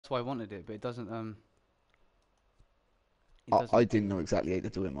why I wanted it, but it doesn't. I didn't know exactly how to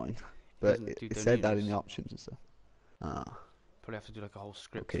do it mine, but it said that in the options and stuff. Ah. Probably have to do like a whole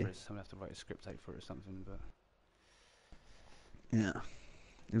script for it. Someone have to write a script out for it or something, but. Yeah.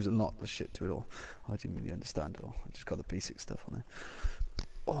 There was a lot of shit to it all. I didn't really understand it all. I just got the basic stuff on it.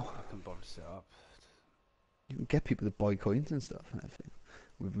 Oh. I couldn't bother to set up. You can get people to buy coins and stuff and everything.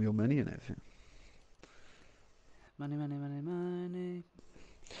 With real money and everything. Money, money, money, money.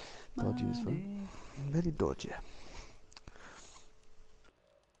 Dodgy as well. Very dodgy.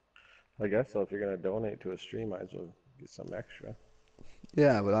 I guess so. If you're going to donate to a stream, might as well get some extra.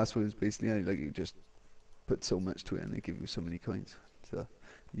 Yeah, well, that's what it's basically like. You just put so much to it and they give you so many coins to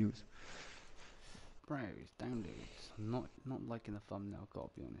use. Bro, it's down, dude. I'm not liking the thumbnail, gotta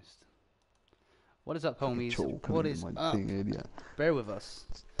be honest. What is up, homies? What is up? Bear with us.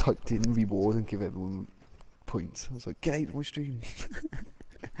 Typed in reward and give everyone points. I was like, get out of my stream.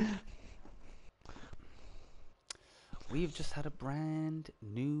 We've just had a brand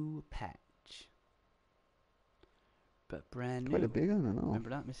new patch. But brand new. Quite a big one, I know. Remember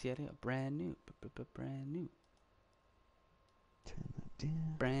that, Missy Elliott? Brand new. Brand new.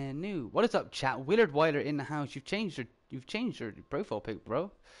 Brand new. What is up, chat? Willard Weiler in the house. You've changed your profile pic,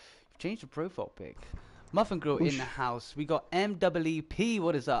 bro. You've changed your profile pic. Muffin Girl in the house. We got MWP.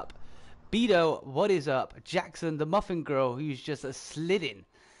 What is up? Beto. What is up? Jackson, the Muffin Girl, who's just a slidden.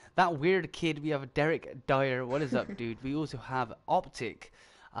 That weird kid. We have Derek Dyer. What is up, dude? We also have Optic,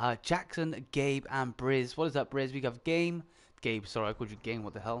 Jackson, Gabe, and Briz. What is up, Briz? We have Gabe. Sorry, I called you Game.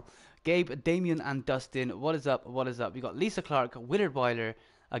 What the hell? Gabe, Damien, and Dustin. What is up? What is up? We got Lisa Clark, Willard Weiler.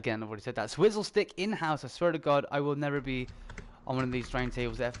 Again, I've already said that. Swizzle Stick in house. I swear to God, I will never be on one of these round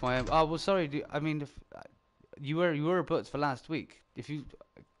tables. FYI. Oh well, sorry. Dude. I mean, if, you were booked for last week. If you,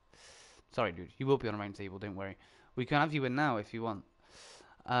 sorry, dude, you will be on a round table. Don't worry. We can have you in now if you want.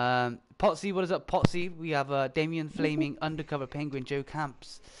 Potsy, what is up, Potsy? We have Damien, Flaming, Undercover Penguin, Joe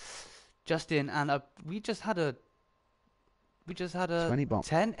Camps, Justin, and we just had a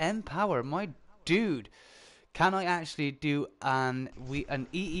 10M power. My dude, can I actually do an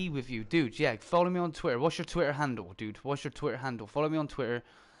EE with you, dude? Yeah, follow me on Twitter. What's your Twitter handle, dude? What's your Twitter handle? Follow me on Twitter,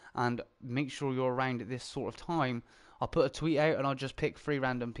 and make sure you're around at this sort of time. I'll put a tweet out and I'll just pick 3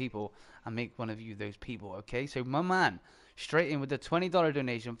 random people and make one of you those people. Okay, so my man. Straight in with the $20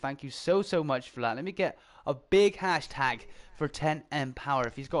 donation. Thank you so much for that. Let me get a big hashtag for 10M Power.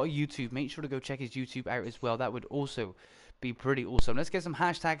 If he's got a YouTube, make sure to go check his YouTube out as well. That would also be pretty awesome. Let's get some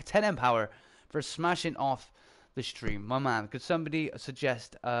hashtag 10M Power for smashing off the stream. My man, could somebody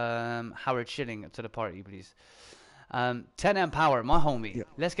suggest Howard Schilling to the party, please? 10M Power, my homie. Yeah.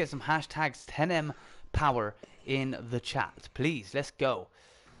 Let's get some hashtags 10M Power in the chat, please. Let's go.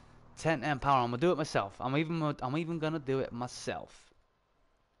 10M Power. I'm gonna do it myself. I'm even gonna do it myself.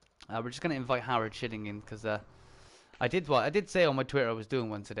 We're just gonna invite Howard Schilling in because I did say on my Twitter I was doing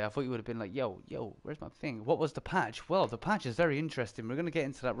one today. I thought you would have been like, yo, where's my thing? What was the patch? Well, the patch is very interesting. We're gonna get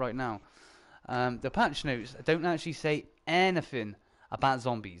into that right now. The patch notes don't actually say anything about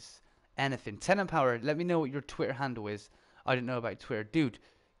zombies. Anything. 10M Power. Let me know what your Twitter handle is. I didn't know about Twitter, dude.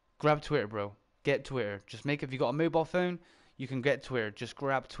 Grab Twitter, bro. Get Twitter. Just make if you got a mobile phone. You can get Twitter. Just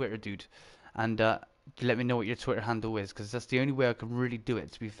grab Twitter, dude, and let me know what your Twitter handle is, because that's the only way I can really do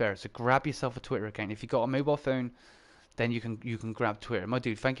it. To be fair, so grab yourself a Twitter account. If you got a mobile phone, then you can grab Twitter. My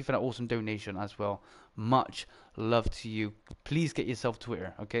dude, thank you for that awesome donation as well. Much love to you. Please get yourself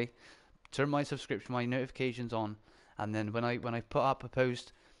Twitter, okay? Turn my subscription, my notifications on, and then when I put up a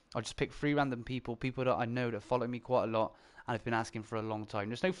post, I'll just pick 3 random people that I know that follow me quite a lot and have been asking for a long time.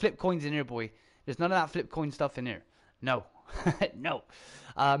 There's no flip coins in here, boy. There's none of that flip coin stuff in here. No. No.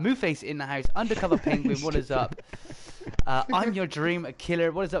 Moonface in the house. Undercover Penguin. What is up? I'm your dream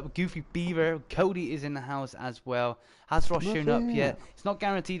killer. What is up, Goofy Beaver? Cody is in the house as well. Has Ross shown up yet? It's not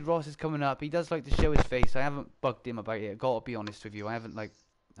guaranteed Ross is coming up. He does like to show his face. I haven't bugged him about it. Gotta be honest with you. I haven't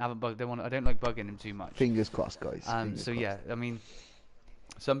bugged him. I don't like bugging him too much. Fingers crossed, guys. Fingers crossed. Yeah, I mean,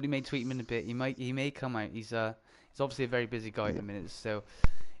 somebody may tweet him in a bit. He may come out. He's obviously a very busy guy at the minute, so.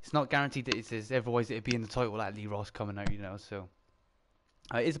 It's not guaranteed that it says, otherwise it'd be in the title like Lee Ross coming out, you know, so.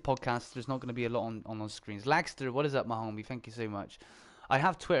 It is a podcast, there's not going to be a lot on screens. Lagster, what is up, my homie? Thank you so much. I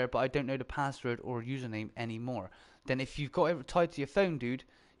have Twitter, but I don't know the password or username anymore. Then if you've got it tied to your phone, dude,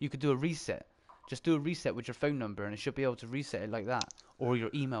 you could do a reset. Just do a reset with your phone number, and it should be able to reset it like that. Or your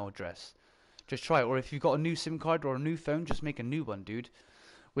email address. Just try it. Or if you've got a new SIM card or a new phone, just make a new one, dude.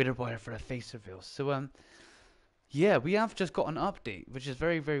 With a wire for the face reveal. So, yeah, we have just got an update, which is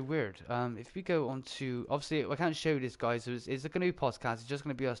very, very weird. If we go on to... Obviously, I can't show this, guys. So it's going to be a podcast. It's just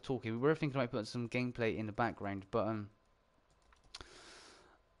going to be us talking. We were thinking about putting some gameplay in the background, but...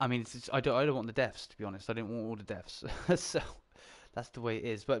 I mean, I don't want the deaths, to be honest. I didn't want all the deaths. So that's the way it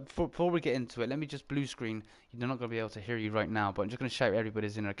is. But before we get into it, let me just blue screen. You're not going to be able to hear you right now, but I'm just going to shout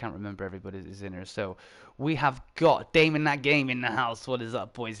everybody's in here. I can't remember everybody's in here. So we have got DamianNaPo in the house. What is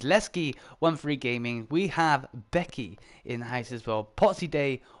up, boys? Lesky 13 Gaming. We have Becky in the house as well. Potsy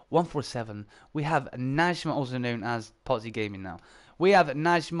Day 147. We have Najma, also known as Potsy Gaming now. We have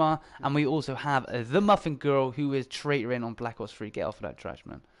Najma, and we also have the Muffin Girl, who is traitoring on Black Ops 3. Get off of that trash,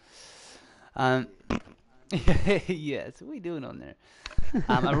 man. Yes, what are we doing on there?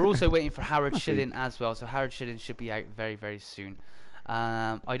 And we're also waiting for Howard Schilling as well. So Howard Schilling should be out very, very soon.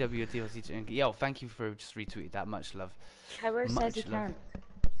 IW DLC. Yo, thank you for just retweeting that. Much love. Howard says he Much love. can't.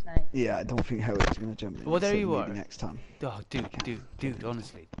 Tonight. Yeah, I don't think Howard's going to jump in. Well, there so you maybe are. next time. Oh, dude,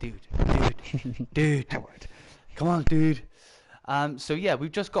 honestly, dude, Howard. come on, dude. So yeah,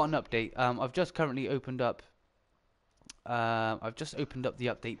 we've just got an update. I've just currently opened up. I've just opened up the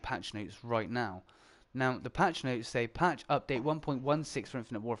update patch notes right now. Now the patch notes say patch update 1.16 for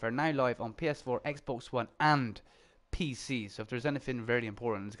Infinite Warfare now live on PS4, Xbox One, and PC. So if there's anything very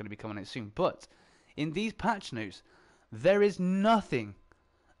important, it's going to be coming out soon. But in these patch notes, there is nothing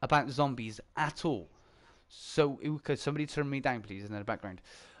about zombies at all. So could somebody turn me down, please, in the background?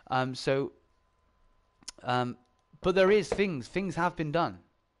 But there is things. Things have been done.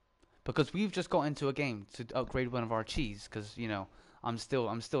 Because we've just got into a game to upgrade one of our cheese. Because, you know, I'm still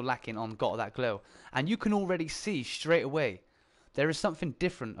lacking on Got That Glow. And you can already see straight away there is something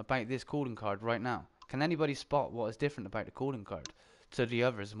different about this calling card right now. Can anybody spot what is different about the calling card to the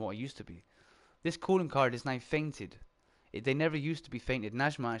others and what it used to be? This calling card is now fainted. They never used to be fainted.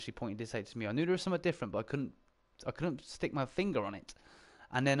 Najma actually pointed this out to me. I knew there was something different, but I couldn't stick my finger on it.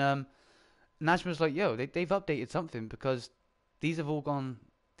 And then Najma was like, "Yo, they've updated something because these have all gone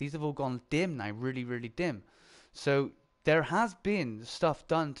dim now, really, really dim." So there has been stuff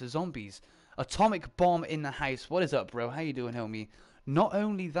done to zombies. Atomic bomb in the house. What is up, bro? How you doing, homie? Not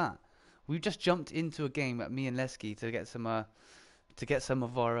only that, we've just jumped into a game at me and Lesky to get some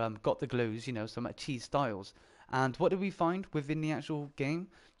of our Got the Glows, you know, some cheese styles. And what did we find within the actual game?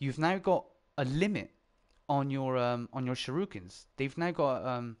 You've now got a limit on your shurikens. They've now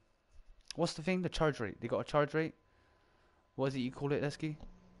got what's the thing? The charge rate. They got a charge rate. What is it you call it, Lesky?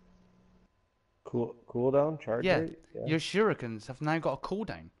 Cooldown charge rate. Yeah. Your shurikens have now got a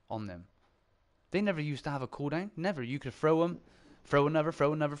cooldown on them. They never used to have a cooldown. Never. You could throw them, throw another,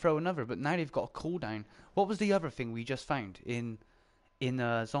 throw another, throw another. But now they've got a cooldown. What was the other thing we just found in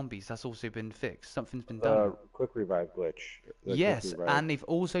zombies that's also been fixed? Something's been done. Quick revive glitch. Yes, and they've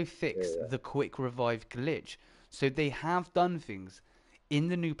also fixed the quick revive glitch. So they have done things in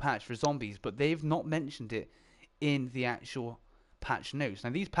the new patch for zombies, but they've not mentioned it in the actual patch notes. Now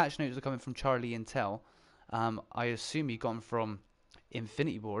these patch notes are coming from Charlie Intel. I assume you got them from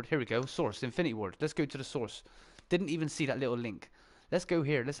Infinity Ward. Here we go. Source, Infinity Ward. Let's go to the source. Didn't even see that little link. Let's go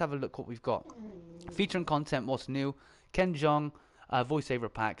here. Let's have a look what we've got. Feature and content, what's new? Ken Jeong,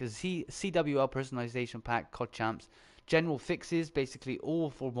 voiceover pack. CWL personalization pack, COD champs. General fixes, basically all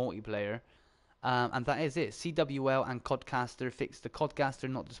for multiplayer. And that is it. CWL and CODcaster fix the CODcaster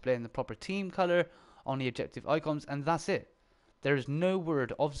not displaying the proper team color on the objective icons, and that's it. There is no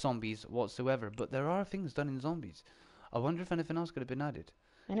word of zombies whatsoever, but there are things done in zombies. I wonder if anything else could have been added.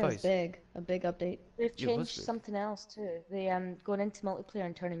 I know it's Guys. a big update. They've It was changed big. something else too. They going into multiplayer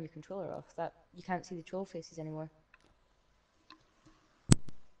and turning your controller off. That you can't see the troll faces anymore.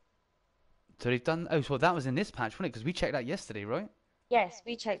 So they've done. Oh, so that was in this patch, wasn't it? Because we checked that yesterday, right? Yes,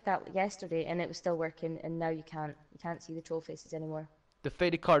 we checked that yesterday and it was still working, and now you can't see the troll faces anymore. The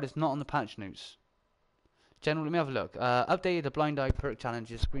faded card is not on the patch notes. General, let me have a look. Updated the blind eye perk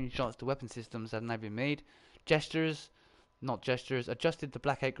challenges. Screenshots to weapon systems have now been made. Gestures, not gestures. Adjusted the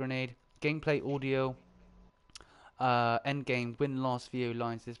blackout grenade. Gameplay audio. End game win loss VO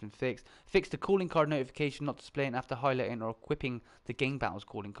lines has been fixed. Fixed the calling card notification not displaying after highlighting or equipping the game battles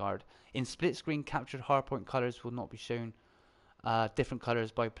calling card. In split screen, captured hardpoint colors will not be shown. Different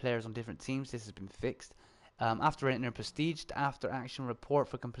colors by players on different teams. This has been fixed. After entering prestige, the after action report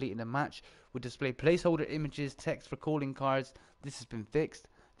for completing the match would display placeholder images, text for calling cards. This has been fixed.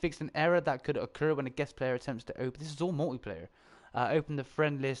 Fixed an error that could occur when a guest player attempts to open. This is all multiplayer. Open the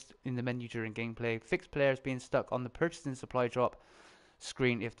friend list in the menu during gameplay. Fixed players being stuck on the purchasing supply drop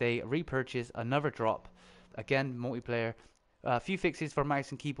screen if they repurchase another drop. Again, multiplayer. A few fixes for mouse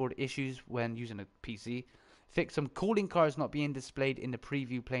and keyboard issues when using a PC. Fix some calling cards not being displayed in the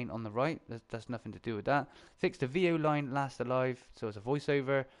preview pane on the right. That's nothing to do with that. Fix the VO line last alive, so it's a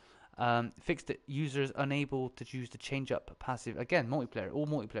voiceover. Fixed that users unable to choose to change up passive. Again, multiplayer, all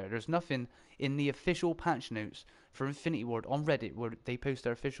multiplayer. There's nothing in the official patch notes for Infinity Ward on Reddit where they post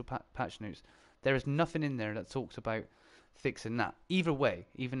their official patch notes. There is nothing in there that talks about fixing that. Either way,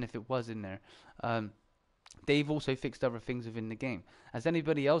 even if it was in there, they've also fixed other things within the game. Has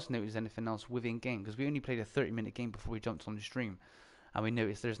anybody else noticed anything else within game? Because we only played a 30-minute game before we jumped on the stream, and we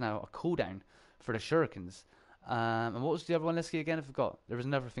noticed there's now a cooldown for the shurikens. And what was the other one? Let's see again. I forgot. There was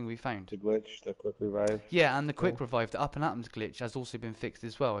another thing we found. The glitch, the quick revive. Yeah, and the quick revive, the up and atoms glitch has also been fixed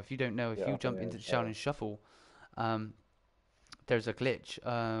as well. If you don't know, if you jump into the challenge shuffle, there's a glitch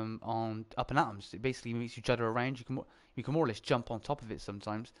on up and atoms. It basically makes you judder around. You can more or less jump on top of it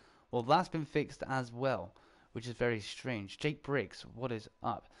sometimes. Well, that's been fixed as well, which is very strange. Jake Briggs, what is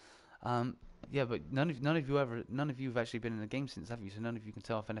up? Yeah, but none of you have actually been in the game since, have you? So none of you can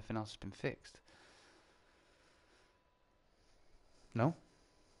tell if anything else has been fixed. No?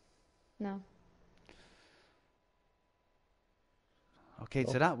 No. Okay,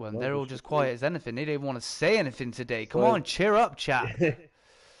 to that one, they're all just quiet as anything. They don't want to say anything today. Come on, cheer up, chap.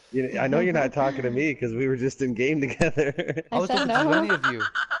 I know you're not talking to me because we were just in game together. I was talking to any of you.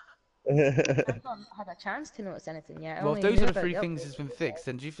 I've not had a chance to notice anything yet. Well, if those are the three things that's been fixed,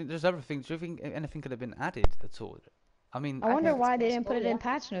 then do you think there's other things? Do you think anything could have been added at all? I mean, I wonder why they didn't put it in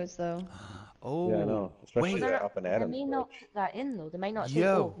patch notes though. Oh, yeah, I know. Especially wait. the up and They Adams. may not put that in though. They might not say,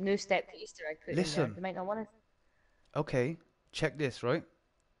 Yo. "Oh, new step to Easter egg put in Listen. there." They might not want to. Okay, check this, right?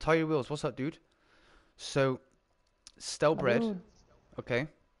 Tie your wheels. What's up, dude? So, StaleBread, okay?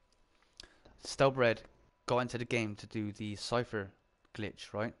 StaleBread got into the game to do the cipher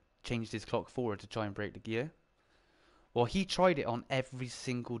glitch, right? Changed his clock forward to try and break the gear. Well, he tried it on every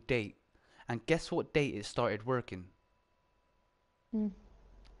single date. And guess what date it started working?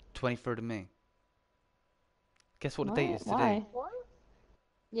 23rd of May. Guess what the date is today? Why?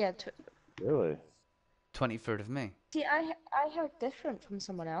 Yeah. Really? 23rd of May. See, I heard different from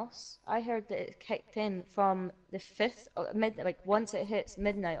someone else. I heard that it kicked in from the 5th, like once it hits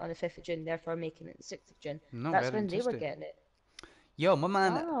midnight on the 5th of June, therefore making it the 6th of June. No, That's we when they hadn't were touched it. getting it. Yo,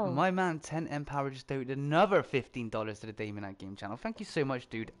 Wow. my man 10M Power just donated another $15 to the DamianNaPodano channel. Thank you so much,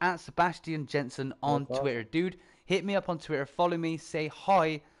 dude. At Sebastian Jensen on Twitter. Dude, hit me up on Twitter, follow me, say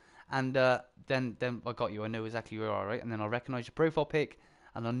hi, and then I got you. I know exactly who you are, right? And then I'll recognize your profile pic,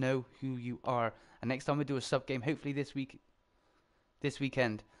 and I'll know who you are. And next time we do a sub game, hopefully this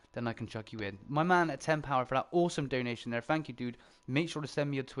weekend, then I can chuck you in. My man at 10 Power for that awesome donation there. Thank you, dude. Make sure to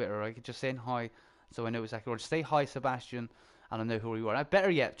send me a Twitter, right? Just saying hi, so I know exactly. Or just say hi, Sebastian, and I know who you are. Better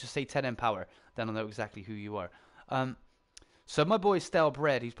yet, just say 10M Power, then I'll know exactly who you are. So my boy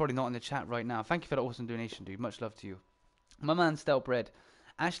StaleBread, he's probably not in the chat right now. Thank you for that awesome donation, dude. Much love to you. My man StaleBread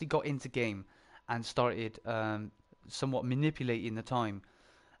actually got into game and started somewhat manipulating the time.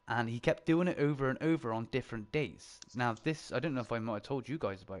 And he kept doing it over and over on different dates. Now this, I don't know if I might have told you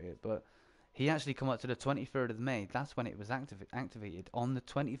guys about it, but he actually come up to the 23rd of May. That's when it was activated, on the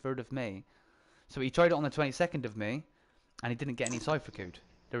 23rd of May. So he tried it on the 22nd of May, and he didn't get any cipher code.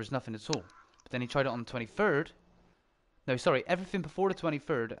 There was nothing at all. But then he tried it on the 23rd. No, sorry, everything before the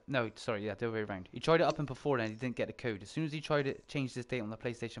 23rd. No, sorry, yeah, the other way around. He tried it up and before then, he didn't get the code. As soon as he tried it, changed his date on the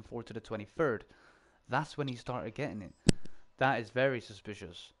PlayStation 4 to the 23rd, that's when he started getting it. That is very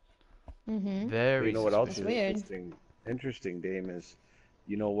suspicious. Very You know what else suspicious. is weird. interesting, Dame, is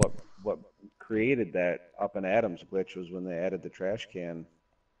what created that up and Adams glitch was when they added the trash can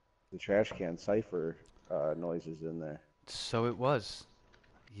cipher noises in there. So it was.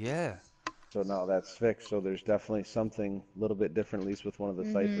 Yeah. So now that's fixed. So there's definitely something a little bit different, at least with one of the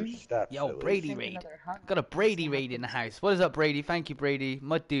cipher steps. Yo, at least. Brady raid. Got a Brady raid in the house. What is up, Brady? Thank you, Brady.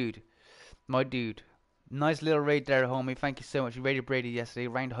 My dude. Nice little raid there, homie. Thank you so much. We raided Brady yesterday,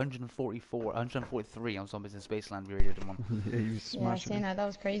 round 143 on Zombies in Spaceland. We raided him on. Yeah, you Yeah, smashed seeing that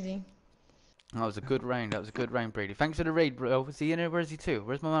was crazy. That was a good round. Brady. Thanks for the raid, bro. Is he in here? Where's he too?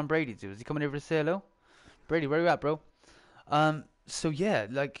 Where's my man Brady too? Is he coming over to say hello? Brady, where you at, bro? So yeah,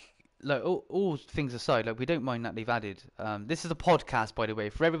 like all things aside, like we don't mind that they've added. This is a podcast, by the way.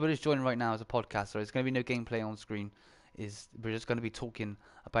 For everybody who's joining right now as a podcast, so there's going to be no gameplay on screen. We're just going to be talking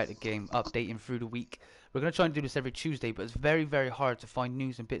about the game, updating through the week. We're going to try and do this every Tuesday, but it's very, very hard to find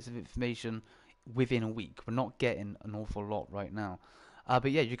news and bits of information within a week. We're not getting an awful lot right now.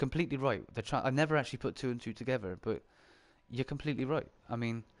 But yeah, you're completely right. I never actually put two and two together, but you're completely right. I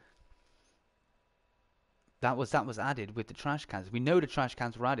mean, That was added with the trash cans. We know the trash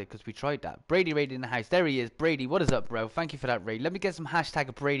cans were added because we tried that. Brady raid in the house. There he is. Brady, what is up, bro? Thank you for that raid. Let me get some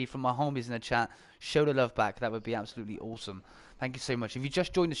hashtag Brady from my homies in the chat. Show the love back. That would be absolutely awesome. Thank you so much. If you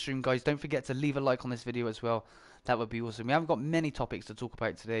just joined the stream, guys, don't forget to leave a like on this video as well. That would be awesome. We haven't got many topics to talk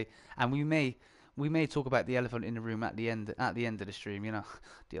about today, and we may talk about the elephant in the room at the end of the stream. You know,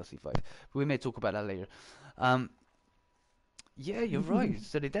 DLC 5. But we may talk about that later. Yeah, you're right.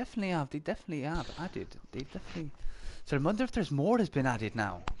 So they definitely have added. So I wonder if there's more that's been added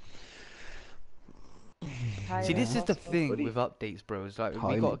now. See, this is the thing with updates, bro. It's like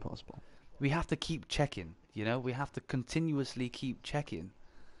we have to keep checking. You know, we have to continuously keep checking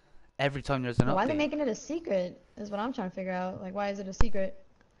every time there's an update. Why are they making it a secret? Is what I'm trying to figure out. Like, why is it a secret?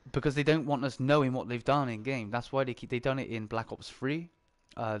 Because they don't want us knowing what they've done in game. That's why they've done it in Black Ops 3.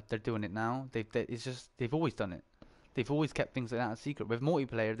 They're doing it now. They've always done it. They've always kept things like that a secret. With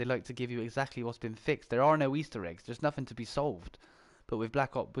multiplayer, they like to give you exactly what's been fixed. There are no Easter eggs. There's nothing to be solved. But with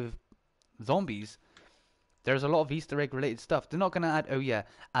Black Ops, with zombies, there's a lot of Easter egg related stuff. They're not gonna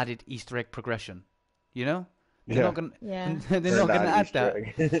added Easter egg progression. You know? They're not gonna. Yeah. They're not gonna add that.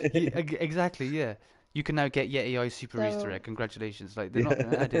 Exactly. Yeah. You can now get Yeti Eye Super Easter egg. Congratulations! Like they're not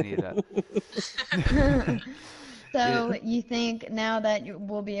gonna add any of that. So you think now that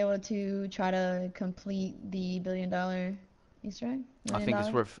we'll be able to try to complete the $1 billion Easter egg? I think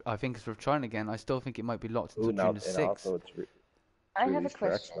it's worth trying again. I still think it might be locked until June the 6th. I have a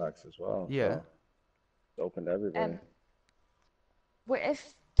question. Xbox as well. Yeah. So it's open to everybody. What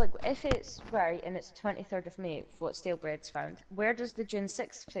if it's right and it's 23rd of May, what StaleBread's found? Where does the June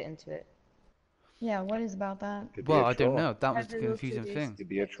 6th fit into it? Yeah, what is about that? Well, I don't know. That was the confusing thing. Could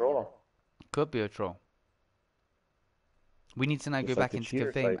be a troll. Could be a troll. We need to now go back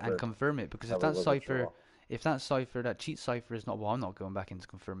into Confirm and confirm it, because if that cipher, that cheat cipher is not, well, I'm not going back into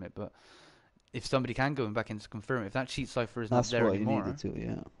confirm it, but if somebody can go back into confirm it, if that cheat cipher is not there anymore, that's what you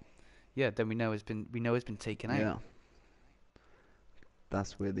needed to, yeah, then we know it's been taken out. Yeah.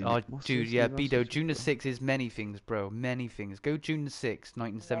 That's where they. Oh, dude, yeah, Bido, June the 6th is many things, bro, many things. Go June the 6th,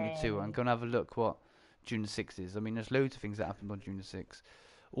 1972, and go and have a look what June the 6th is. I mean, there's loads of things that happened on June the 6th,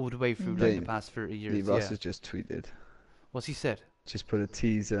 all the way through like the past 30 years. Ross has just tweeted. What's he said? Just put a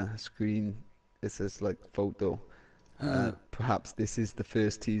teaser screen. It says like photo. Perhaps this is the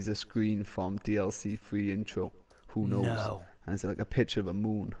first teaser screen from DLC free intro. Who knows? No. And it's like a picture of a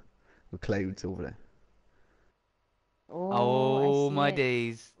moon with clouds over there. Oh my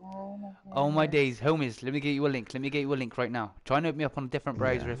days. Oh my days. Homies, let me get you a link. Let me get you a link right now. Try and open me up on a different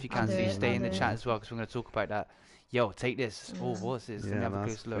browser if you can, so you stay in the chat as well, because we're going to talk about that. Yo, take this. Oh, what's this? Let me have a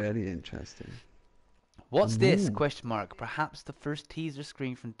close look. Very interesting. What's this? Question mark. Perhaps the first teaser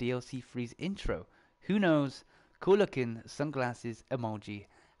screen from DLC Freeze intro. Who knows? Cool looking sunglasses emoji.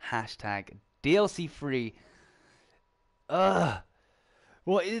 Hashtag DLC free.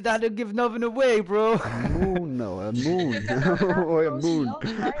 What is that? To give nothing away, bro. A moon, no, a moon. Or a moon.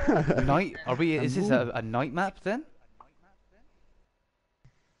 Night? Are we? Is this a night map then?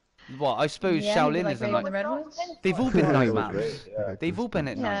 What? I suppose Shaolin is a night. They've all been night maps. Yeah. They've all been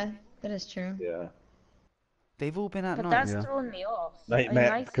at night. Yeah, that is true. Yeah. They've all been at But night. that's throwing me off. Night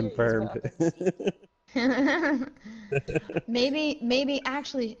map confirmed. maybe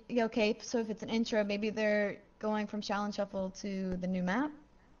actually, okay, so if it's an intro, maybe they're going from Shaolin Shuffle to the new map.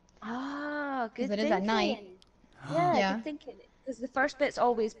 Ah, good Because it thinking. is at night. Yeah, good thinking. Because the first bit's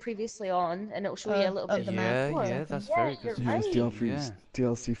always previously on, and it'll show you a little bit of the of map. Yeah, that's very good.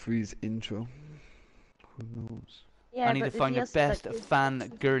 DLC Freeze intro. Who knows? Yeah, I need to but find the DLC best like,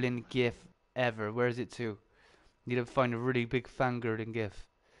 fangirling gif ever. Where is it to? Need to find a really big fangirling gif.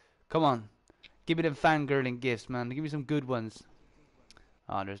 Come on. Give me them fangirling gifs, man. Give me some good ones.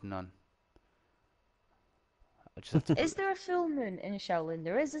 Ah, there's none. I just have to Is there a full moon in Shaolin?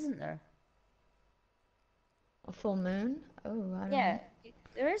 There is, isn't there? A full moon? Oh, I don't Yeah, know.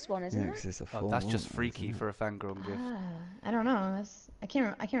 there is one, isn't Yeah, there? 'cause it's a Oh, full that's moon, just freaky isn't it? for a fangirl gif. I don't know. I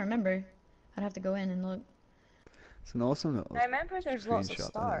can't remember. I'd have to go in and look. It's an awesome little I remember there's lots of screenshot,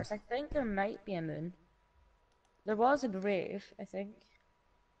 stars. I think there might be a moon. There was a brave, I think.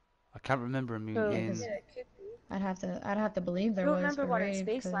 I can't remember a moon So, in. yeah, it could be. I'd have to believe I there don't was remember for one in raid,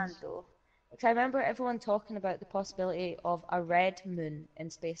 Spaceland 'cause- though. Because I remember everyone talking about the possibility of a red moon in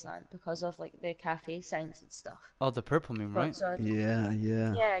Spaceland because of like the cafe signs and stuff. Oh, the purple moon, right? So, Yeah.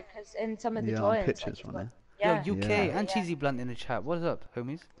 yeah, because in some of the Yeah, on drawings, pictures, like, wasn't it? yeah, Yo, UK Yeah. and Cheesy Blunt in the chat. What is up,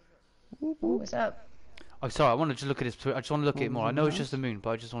 homies? What's up? Oh, sorry. I want to just look at this. I just want to look at it more. I know it's just the moon, but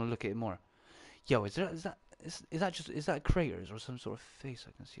I just want to look at it more. Yo, is that craters or some sort of face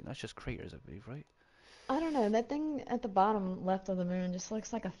I can see? That's just craters, I believe, right? I don't know. That thing at the bottom left of the moon just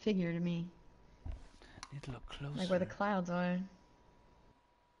looks like a figure to me. Need to look closer. Like where the clouds are.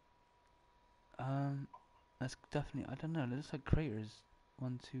 That's definitely. I don't know. It looks like craters.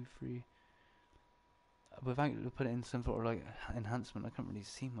 1, 2, 3. Without put it in some sort of like enhancement, I can't really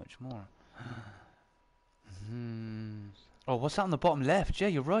see much more. Oh, what's that on the bottom left? Yeah,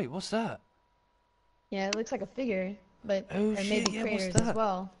 you're right. What's that? Yeah, it looks like a figure, but Oh there shit! may be Yeah, what's craters that? as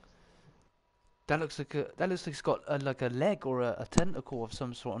well. That looks like it's got like a leg or a tentacle of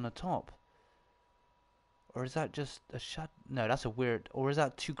some sort on the top. Or is that just a shot? No, that's a weird. Or is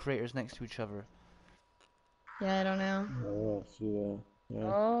that 2 craters next to each other? Yeah, I don't know. Oh, see that? Yeah.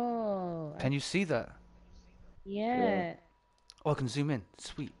 Oh. Can you see that? Yeah. Oh, I can zoom in.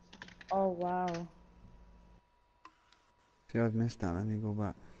 Sweet. Oh wow. See, I've missed that. Let me go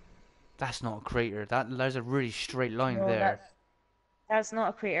back. That's not a crater. There's a really straight line No, there. that's not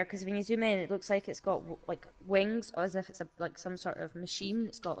a crater because when you zoom in, it looks like it's got like wings, or as if it's like some sort of machine.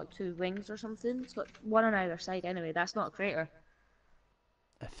 It's got like 2 wings or something. It's got one on either side. Anyway, that's not a crater.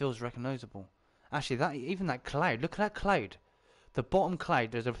 It feels recognizable. Actually, even that cloud. Look at that cloud. The bottom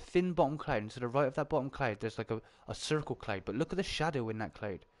cloud. There's a thin bottom cloud, and to the right of that bottom cloud, there's like a circle cloud. But look at the shadow in that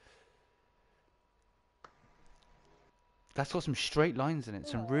cloud. That's got some straight lines in it.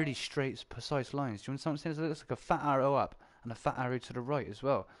 Some really straight, precise lines. Do you want something? It looks like a fat arrow up and a fat arrow to the right as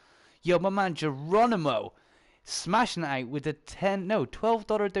well. Yo, my man Geronimo, smashing it out with a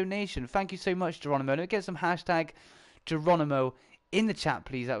 $12 donation. Thank you so much, Geronimo. Let me get some hashtag Geronimo in the chat,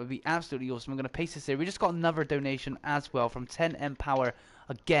 please. That would be absolutely awesome. I'm going to paste this here. We just got another donation as well from 10M Power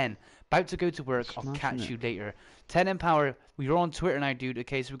again. About to go to work. I'll catch you later. 10M Power, we're on Twitter now, dude.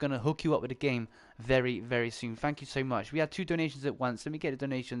 Okay, so we're going to hook you up with a game very, very soon. Thank you so much. We had 2 donations at once. Let me get the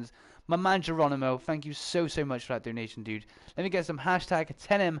donations. My man Geronimo, thank you so much for that donation, dude. Let me get some hashtag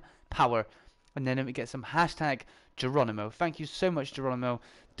 10M Power. And then let me get some hashtag Geronimo. Thank you so much, Geronimo.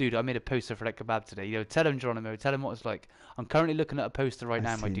 Dude, I made a poster for that kebab today. Yo, tell him, Geronimo. Tell him what it's like. I'm currently looking at a poster right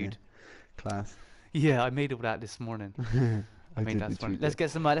now, my dude. Class. Yeah, I made all that this morning. I mean, that's funny. Let's get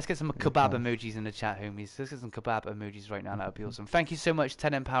some kebab emojis in the chat, homies. Let's get some kebab emojis right now. That would be awesome. Thank you so much,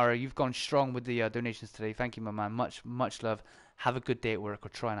 10M Power. You've gone strong with the donations today. Thank you, my man. Much love. Have a good day at work, or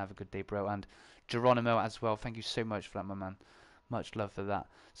try and have a good day, bro. And Geronimo as well. Thank you so much for that, my man. Much love for that.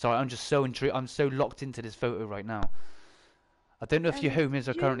 Sorry, I'm just so intrigued. I'm so locked into this photo right now. I don't know if your homies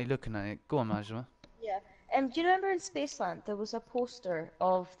are currently looking at it. Go on, Majma. Yeah. Do you remember in Spaceland there was a poster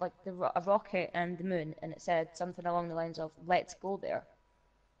of like a rocket and the moon, and it said something along the lines of "Let's go there."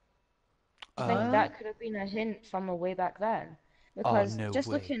 I think that could have been a hint from a way back then, because no just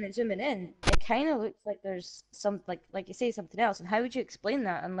way. looking and zooming in, it kind of looks like there's some like you say something else. And how would you explain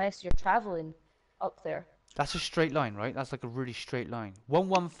that unless you're traveling up there? That's a straight line, right? That's like a really straight line.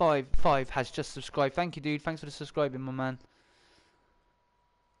 1155 has just subscribed. Thank you, dude. Thanks for the subscribing, my man.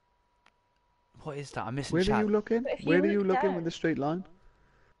 What is that? I'm missing Where chat. are you looking? Where are you looking with the straight line?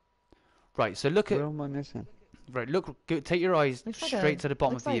 Right, so look at... Where am I missing? Right, take your eyes straight to the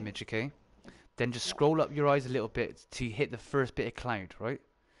bottom of the like- image, okay? Then just scroll up your eyes a little bit to hit the first bit of cloud, right?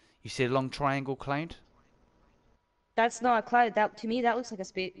 You see a long triangle cloud? That's not a cloud. That to me that looks like a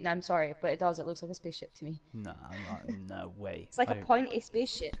space. No, I'm sorry, but it does. It looks like a spaceship to me. No, no way. It's like a pointy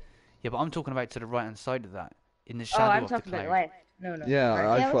spaceship. Yeah, but I'm talking about to the right hand side of that, in the Oh, shadow I'm of the talking about cloud. left. No. Yeah, Right. I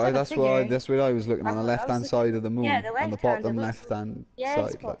Yeah, it looks thought like a that's what I was looking on the I was left-hand looking- side of the moon, yeah, the on the left hand, bottom it looks- left-hand Yeah,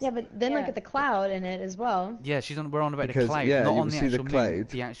 it's side. got- like. Yeah, but then look Yeah. at the cloud in it as well. Yeah, we're on about Because, the cloud, yeah, not you on can the see the actual moon, cloud.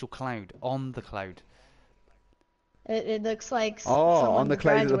 the actual cloud, on the cloud. It looks like Oh, someone on the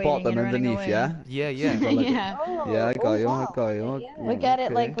cloud at the graduating bottom and running underneath, away. yeah? Yeah, yeah. Yeah. Yeah, I got you, I wow. got you. Yeah. Look at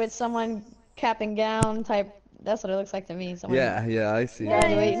it like Okay. with someone cap and gown type. That's what it looks like to me. Someone. Yeah, I see Yeah, that,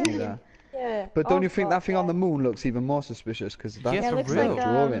 I yeah, see yeah. that. Yeah. But don't Oh, you think that fuck, thing on the yeah. moon looks even more suspicious? Because that's Yeah, Yeah, it for looks real. like a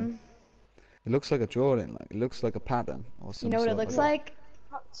drawing. It looks like a drawing, like it looks like a pattern or something. you know what it looks like?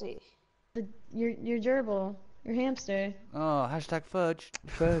 Foxy. Your gerbil, your hamster. Oh, hashtag fudge.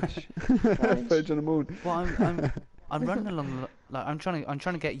 Fudge. Fudge on the moon. Well, I'm running along, like, I'm trying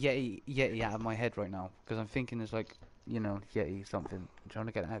to get Yeti out of my head right now, because I'm thinking there's like, Yeti something. I'm trying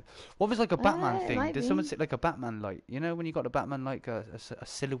to get it out. What was like a Batman it thing? might Did be. someone say like a Batman light? You know when you got a Batman like a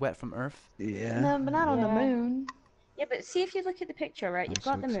silhouette from Earth? Yeah. No, but not on the Yeah. moon. Yeah, but see if you look at the picture, right? You've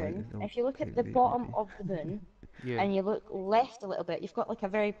I'm got so the moon. excited, though. If you look at Okay, the leave bottom me. of the moon, Yeah. and you look left a little bit, you've got like a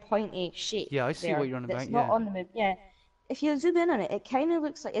very pointy shape. Yeah, I see there what you're on that's about, not yeah. on the moon. Yeah. If you zoom in on it, it kind of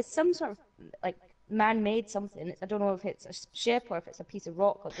looks like it's some sort of like man-made something. I don't know if it's a ship or if it's a piece of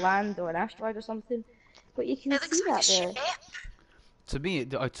rock, like land or an asteroid or something. But you can see that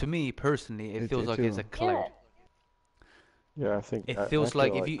there. To me personally, it It feels did like it's a too. cloud. Yeah, I think It I feels feel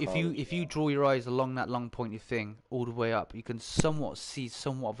like clouds, if you draw your eyes along that long pointy thing all the way up, you can somewhat see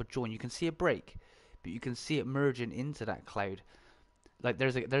somewhat of a joint. You can see a break, but you can see it merging into that cloud. Like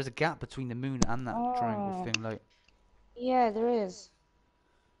there's a gap between the moon and that triangle thing. Like, yeah, there is.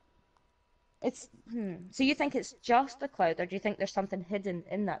 It's So you think it's just a cloud, or do you think there's something hidden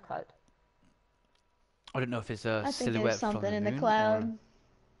in that cloud? I don't know if it's a I think silhouette there's from something the in the moon cloud.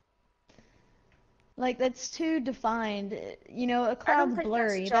 Like, that's too defined. You know, a cloud's think that's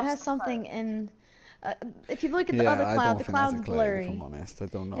blurry. That has just a something in. If you look at the Yeah, other I cloud, don't the think that's a cloud's cloud, if blurry. I'm honest. I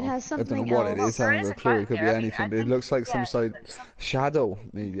don't know. It has I don't something know what it else. is. I there haven't is a got a clue. cloud It could there. be I mean, I anything. It think, looks like some yeah, sort but shadow,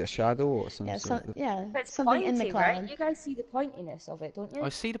 maybe a shadow or some Yeah, sort of. it's something in the pointy, cloud. right? You guys see the pointiness of it, don't you? I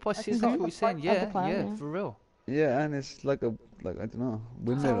see Like, see it's got exactly what the you're saying. point of the Yeah, cloud, yeah, yeah. for real. Yeah, and it's like I don't know,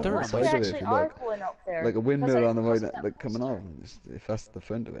 windmill So on what the if we side of it. actually If you are look, going up there? like a 'Cause windmill on the wasn't right, that like coming poster? off. If that's the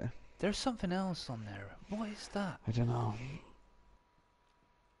front of it, There's something else on there. What is that? I don't know.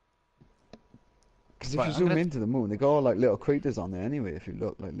 Because if Right, you I'm zoom gonna. into the moon, they got all like little craters on there anyway. If you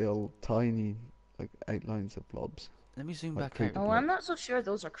look, like little tiny, like outlines of blobs. Let me zoom Like back out. crater Oh, blobs. I'm not so sure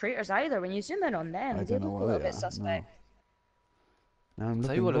those are craters either. When you zoom in on them, I they don't know look a what little they bit are. suspect. No. Now I'm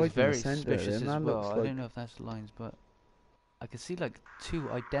Tell you looking what, it was right in the very center, suspicious and as that well. looks I like don't know if that's the lines, but I can see like two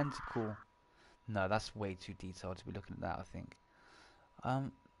identical. No, that's way too detailed to be looking at that. I think.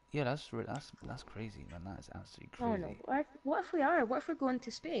 Yeah, that's crazy, man. That is absolutely Oh crazy. no. What if we are? What if we're going to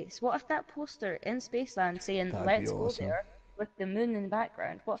space? What if that poster in Spaceland saying that'd be "Let's go awesome. there" with the moon in the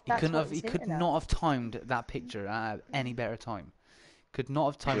background? What if He that's couldn't what have. it's He could hinting at? not have timed that picture at any better time. Could not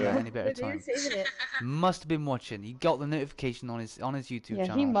have timed that Yeah. any better Maybe time. he's saving it. Must have been watching. He got the notification on his YouTube Yeah, he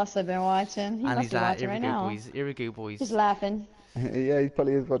channel, must have been watching. He and must he's be like, watching "Here we right go, now. boys. Here we go, He's boys. laughing. Yeah, he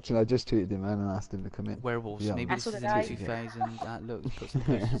probably is watching. I just tweeted him and asked him to come in. Werewolves. Yeah, Maybe That's this what is in the I- 2000. Look, he's got some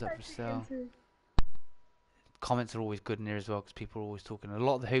posters up for sale. Comments are always good in there as well because people are always talking. A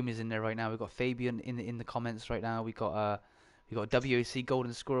lot of the homies in there right now. We've got Fabian in the comments right now. We got WAC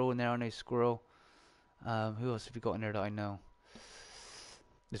Golden Squirrel in there. I know Squirrel. Who else have we got in there that I know?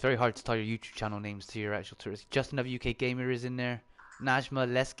 It's very hard to tie your YouTube channel names to your actual Twitter. Just Another UK Gamer is in there.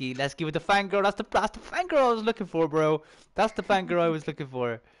 Najma, Lesky with the fangirl. That's the fangirl I was looking for, bro. That's the fangirl I was looking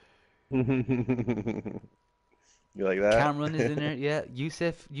for. You like that? Cameron is in there. Yeah,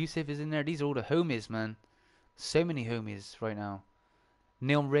 Yusuf is in there. These are all the homies, man. So many homies right now.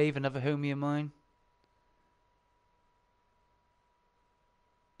 Neil Rave, another homie of mine.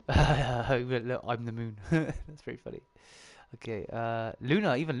 Look, I'm the moon. That's very funny. Okay,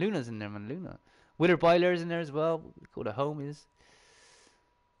 Luna, even Luna's in there, man. Luna. Willer Byler's in there as well. Called the homies.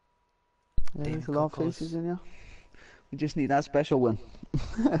 Yeah, David there's a lot of Kokos. faces in here. We just need that special one.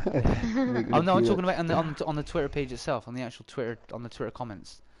 Oh no, I'm talking about on the Twitter page itself, on the actual Twitter, on the Twitter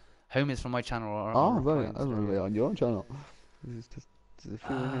comments. Homies from my channel are. Oh, are right. replying I to was their- really on your channel. There's a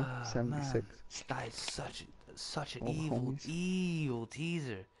few in here. Ah, 76. man. That is such an All the homies. evil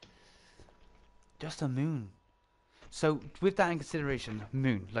teaser. Just a moon. So with that in consideration,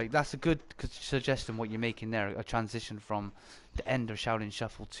 moon, like that's a good suggestion. What you're making there, a transition from the end of Shaolin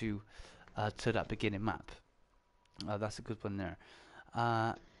Shuffle to that beginning map. That's a good one there.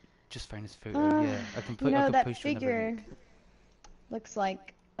 Just found this photo. Yeah, I can put. I could that post you another figure link. looks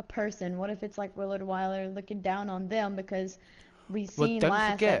like a person. What if it's like Willard Wyler looking down on them because we Well, seen don't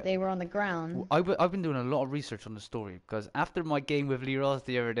last forget, that they were on the ground? I've been doing a lot of research on the story because after my game with Lee Ross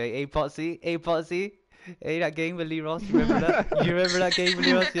the other day, Potsy, that game with Lee Ross, you remember that? You remember that game with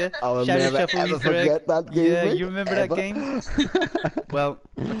Lee Ross, yeah? I will Shadow never Shuffle ever Easter egg. forget that game. Yeah, mate, you remember ever. that game? Well,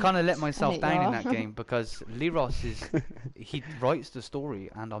 I kind of let myself hate down in y'all. that game because Lee Ross he writes the story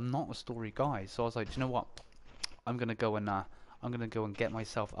and I'm not a story guy. So I was like, do you know what? I'm gonna go and get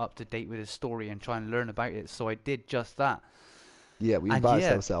myself up to date with his story and try and learn about it. So I did just that. Yeah, we And embarrassed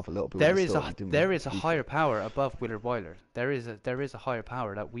yeah, ourselves a little bit. There with is the a story, didn't there we? is a higher power above Willard Wyler. There is a higher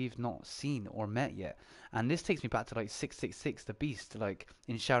power that we've not seen or met yet. And this takes me back to like 666, the Beast, like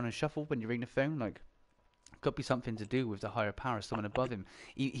in Shaolin Shuffle when you ring the phone, like could be something to do with the higher power, someone above him.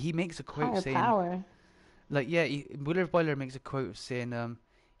 He makes a quote Higher saying, power. like yeah, Willard Wyler makes a quote saying,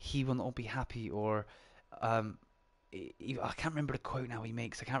 he will not be happy or I can't remember the quote now he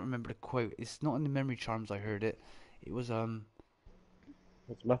makes. I can't remember the quote. It's not in the memory charms. I heard it. It was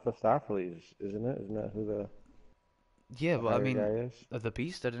It's Mephistopheles, isn't it? Isn't that who the yeah, well I higher mean. guy is? The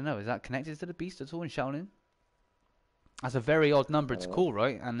Beast? I don't know. Is that connected to the Beast at all in Shaolin? That's a very odd number to call,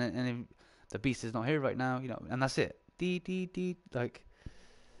 right? And if the Beast is not here right now, you know, and that's it. D. Like,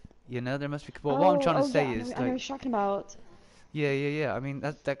 you know, there must be. Well, what I'm trying to say yeah, is, I know what you're talking about. yeah. I mean,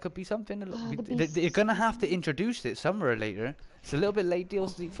 that could be something. The They're gonna have to introduce it somewhere later. It's a little bit late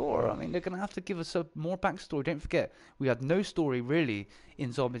DLC 4. I mean, they're gonna have to give us more backstory. Don't forget, we had no story really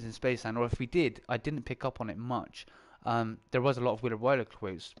in Zombies in Spaceland, or if we did, I didn't pick up on it much. There was a lot of Willard Wyler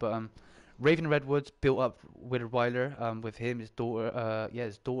quotes, but Raven Redwoods built up Witherweiler with him, his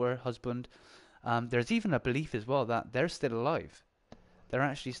daughter, husband. There's even a belief as well that they're still alive. They're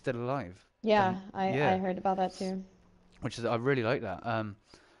actually still alive. Yeah, I heard about that too. Which is, I really like that.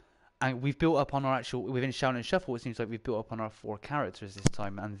 And we've built up on our actual, within Shout and Shuffle, it seems like we've built up on our 4 characters this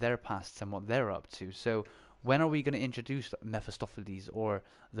time and their pasts and what they're up to. So when are we going to introduce Mephistopheles or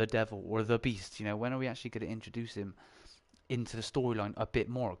the Devil or the Beast? You know, when are we actually going to introduce him into the storyline a bit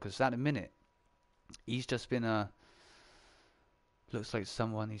more? Because at the minute, he's just been looks like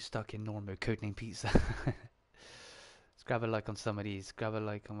someone who's stuck in Normo, codename Pizza. Let's grab a like on some of these. Grab a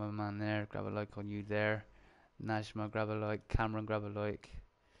like on my man there. Grab a like on you there. Najma, grab a like. Cameron, grab a like.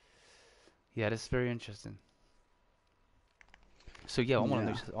 Yeah, that's very interesting. So yeah,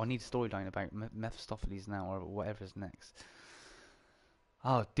 I need a storyline about Mephistopheles now or whatever's next.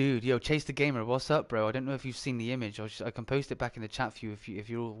 Oh, dude, yo, Chase the Gamer, what's up, bro? I don't know if you've seen the image. I can post it back in the chat for you if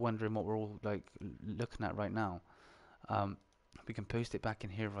you're all wondering what we're all like looking at right now. We can post it back in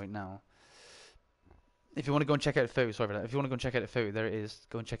here right now. If you want to go and check out the photo, sorry for that. If you want to go and check out the photo, there it is.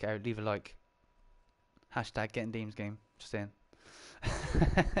 Go and check it out. Leave a like. Hashtag #GettingDamesGame. Just saying.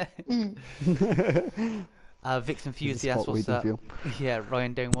 Vixen Enthusiast, what's up? Yeah,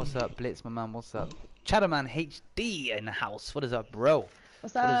 Ryan Down, what's up? Blitz, my man, what's up? Chadderman HD in the house. What is up, bro?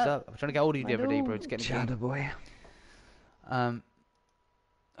 What's What up? is up? I'm trying to get hold of you the other day, bro. It's getting Chatter boy. Oh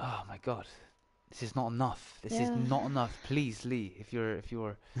my god. This is not enough. This is not enough. Please, Lee, if you're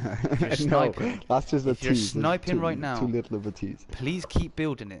sniping. No, that's just a if you're tease. sniping right now, Too little of a tease. please keep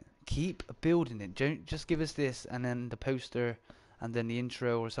building it. Keep building it. Don't just give us this and then the poster and then the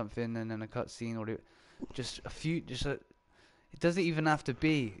intro or something and then a cutscene or just a few. It doesn't even have to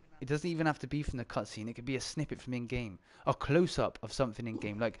be. It doesn't even have to be from the cutscene. It could be a snippet from in-game, a close-up of something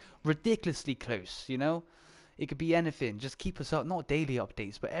in-game, like ridiculously close. You know, it could be anything. Just keep us up, not daily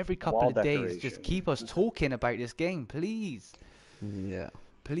updates, but every couple of days, just keep us talking about this game, please. Yeah.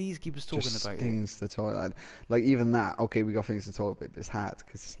 Please keep us talking Just about it. things to talk about. Like even that. Okay, we got things to talk about. But it's hard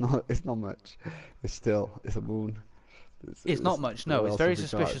because it's not much. It's a moon. It's not much, no. It's very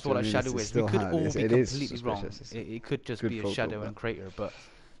suspicious what a shadow is. We could all be completely wrong. It could just be a shadow and crater, but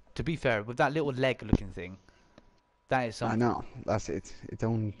to be fair, with that little leg-looking thing, that is something. I know. That's it. It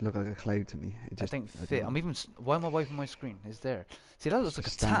don't look like a cloud to me. It just, I think fit. I'm even. Why am I wiping my screen? It's there. See, that looks like a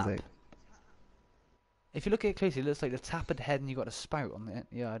tap. If you look at it closely, it looks like the tap at the head, and you got a spout on it.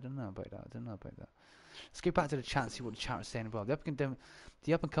 Yeah, I don't know about that. Let's go back to the chat and see what the chat is saying about the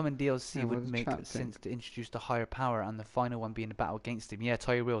up-and-coming DLC would make sense to introduce the higher power and the final one being the battle against him. Yeah,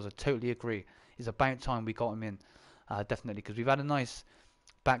 Ty Wheels, I totally agree. It's about time we got him in, definitely, because we've had a nice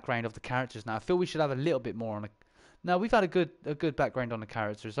background of the characters now. I feel we should have a little bit more on it. No, we've had a good background on the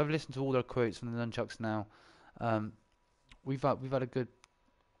characters. I've listened to all their quotes from the Nunchucks now. We've had a good.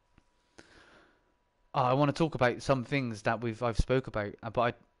 I want to talk about some things that I've spoke about,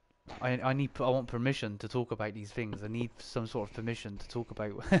 but I want permission to talk about these things. I need some sort of permission to talk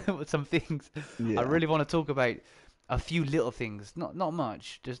about some things. Yeah. I really want to talk about a few little things. Not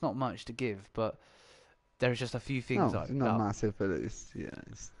much. There's not much to give, but there's just a few things. No, not massive, but it's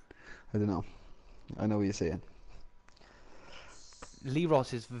I don't know. I know what you're saying. Lee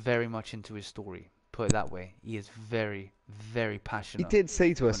Ross is very much into his story. Put it that way. He is very, very passionate. He did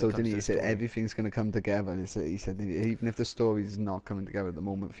say to us, though, didn't he? He said everything's going to come together. And he said even if the story's not coming together at the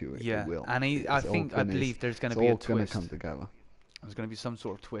moment for you, it will. And I believe there's going to be a twist. It's all going to come together. There's going to be some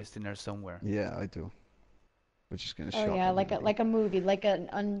sort of twist in there somewhere. Yeah, I do. Which is going to shock. Oh yeah, like a movie, like an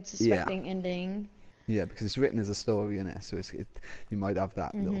unsuspecting ending. Yeah, because it's written as a story in it, so you might have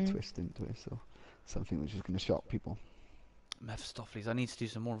that little twist into it. So something which is going to shock people. Mephistopheles. I need to do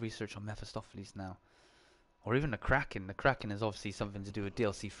some more research on Mephistopheles now. Or even the Kraken. The Kraken is obviously something to do with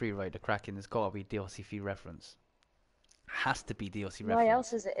DLC 3, right? The Kraken has got to be DLC 3 reference. Has to be DLC reference. Why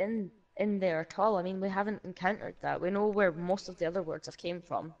else is it in there at all? I mean, we haven't encountered that. We know where most of the other words have came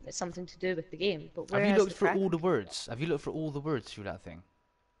from. It's something to do with the game. But where have you looked for all the words? Have you looked for all the words through that thing?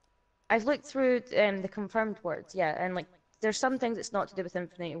 I've looked through the confirmed words, yeah, and like there's some things that's not to do with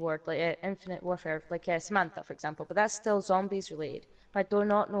Infinite Ward, like Infinite Warfare, like Samantha, for example, but that's still zombies related. I do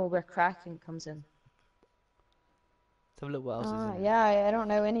not know where Kraken comes in. Let's have a look what else is in Yeah, I don't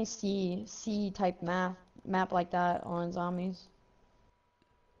know any C type map like that on zombies.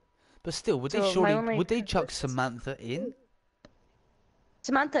 But still, would they chuck Samantha in?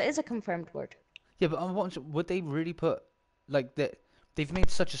 Samantha is a confirmed word. Yeah, but would they really put like that? They've made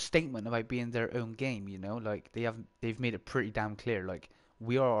such a statement about being their own game, you know, like they've made it pretty damn clear, like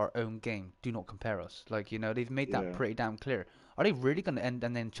we are our own game, do not compare us, like, you know, they've made that pretty damn clear. Are they really going to end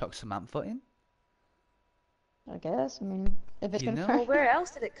and then chuck Samantha in? I guess. I mean, if it's You know? Well, confirmed. where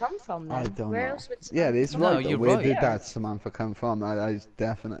else did it come from I then? don't Where know. else would Yeah, Samantha it's come No, right from? though. you're Where right. did Yeah. that Samantha come from? That is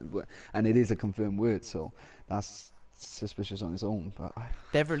definite, and it is a confirmed word, so that's suspicious on its own. But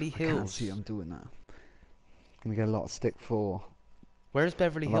Beverly I can't see Hills. him doing that. Gonna get a lot of stick for Where's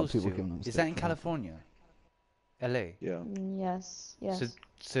Beverly a lot of Hills people to? giving him Is stick that in for that. California? LA? Yeah. Yes, So, yes.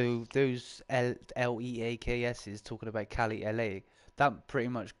 so those LEAKS is talking about Cali, LA. That pretty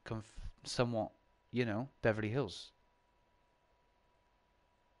much somewhat, Beverly Hills.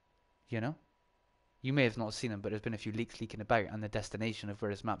 You know, you may have not seen them, but there's been a few leaks leaking about, and the destination of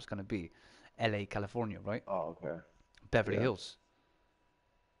where this map's going to be, LA, California, right? Oh, okay. Beverly Yeah. Hills.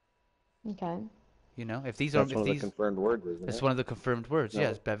 Okay. You know, if these are That's one of the confirmed words, isn't it's it? one of the confirmed words. No. Yeah,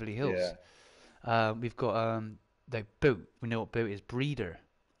 it's Beverly Hills. Yeah. We've got the boat. We know what boat is. Breeder.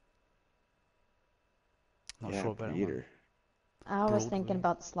 Not Yeah, sure about that one. breeder. I was thinking Broadway.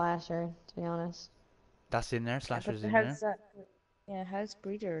 about slasher, to be honest. That's in there. Yeah, Slasher's but in there. how's that? Yeah, how's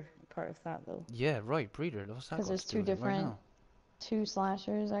Breeder part of that though? Yeah, right. Breeder. What's that Because got there's to do two with it right different, now? two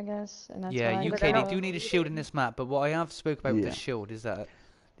slashers, I guess, and that's Yeah, what I Yeah, UK but they're they not do need a breeders. shield in this map, but what I have spoke about with Yeah. the shield is that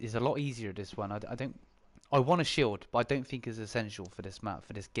is a lot easier. This one, I don't. I want a shield, but I don't think is essential for this map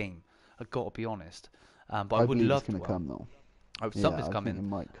for this game. I got to be honest. But I I would believe love it's gonna one. come though. Oh, Yeah, something's I think coming. it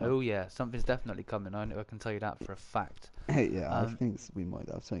might come. Oh yeah, something's definitely coming. I can tell you that for a fact. Yeah, I Um, think we might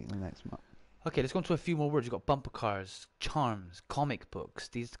have something in the next map. Okay, let's go on to a few more words. We've got bumper cars, charms, comic books.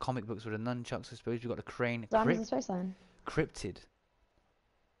 These comic books were the nunchucks, I suppose. We've got the crane, Diamonds and Space Line. cryptid.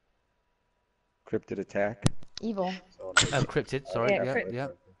 Cryptid attack. Evil. Cryptid, sorry. Yeah, Yeah, cryptid. yeah.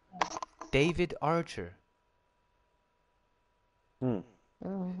 David Archer. Hmm.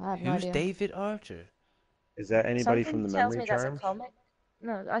 Oh, I have no Who's idea. David Archer? Is that anybody Something from the tells memory me that's a charms? comic.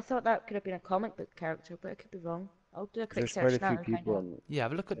 No, I thought that could have been a comic book character, but I could be wrong. I'll do a quick There's quite search a now few and find people out. Yeah,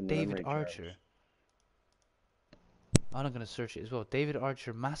 have a look in at the David memory Archer. charms. I'm going to search it as well. David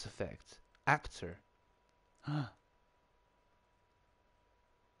Archer, Mass Effect. Actor.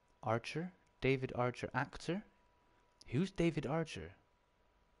 Archer? David Archer, actor? Who's David Archer?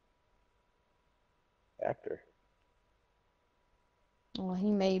 Actor. Well,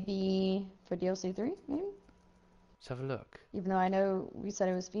 he may be for DLC 3, maybe? Let's have a look. Even though I know we said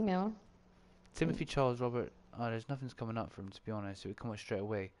it was female. Timothy Charles Robert. Oh, there's nothing's coming up for him, to be honest. It would come up straight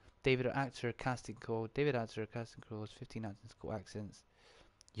away. David actor casting call. David actor casting calls. 15 acting school accents.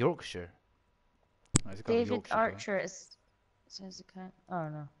 Yorkshire. Oh, he's got a David Yorkshire guy. Archer is. Says a character. Oh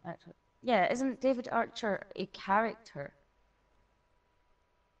no, actor. Yeah, isn't David Archer a character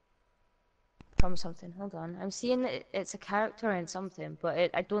from something? Hold on, I'm seeing that it's a character in something,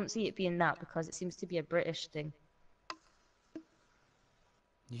 but I don't see it being that because it seems to be a British thing.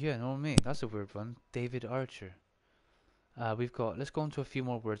 Yeah, know what I mean? That's a weird one. David Archer. We've got. Let's go on to a few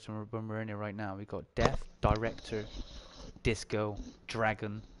more words when we're in here right now. We've got death, director, disco,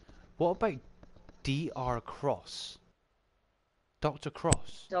 dragon. What about Dr. Cross? Dr.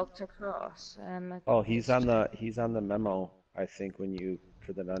 Cross. Dr. Cross. Oh, he's on the memo, I think,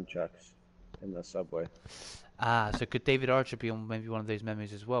 for the nunchucks in the subway. Ah, so could David Archer be on maybe one of those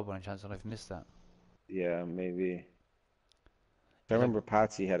memos as well? By any chance that I've missed that? Yeah, maybe. I remember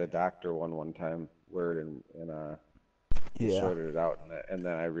Potsy had a doctor one time word and he Yeah. sorted it out and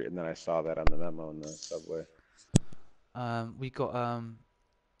then I saw that on the memo in the subway. We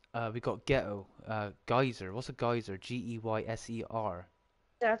got ghetto. Geyser. What's a geyser? Geyser.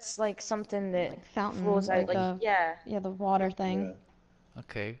 That's like something that Like fountain, flows out, like like, the, yeah. the water thing. Yeah.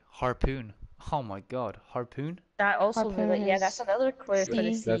 Okay. Harpoon. Oh my God. Harpoon. That also Harpoon really, yeah, is that's another clue for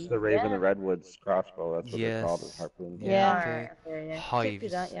the sea. sea. That's the Raven Yeah. the Redwoods crossbow. That's what they're called, is Yes. harpoons. Yeah. Alright, okay, yeah. Could be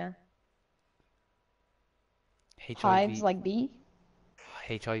that, Hives. yeah. Hives like bee?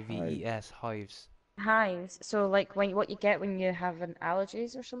 Hives. Hives. Hives. So like what you get when you have an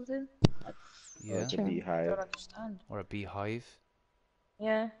allergies or something? Yeah. It's a True. I beehive. don't understand. Or a beehive.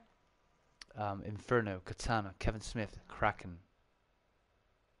 Yeah. Inferno. Katana. Kevin Smith. Kraken.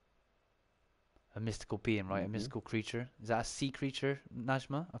 A mystical being, right? A Mhm. mystical creature. Is that a sea creature,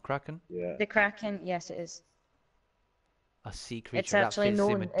 Najma? A kraken? Yeah. The Kraken, yes it is. A sea creature. It's that actually fits in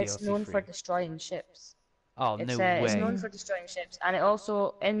known with it's DLC known for 3. destroying ships. Oh, It's no it's way. known for destroying ships. And it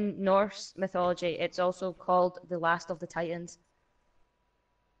also in Norse mythology it's also called the last of the Titans.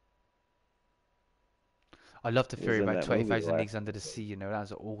 I love the It was theory in about that movie, 20,000 Last Leagues Under of the the Sea, you know,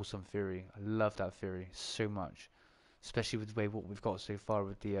 that's an awesome theory. I love that theory so much. Especially with the way what we've got so far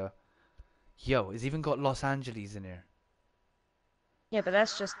with the, Yo, it's even got Los Angeles in here. Yeah, but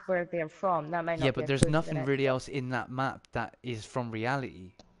that's just where they're from. That might not Yeah, be but a there's clue for the nothing next really one. else in that map that is from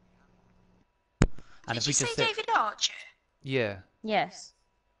reality. And Did if you we say just said, David Archer? yeah, Yes.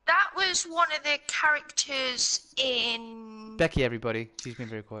 That was one of the characters in Becky, everybody. She's been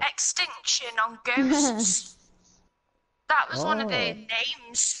very quiet. Extinction on Ghosts. That was one of the Oh.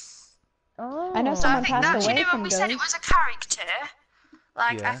 names. Oh. I know So I someone think passed that, you away know, when from we said it Ghost. was a character,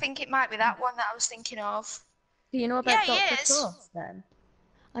 like, I Yeah. think it might be that one that I was thinking of. Do you know about Yeah, he Dr. is. Cross then?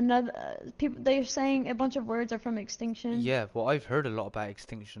 Another people they're saying a bunch of words are from Extinction. Yeah, well, I've heard a lot about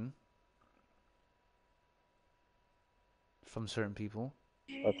Extinction from certain people.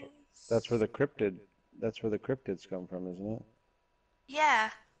 That's where the cryptid. That's where the cryptids come from, isn't it? Yeah.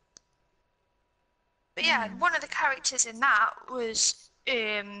 But yeah, one of the characters in that was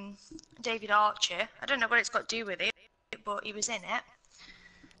David Archer. I don't know what it's got to do with it, but he was in it.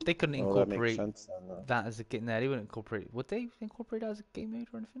 They couldn't Oh, that makes incorporate sense then. that as a game. They wouldn't incorporate. Would they incorporate that as a game mode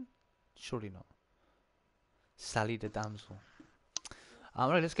or anything? Surely not. Sally the damsel.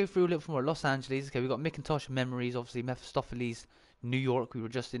 Alright, let's go through a little more. Los Angeles. Okay, we got Macintosh Memories. Obviously, Mephistopheles. New York. We were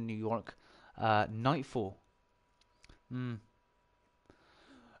just in New York. Nightfall.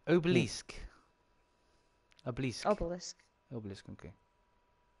 Obelisk. Obelisk. Obelisk. Obelisk. Okay.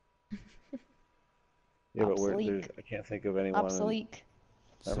 Yeah, but Obsolete. I can't think of anyone. Obsolete.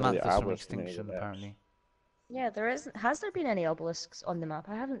 Not really Samantha's from obelisk in any of Extinction, the maps. apparently. Yeah, there isn't. Has there been any obelisks on the map?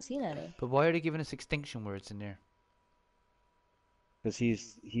 I haven't seen any. But why are they giving us Extinction words in there? Because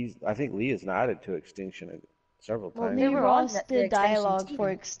he's. I think Lee has nodded to extinction several Well, times. they Maybe were on Ross the did Extinction dialogue team. for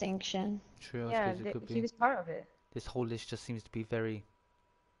Extinction. True, I Yeah, suppose it could he be. was part of it. This whole list just seems to be very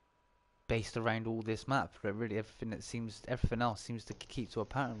based around all this map. But really, everything else seems to keep to a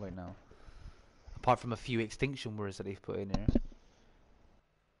pattern right now. Apart from a few Extinction words that they've put in here.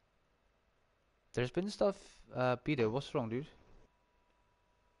 There's been stuff. Bido, what's wrong, dude?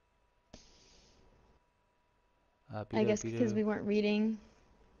 I guess because we weren't reading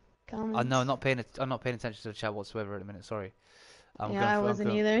comments. No, I'm not paying attention to the chat whatsoever at the minute. Sorry. Yeah, I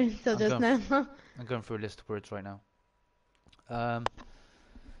wasn't either until just now. I'm going through a list of words right now.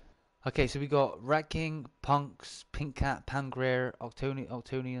 Okay, so we got Rat King, Punks, Pink Cat, Pangrair,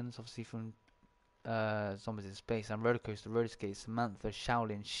 Octonians, obviously from Zombies in Space, and Roller Coaster, Roller Skate, Samantha,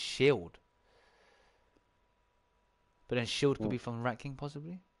 Shaolin, Shield. But then Shield could be from Rat King,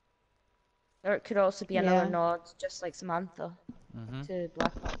 possibly. Or it could also be another nod, just like Samantha, to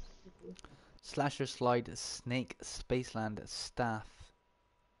Black Ops. Slasher, Slide, Snake, Spaceland, Staff.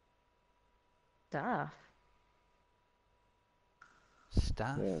 Staff?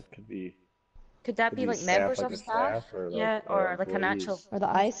 Staff? Yeah, it could be. Could that be like members of staff? Or Yeah, or like an actual. Or the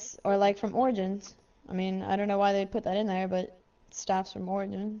ice, or like from Origins. I mean, I don't know why they put that in there, but staff's from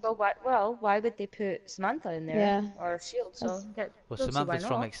Origins. Well, why would they put Samantha in there? Yeah. Or Shield? So Well, Samantha's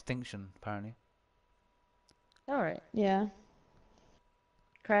from Extinction, apparently. Alright. Yeah.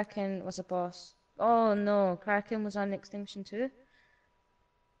 Kraken was a boss. Oh no, Kraken was on Extinction too?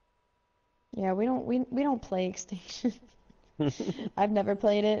 Yeah, we don't play Extinction. I've never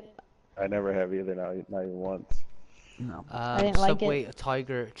played it. I never have either, not even once. No. I didn't like Subway, it.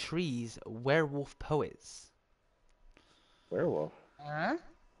 Tiger, Trees, Werewolf Poets. Werewolf. Huh?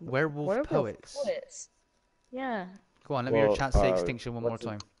 Werewolf Poets. Yeah. Go on, let me hear chat say Extinction one more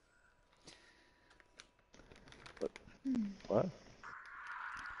time. What?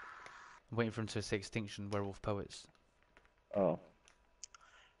 I'm waiting for him to say Extinction, Werewolf Poets. Oh.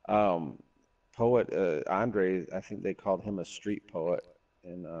 Poet Andre, I think they called him a street poet,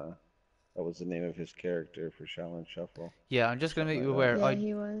 and that was the name of his character for Shaolin Shuffle. Yeah, I'm just gonna make you aware. Yeah,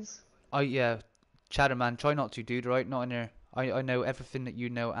 he was. Yeah, Chatter man, try not to, dude. Right, not in there. I know everything that you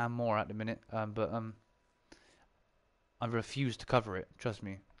know and more at the minute. But I refuse to cover it. Trust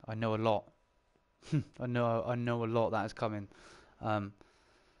me, I know a lot. I know a lot that is coming.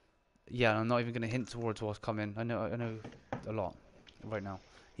 Yeah, I'm not even gonna hint towards what's coming. I know a lot right now.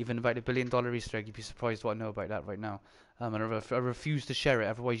 Even about the $1 billion Easter egg, you'd be surprised what I know about that right now. And I refuse to share it.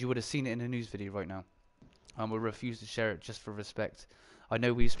 Otherwise, you would have seen it in a news video right now. We refuse to share it just for respect. I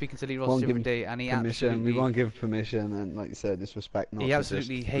know we were speaking to Lee Ross the other day, and he absolutely... We won't give permission, and like you said, disrespect not he to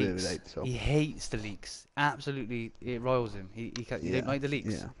absolutely just hates. relate, so. He hates the leaks. Absolutely, it roils him. He don't like the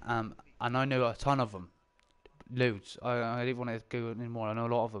leaks. Yeah. And I know a ton of them, loads. I didn't want to go anymore. I know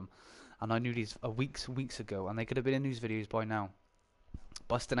a lot of them, and I knew these weeks ago, and they could have been in news videos by now,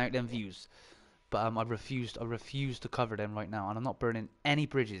 busting out them views. But I refused to cover them right now, and I'm not burning any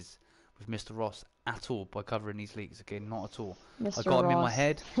bridges with Mr. Ross at all by covering these leaks. Okay, not at all. Mr. I got them in my Ross.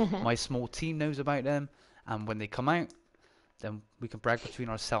 head. My small team knows about them, and when they come out, then we can brag between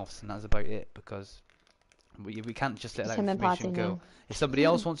ourselves, and that's about it. Because we can't just let that Him and information Potty go. now. If somebody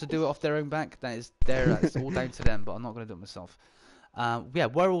else wants to do it off their own back, that's all down to them. But I'm not going to do it myself. Yeah,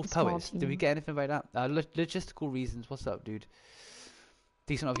 Werewolf Small Poets. Did we team. get anything about that? Logistical reasons. What's up, dude?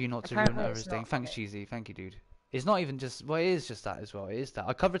 Decent of you not to ruin Apparently others' it's thing. not. Thanks, Cheesy. Thank you, dude. It's not even just. Well, it is just that as well. It is that.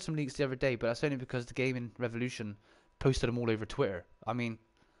 I covered some leaks the other day, but that's only because the gaming revolution posted them all over Twitter. I mean,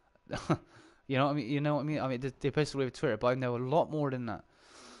 you know what I mean? You know what I mean? I mean, they posted all over Twitter, but I know a lot more than that.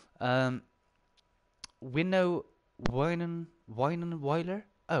 We know Weiler.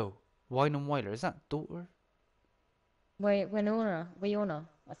 Oh, Weiler. Is that daughter? Winona,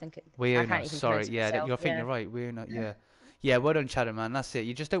 I think it. I Wiona, can't even sorry, pronounce it yeah, myself. you're thinking you're right. Wiona, yeah, yeah. Well done, Chatter man. That's it.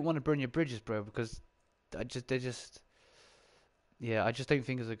 You just don't want to burn your bridges, bro, because I just don't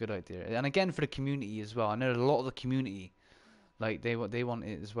think it's a good idea. And again, for the community as well. I know a lot of the community, like they want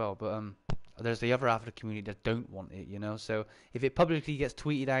it as well, but there's the other half of the community that don't want it, you know. So if it publicly gets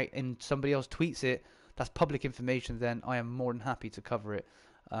tweeted out and somebody else tweets it, that's public information. Then I am more than happy to cover it.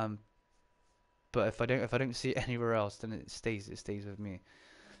 But if I don't see it anywhere else, then it stays with me,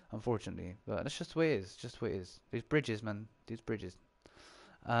 unfortunately. But that's just the way it is. Just the way it is. These bridges, man. These bridges.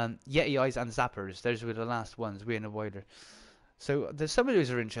 Yeti eyes and zappers. Those were the last ones. We're in a wider. So there's some of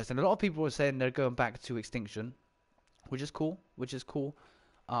those are interesting. A lot of people are saying they're going back to extinction, which is cool.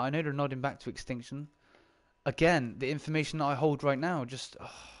 I know they're nodding back to extinction. Again, the information that I hold right now, just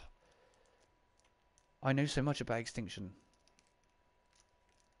I know so much about extinction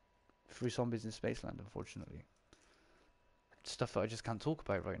through zombies in Spaceland, unfortunately. Stuff that I just can't talk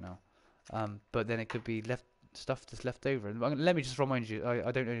about right now. But then it could be stuff that's left over. And let me just remind you,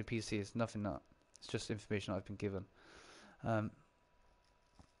 I don't own a PC. It's nothing that. It's just information I've been given.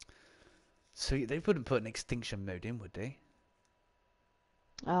 So they wouldn't put an extinction mode in, would they?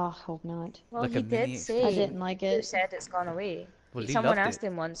 Oh, hope not. Well, Like he a mini did say. I didn't like Who it. said it's gone away? Well, he Someone loved asked it.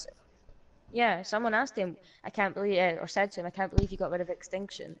 him once. Yeah, someone asked him. I can't believe, or said to him, I can't believe you got rid of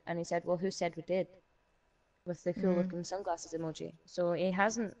extinction. And he said, well, who said we did? With the cool looking sunglasses emoji. So he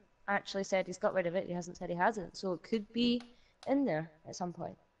hasn't actually said he's got rid of it. He hasn't said he hasn't. So it could be in there at some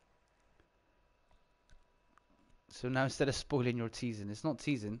point. So now instead of spoiling your teasing, it's not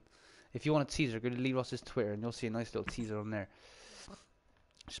teasing. If you want a teaser, go to Lee Ross's Twitter and you'll see a nice little teaser on there.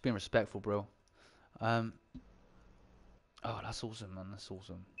 Just being respectful, bro. Oh, that's awesome, man. That's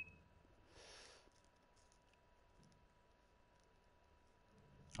awesome.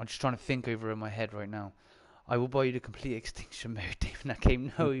 I'm just trying to think over in my head right now. I will buy you the complete extinction mode,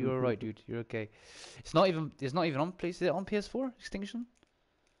 DamianNaPodano. No, you're right, dude. You're okay. It's not even on place. Is it on PS4? Extinction?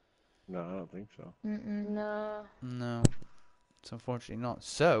 No, I don't think so. No. No, it's unfortunately not.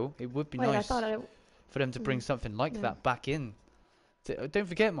 So it would be Wait, I nice thought for them to bring something like that back in. Don't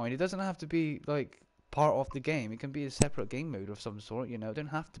forget, mind, it doesn't have to be like part of the game. It can be a separate game mode of some sort. You know, it don't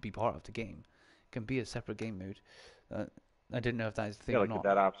have to be part of the game. It can be a separate game mode. I didn't know if that is the thing Yeah, or like not.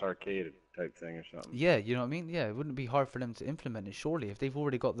 that Ops Arcade type thing or something. Yeah, you know what I mean. Yeah, it wouldn't be hard for them to implement it. Surely, if they've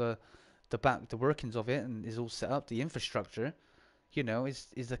already got the workings of it and is all set up, the infrastructure, you know,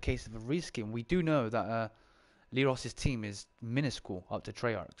 is a case of a reskin. We do know that Lee Ross's team is minuscule up to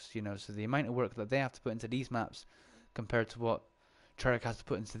Treyarch's. You know, so the amount of work that they have to put into these maps compared to what Treyarch has to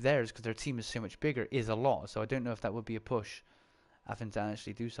put into theirs, because their team is so much bigger, is a lot. So I don't know if that would be a push, having to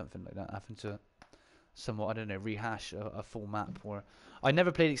actually do something like that, having to somewhat, I don't know, rehash a full map. Or I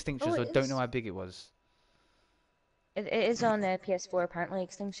never played Extinction, so I don't know how big it was. It is on PS4, apparently.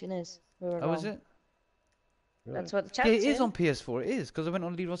 Extinction is. We were Oh, is wrong. it? Really? That's what the chat Yeah, it said. is on PS4. It is, because I went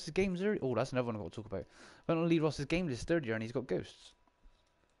on Lee Ross's games earlier. Oh, that's another one I've got to talk about. Went on Lee Ross's game list third year, and he's got Ghosts.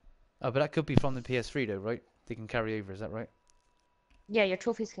 Oh, but that could be from the PS3 though, right? They can carry over. Is that right? Yeah, your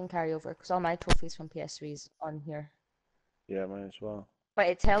trophies can carry over, because all my trophies from PS3's on here. Yeah, mine as well. But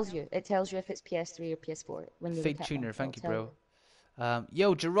it tells you if it's PS3 or PS4 when you Fake look at tuner, them. thank you, It'll bro.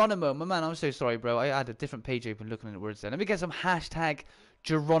 Yo, Geronimo, my man, I'm so sorry, bro. I had a different page open looking at the words there. Let me get some hashtag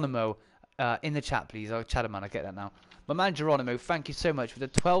Geronimo in the chat, please. Oh, Chatter man, I get that now. My man Geronimo, thank you so much for the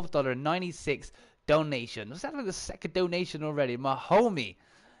 $12.96 donation. Was that like the second donation already? My homie.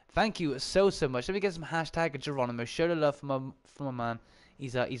 Thank you so much. Let me get some hashtag Geronimo. Show the love for my man.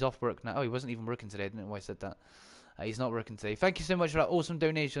 He's off work now. Oh, he wasn't even working today. I didn't know why I said that. He's not working today. Thank you so much for that awesome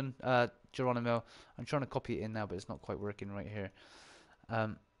donation, Geronimo. I'm trying to copy it in now, but it's not quite working right here.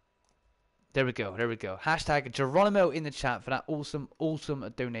 There we go. Hashtag Geronimo in the chat for that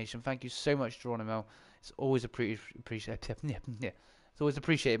awesome donation. Thank you so much, Geronimo. It's always appreciated. It's always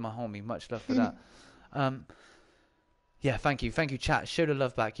appreciated, my homie. Much love for that. Yeah, thank you, chat. Show the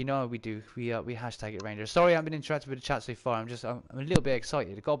love back. You know how we do. We hashtag it around here. Sorry, I haven't been interacting with the chat so far. I'm a little bit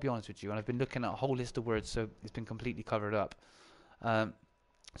excited. I gotta be honest with you. And I've been looking at a whole list of words, so it's been completely covered up.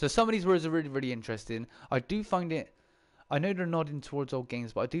 So some of these words are really interesting. I do find it. I know they're nodding towards old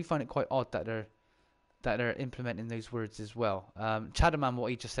games, but I do find it quite odd that they're implementing those words as well. Chadaman,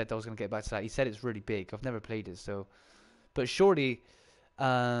 what he just said, I was gonna get back to that. He said it's really big. I've never played it, so. But surely,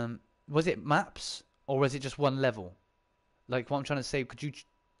 Was it maps or was it just one level? Like what I'm trying to say,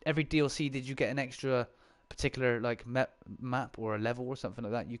 every DLC did you get an extra particular like map or a level or something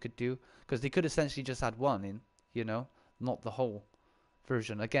like that you could do? Because they could essentially just add one in, not the whole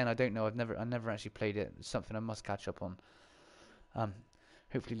version. Again, I don't know. I never actually played it. It's something I must catch up on.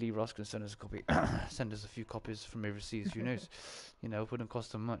 Hopefully Lee Ross can send us a copy, send us a few copies from overseas. Who knows? It wouldn't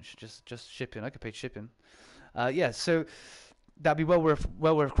cost them much. Just shipping. I could pay shipping. Yeah. So that'd be well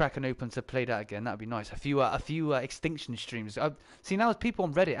worth cracking open to play that again. That'd be nice. A few Extinction streams. See now people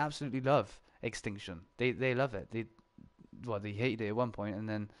on Reddit absolutely love Extinction. They love it. They hated it at one point and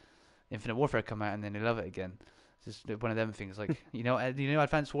then Infinite Warfare come out and then they love it again. It's just one of them things. Like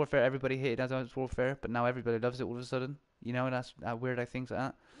Advanced Warfare. Everybody hated Advanced Warfare, but now everybody loves it all of a sudden. And that's weird. I think like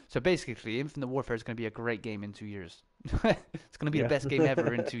that. So basically, Infinite Warfare is going to be a great game in 2 years. It's going to be the best game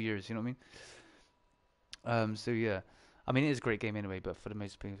ever in 2 years. You know what I mean? So yeah, I mean it is a great game anyway. But for the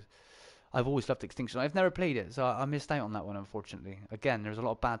most people, I've always loved Extinction. I've never played it, so I missed out on that one unfortunately. Again, there's a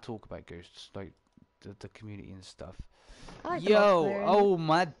lot of bad talk about Ghosts, like the community and stuff. Oh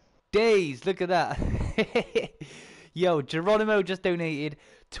my days! Look at that. Yo, Geronimo just donated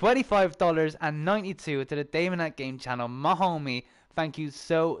 $25.92 to the DamianNaPodano channel. My homie, thank you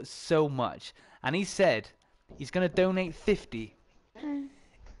so much. And he said he's gonna donate 50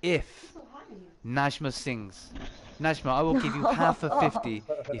 if Najma sings. Najma, I will give you half of 50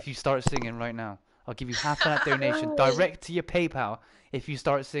 if you start singing right now. I'll give you half of that donation direct to your PayPal if you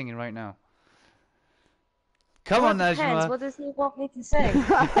start singing right now. Come on, Najma. What does he want me to say?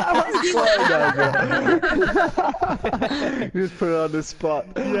 Just put it on the spot.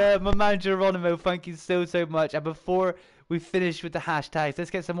 Yeah, my man Geronimo, thank you so much. And before we finish with the hashtags,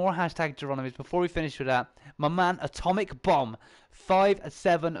 let's get some more hashtag Geronimos. Before we finish with that, my man Atomic Bomb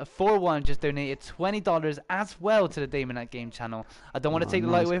 5741 just donated $20 as well to the DamianNaPodano channel. I don't want to take the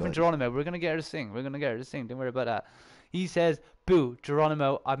light away from Geronimo. We're gonna get her to sing. Don't worry about that. He says, "Boo,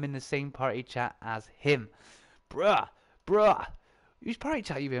 Geronimo, I'm in the same party chat as him." Bruh. Whose party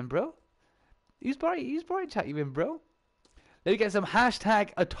chat you in, bro? Whose party chat you in, bro? Let me get some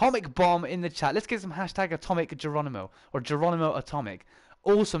hashtag Atomic Bomb in the chat. Let's get some hashtag Atomic Geronimo or Geronimo Atomic.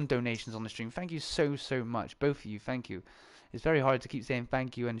 Awesome donations on the stream. Thank you so much, both of you. Thank you. It's very hard to keep saying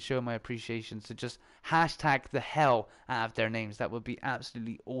thank you and show my appreciation. So just hashtag the hell out of their names. That would be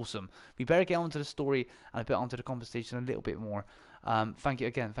absolutely awesome. We better get onto the story and a bit onto the conversation a little bit more. Thank you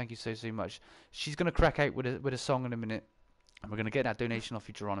again. Thank you so much. She's gonna crack out with a song in a minute, and we're gonna get that donation off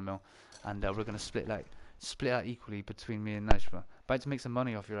you, Geronimo, and we're gonna split that equally between me and Najma. About to make some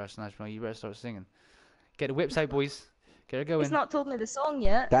money off your ass, Najma. You better start singing. Get the whips out, boys. Get her going. He's not told me the song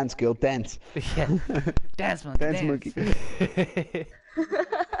yet. Dance, girl, dance. Yeah, dance, monkey, dance. Monkey.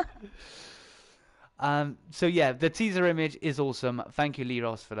 So yeah, the teaser image is awesome. Thank you, Lee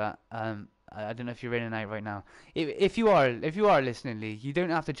Ross, for that. I don't know if you're in and out right now. If you are listening, Lee, you don't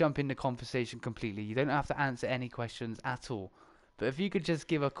have to jump in the conversation completely. You don't have to answer any questions at all. But if you could just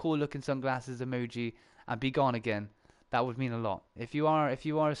give a cool looking sunglasses emoji and be gone again, that would mean a lot. If you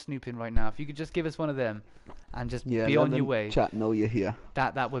are snooping right now, if you could just give us one of them and just be on your way. Chat, know you're here.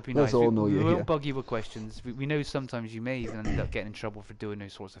 That would be Let's nice. all know we you're won't here. bug you with questions. We know sometimes you may even end up getting in trouble for doing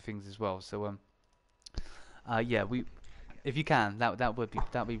those sorts of things as well. So yeah, if you can, that would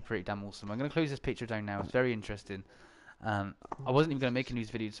be pretty damn awesome. I'm gonna close this picture down now. It's very interesting. I wasn't even gonna make a news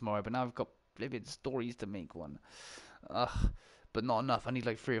video tomorrow, but now I've got flipping stories to make one. But not enough. I need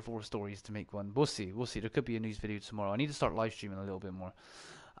like 3 or 4 stories to make one. We'll see. There could be a news video tomorrow. I need to start live streaming a little bit more.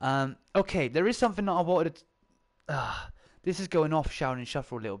 Okay, there is something that I wanted to. This is going off shower and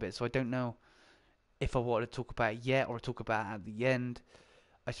shuffle a little bit, so I don't know if I wanted to talk about it yet or talk about it at the end.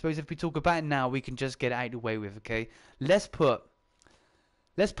 I suppose if we talk about it now, we can just get it out of the way with, okay? Let's put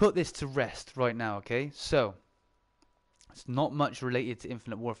this to rest right now, okay? So, it's not much related to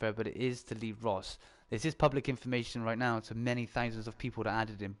Infinite Warfare, but it is to Lee Ross. This is public information right now to many thousands of people that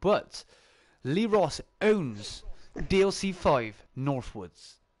added in. But, Lee Ross owns DLC 5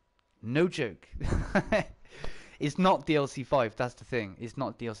 Northwoods. No joke. It's not DLC 5, that's the thing. It's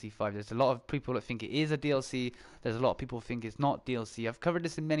not DLC 5. There's a lot of people that think it is a DLC. There's a lot of people who think it's not DLC. I've covered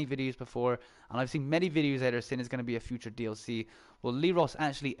this in many videos before, and I've seen many videos that are saying it's going to be a future DLC. Well, Lee Ross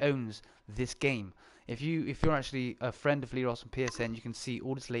actually owns this game. If you're actually a friend of Lee Ross on PSN, you can see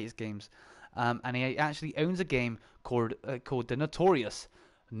all his latest games. And he actually owns a game called the notorious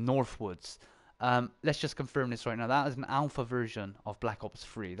Northwoods. Let's just confirm this right now. That is an alpha version of Black Ops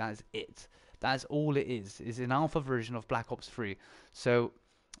 3. That is it. That's all it is an alpha version of Black Ops 3. So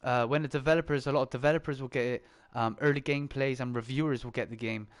when a lot of developers will get it, early gameplays and reviewers will get the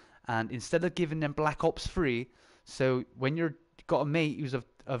game, and instead of giving them Black Ops 3, so when you're got a mate who's a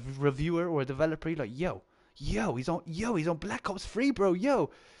reviewer or a developer. He's like, yo, he's on Black Ops 3, bro. Yo,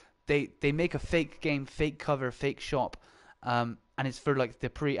 they make a fake game, fake cover, fake shop, and it's for like the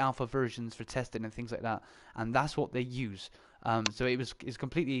pre-alpha versions for testing and things like that, and that's what they use. So it's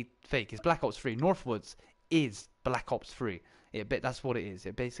completely fake. It's Black Ops 3. Northwoods is Black Ops 3. That's what it is.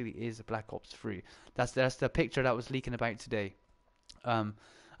 It basically is Black Ops 3. That's the picture that was leaking about today.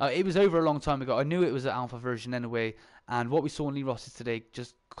 It was over a long time ago. I knew it was an alpha version anyway, and what we saw in Lee Ross's today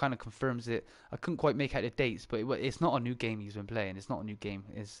just kind of confirms it. I couldn't quite make out the dates, but it's not a new game he's been playing. It's not a new game.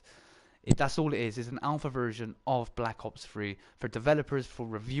 That's all it is. It's an alpha version of Black Ops 3 for developers, for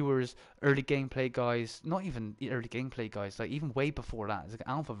reviewers, early gameplay guys. Not even early gameplay guys, like even way before that. It's like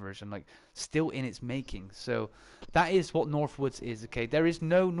an alpha version, like still in its making. So that is what Northwoods is. Okay, there is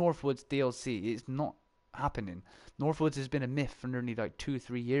no Northwoods DLC. It's not happening. Northwoods has been a myth for nearly like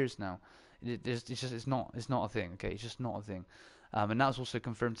 2-3 years now. It's not a thing. Okay, it's just not a thing. And that was also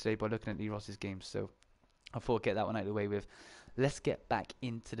confirmed today by looking at Lee Ross's games. So I thought I'd get that one out of the way with. Let's get back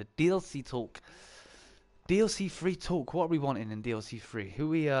into the DLC talk. DLC free talk. What are we wanting in DLC free? Who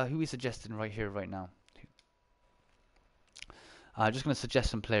we suggesting right here, right now? Just gonna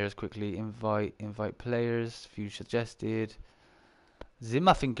suggest some players quickly. Invite players. Few suggested. The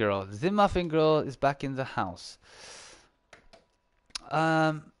Girl is back in the house.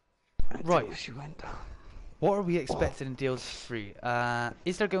 Right. She went down. What are we expecting in DLC 3?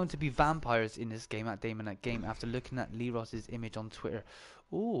 Is there going to be vampires in this game at DamianNaPo after looking at Lee Ross's image on Twitter?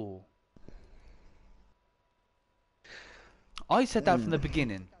 Ooh. I said that from the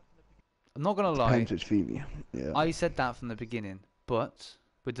beginning. I'm not going to lie. Depends which Phoebe. Yeah. I said that from the beginning. But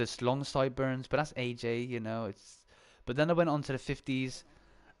with this long sideburns, but that's AJ, you know. But then I went on to the 50s.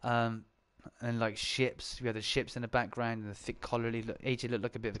 And like ships. We had the ships in the background and the thick collar. AJ looked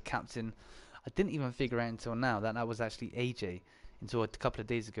like a bit of a captain. I didn't even figure out until now that was actually AJ. Until a couple of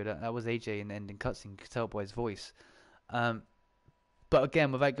days ago, that was AJ in the ending cutscene. You could tell by his voice. But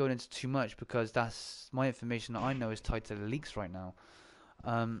again, without going into too much, because that's my information that I know is tied to the leaks right now.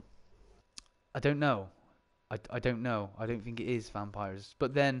 I don't know. I don't know. I don't think it is vampires.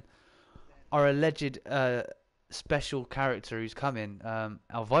 But then, our alleged special character who's coming,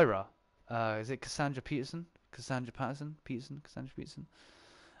 Elvira. Is it Cassandra Peterson? Cassandra Peterson?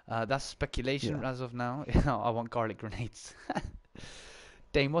 That's speculation as of now. I want garlic grenades.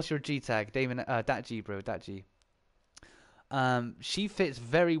 Dame, what's your G tag? Dame, that G, bro, that G. She fits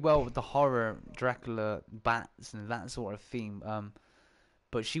very well with the horror, Dracula, bats, and that sort of theme.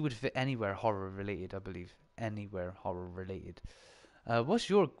 But she would fit anywhere horror related, I believe. Anywhere horror related. What's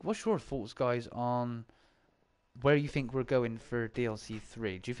your thoughts, guys, on where you think we're going for DLC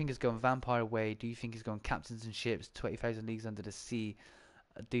 3? Do you think it's going vampire way? Do you think it's going captains and ships, 20,000 Leagues Under the Sea?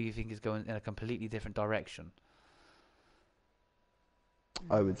 Do you think it's going in a completely different direction?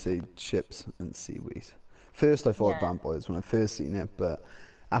 I would say ships and seaweed. First, I thought vampires when I first seen it, but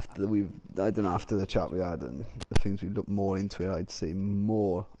after after the chat we had and the things we looked more into it, I'd say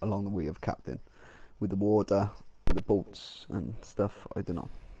more along the way of captain, with the water, with the boats and stuff. I don't know.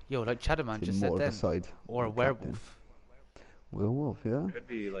 Yo, like Chadaman just said then, or a werewolf. Werewolf, yeah. Could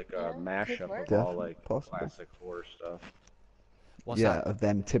be like a mashup of Definitely all like possible. classic horror stuff. What's that? Of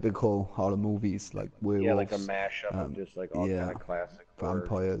them typical horror movies like werewolves. Yeah, like a mashup of just like all kind of classic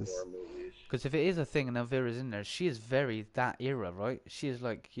vampires. horror movies. Because if it is a thing and Elvira's in there, she is very that era, right? She is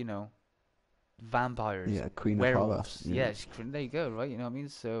like, you know, vampires. Yeah, Queen werewolves. of Horror. Yeah, there you go, right? You know what I mean?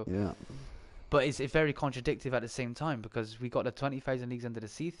 So. Yeah. But it's very contradictory at the same time, because we got the 20,000 Leagues Under the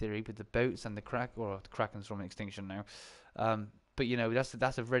Sea theory with the boats and the Kraken's from extinction now. But you know,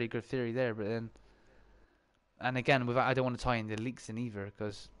 that's a really good theory there. But then, and again, I don't want to tie in the leaks in either,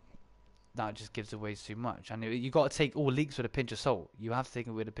 because that just gives away too much. And you got to take all leaks with a pinch of salt. You have to take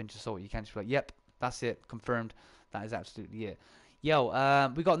it with a pinch of salt. You can't just be like, yep, that's it, confirmed. That is absolutely it. Yo,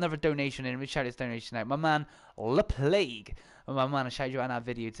 we got another donation in. We shout this donation out. My man, La Plague. My man, I shouted you out in that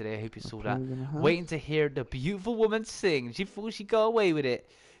video today. I hope you saw that. Waiting to hear the beautiful woman sing. She thought she got away with it.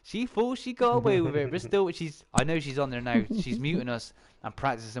 But still, I know she's on there now. She's muting us and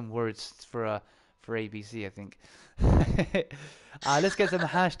practicing words for ABC, I think. Let's get some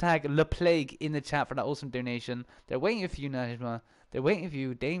hashtag La Plague in the chat for that awesome donation. They're waiting for you, Najma. They're waiting for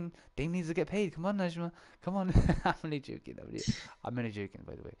you. Dame needs to get paid. Come on, Najma. Come on. I'm only joking. I'm only joking,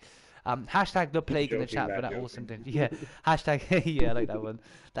 by the way. Hashtag The Plague in the chat for that awesome thing. Yeah. Hashtag, yeah, I like that one.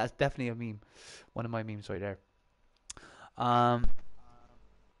 That's definitely a meme. One of my memes right there.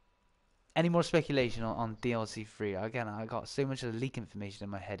 Any more speculation on DLC 3? Again, I got so much of the leak information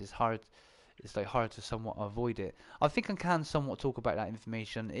in my head. It's hard to somewhat avoid it. I think I can somewhat talk about that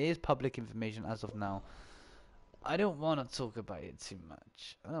information. It is public information as of now. I don't want to talk about it too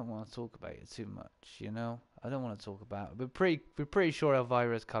much. I don't want to talk about it too much. You know, I don't want to talk about it. We're pretty sure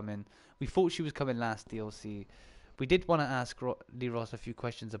Elvira's coming. We thought she was coming last DLC. We did want to ask Lee Ross a few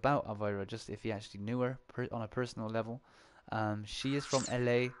questions about Elvira, just if he actually knew her on a personal level. She is from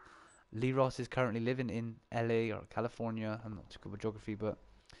LA. Lee Ross is currently living in LA or California. I'm not too good with geography, but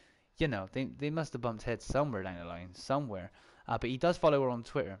you know, they must have bumped heads somewhere down the line, somewhere. But he does follow her on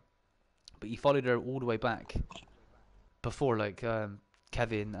Twitter. But he followed her all the way back before, like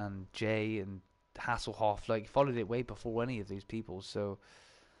Kevin and Jay and Hasselhoff. Like, followed it way before any of these people. So,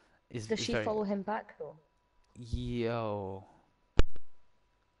 Does she follow him back though? Yo.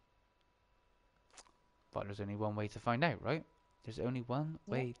 But there's only one way to find out, right? There's only one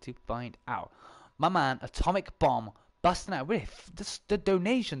way to find out. My man, Atomic Bomb, busting out. The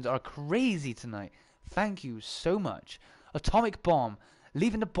donations are crazy tonight. Thank you so much. Atomic Bomb,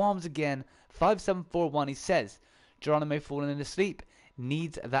 leaving the bombs again. 5741, he says, Geronimo falling asleep.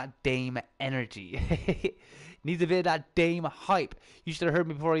 Needs that Dame energy. Needs a bit of that Dame hype. You should have heard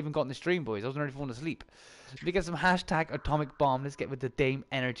me before I even got in the stream, boys. I was already falling asleep. Let me get some hashtag Atomic Bomb. Let's get with the Dame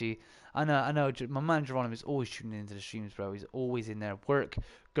energy. I know. My man Geronimo is always tuning into the streams, bro. He's always in there. Work,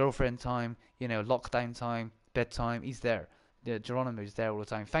 girlfriend time, you know, lockdown time, bedtime. He's there. Yeah, Geronimo's there all the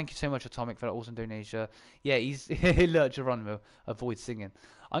time. Thank you so much, Atomic, for that awesome donation. Yeah, he's look, Geronimo. Avoid singing.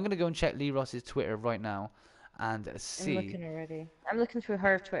 I'm gonna go and check Lee Ross's Twitter right now, and see. I'm looking already. I'm looking through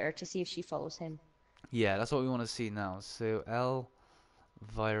her Twitter to see if she follows him. Yeah, that's what we want to see now. So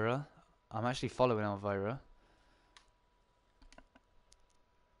Elvira, I'm actually following Elvira.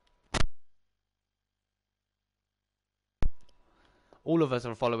 All of us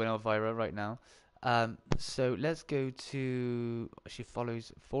are following Elvira right now. So let's go to. She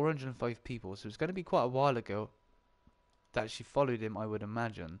follows 405 people, so it's going to be quite a while ago that she followed him, I would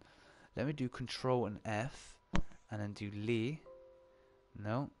imagine. Let me do Control and F, and then do Lee.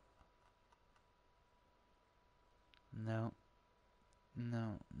 No.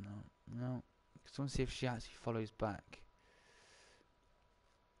 Just want to see if she actually follows back.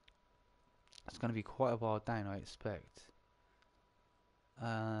 It's going to be quite a while down, I expect.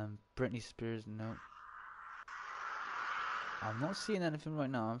 Britney Spears, no. I'm not seeing anything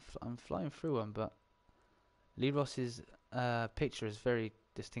right now. I'm flying through them, but Lee Ross's picture is very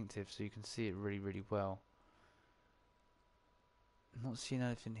distinctive, so you can see it really, really well. Not seeing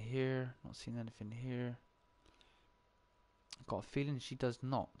anything here. Not seeing anything here. I've got a feeling she does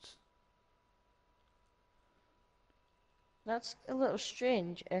not. That's a little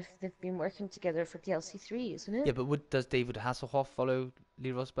strange if they've been working together for DLC 3, isn't it? Yeah, but does David Hasselhoff follow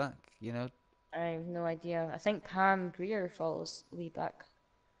Lee Ross back? You know? I have no idea. I think Pam Grier follows Lee back.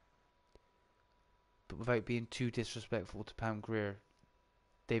 But without being too disrespectful to Pam Grier,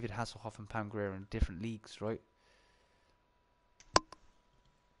 David Hasselhoff and Pam Grier are in different leagues, right?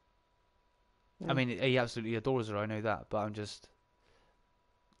 I mean, he absolutely adores her. I know that, but I'm just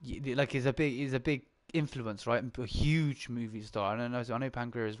like he's a big influence, right? A huge movie star. I know Pam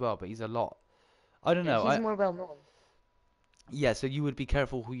Grier as well, but he's a lot. I don't know. He's more well known. Yeah, so you would be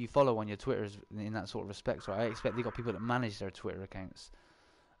careful who you follow on your Twitters in that sort of respect, right? I expect they got people that manage their Twitter accounts,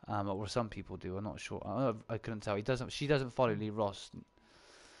 or some people do. I'm not sure. I couldn't tell. She doesn't follow Lee Ross.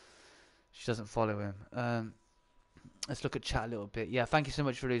 She doesn't follow him. Let's look at chat a little bit. Yeah, thank you so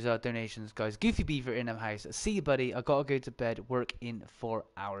much for those donations, guys. Goofy Beaver in the house. See you, buddy. I gotta go to bed. Work in 4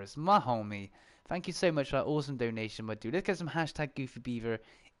 hours. My homie. Thank you so much for that awesome donation, my dude. Let's get some hashtag Goofy Beaver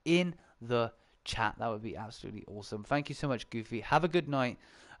in the chat. That would be absolutely awesome. Thank you so much, Goofy. Have a good night.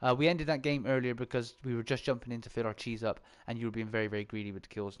 We ended that game earlier because we were just jumping in to fill our cheese up, and you were being very, very greedy with the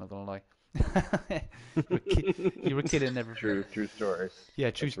kills. Not gonna lie. you were killing everything. True story.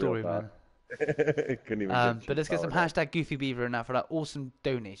 Yeah, true story, man. Couldn't even but let's get some hashtag Goofy Beaver and that for that awesome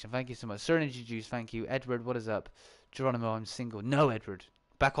donation. Thank you so much. SirEnergyJuice, thank you. Edward, what is up? Geronimo, I'm single. No, Edward.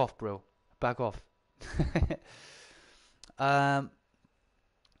 Back off, bro. Back off.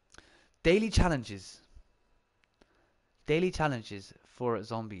 Daily challenges. Daily challenges for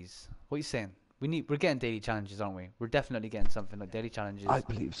zombies. What are you saying? We're getting daily challenges, aren't we? We're definitely getting something like daily challenges. I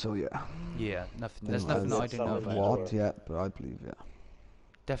believe so, yeah. Yeah, nothing. There's nothing that I don't know about. What yet, but I believe, yeah.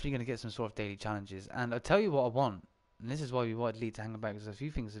 Definitely going to get some sort of daily challenges. And I'll tell you what I want. And this is why we wanted Lee to hang back. There's a few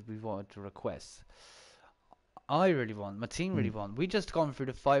things that we wanted to request. I really want, my team really want. We just gone through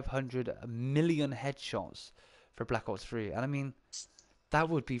the 500 million headshots for Black Ops 3. And I mean, that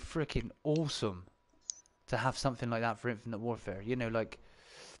would be freaking awesome to have something like that for Infinite Warfare. You know, like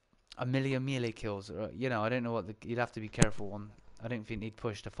a million melee kills. Or, you know, I don't know what you'd have to be careful on. I don't think he'd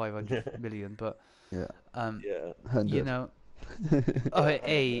push to 500 million, but yeah, you know, Oh,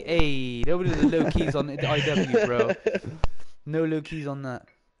 hey, nobody do the low keys on the IW, bro. No low keys on that.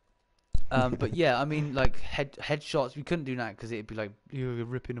 But yeah, I mean, like headshots, we couldn't do that because it'd be like you're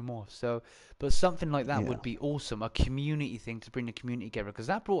ripping them off. So, but something like that would be awesome. A community thing to bring the community together, because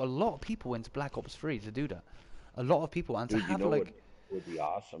that brought a lot of people into Black Ops 3 to do that. A lot of people, and Dude, to have you know like, what would be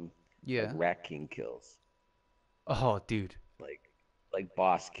awesome? yeah. Like Rat King kills. Oh, dude. Like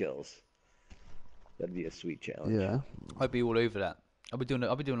boss kills. That'd be a sweet challenge. Yeah. I'd be all over that. I'll be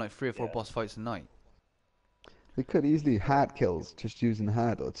doing like 3 or 4 boss fights a night. They could easily hard kills, just using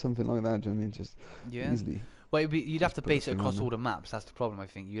hard or something like that. Do you know what I mean? Just easily. Well, you'd have to base it thing across on all the maps. That's the problem, I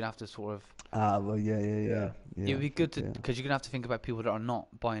think. You'd have to sort of. Well, yeah. It would be good to, because you're gonna have to think about people that are not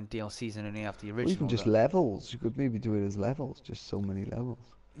buying DLCs and only after the original. Or even just levels. You could maybe do it as levels, just so many levels.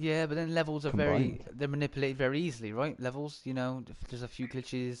 Yeah, but then levels are they're manipulated very easily, right? Levels, you know, if there's a few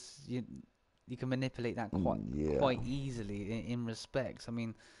glitches, you can manipulate that quite easily in respects. I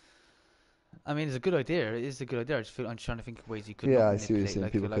mean, it's a good idea. It is a good idea. I'm trying to think of ways you could. Yeah, not I see what you're saying.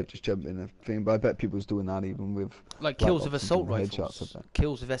 People could just jump in a thing, but I bet people's doing that even with like kills with assault rifles,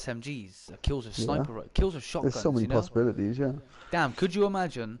 kills with SMGs, kills with sniper, kills with shotguns. There's so many possibilities. Yeah. Damn, could you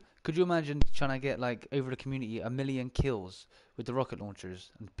imagine trying to get like over the community 1 million kills with the rocket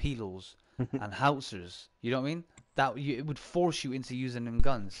launchers and Pilals and howitzers? You know what I mean? It would force you into using them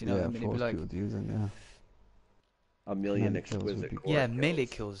guns. You know, yeah, I mean, it'd be like people to use them, yeah. 1 million exquisite core kills. melee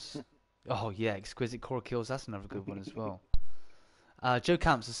kills. Oh yeah, exquisite core kills. That's another good one as well. Joe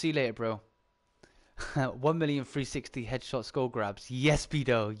Camps, I'll see you later, bro. 1 million 360 headshot skull grabs. Yes,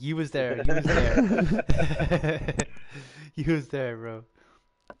 Speedo, you was there. You was there. You was there, bro.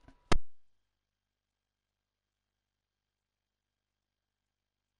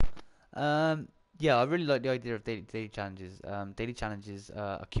 Yeah, I really like the idea of daily challenges.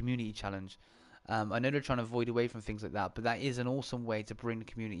 A community challenge. I know they're trying to avoid away from things like that, but that is an awesome way to bring the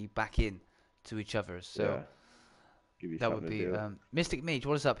community back in to each other. So that would be Mystic Mage.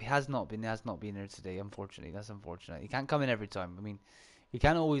 What is up? He has not been here today. Unfortunately, that's unfortunate. He can't come in every time. I mean, we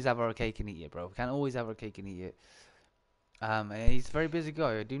can't always have our cake and eat it, bro. We can't always have our cake and eat it. And he's a very busy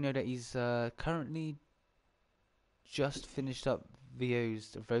guy. I do know that he's currently just finished up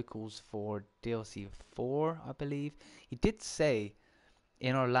vocals for DLC 4, I believe. He did say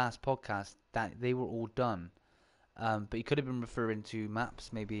in our last podcast that they were all done, but he could have been referring to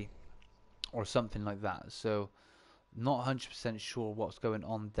maps maybe or something like that. So not 100% sure what's going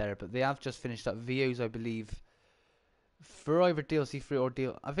on there, but they have just finished up VOs, I believe, for either DLC 3 or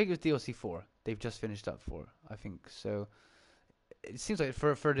I think it was DLC 4. They've just finished up for, I think. So it seems like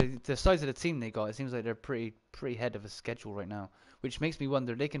for the size of the team they got, it seems like they're pretty ahead of a schedule right now, which makes me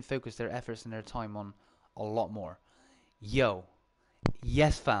wonder they can focus their efforts and their time on a lot more. Yo,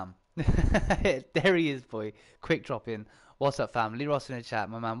 yes, fam. There he is, boy. Quick drop in. What's up, fam? Lee Ross in the chat,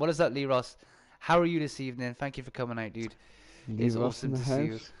 my man. What is up, Lee Ross? How are you this evening? Thank you for coming out, dude. It's awesome to see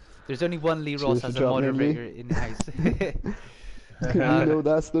you. There's only one Lee Ross as a moderator in the house. You know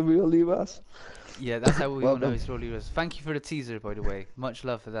that's the real Lee Ross. Yeah, that's how we all know it's Lee Ross. Thank you for the teaser, by the way. Much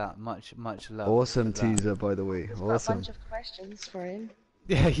love for that. Much love. Awesome teaser, by the way. Got a bunch of questions for him.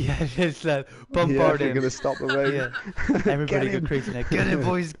 Yeah, just bombard him. We're gonna stop the rain. Yeah. Everybody go crazy now. Get in,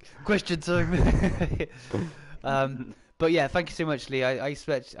 boys. Question time. But yeah, thank you so much, Lee. I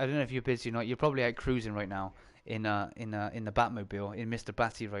expect, I don't know if you're busy or not. You're probably out cruising right now in the Batmobile in Mr.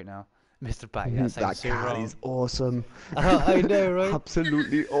 Batty right now. Mr. Batty. That car is awesome. I know, right?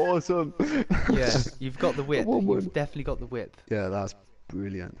 Absolutely awesome. Yeah, you've got the whip. You've definitely got the whip. Yeah, that's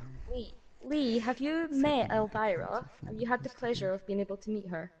brilliant. Lee, have you met Elvira? Have you had the pleasure of being able to meet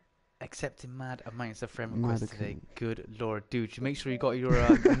her? Accepting mad amounts of friend requests today. Good lord, dude! Make sure you got your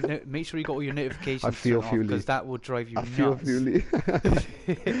make sure you got all your notifications. I feel turned off, because that will drive you nuts.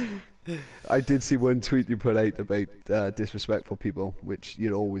 I feel I did see one tweet you put out about disrespectful people, which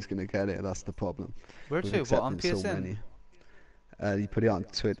you're always going to get it. That's the problem. Where to? What, on PSN? You put it on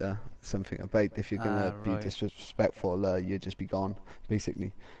Twitter, something about if you're gonna be disrespectful, you just be gone,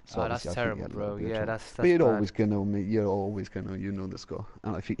 basically. So that's terrible, bro. Yeah, that's but you're bad. always gonna, you know the score,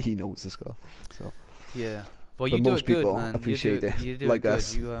 and I think he knows the score. So yeah, well, you but do most it good, people man. appreciate it, you do like it good.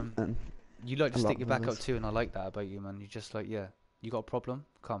 us. You like to stick your back up too, and I like that about you, man. You just like, yeah. You got a problem?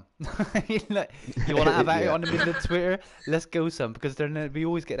 Come. You want to have at it on the middle of Twitter? Let's go some, because we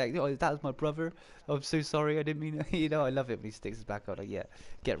always get like, oh, that was my brother. I'm so sorry, I didn't mean it. You know, I love it when he sticks his back out. Like, yeah,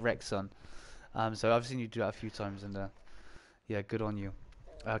 get wrecked, son. So I've seen you do that a few times, and yeah, good on you.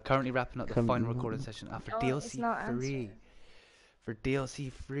 Currently wrapping up the final recording session after DLC 3. For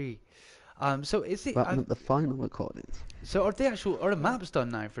DLC 3. So is it? Wrapping up the final recordings. So are the maps done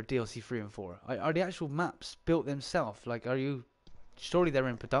now for DLC 3 and 4? Are the actual maps built themselves? Like, are you? Surely they're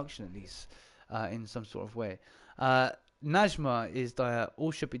in production at least, in some sort of way. Najma is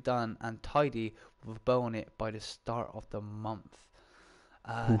all should be done and tidy with a bow on it by the start of the month.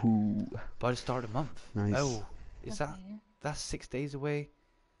 By the start of the month. Nice. Oh, is that's 6 days away?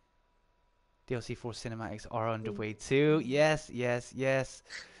 DLC 4 cinematics are underway too. Yes.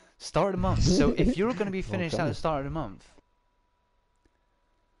 Start of the month. So if you're going to be finished at the start of the month,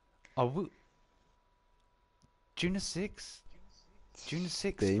 are we June the 6th? June the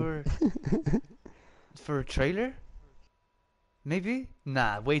 6th for a trailer? Maybe?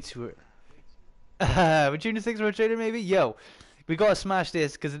 Nah, way too early. June the 6th for a trailer maybe? Yo, we gotta smash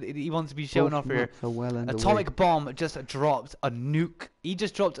this because he wants to be showing off here. Atomic Bomb just dropped a nuke. He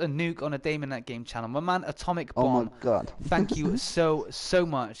just dropped a nuke on a DamianNaPodano channel. My man, Atomic Bomb. Oh my god. Thank you so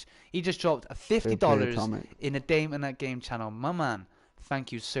much. He just dropped $50 in a DamianNaPodano channel. My man,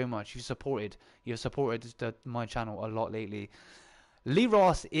 thank you so much. You've supported my channel a lot lately. Lee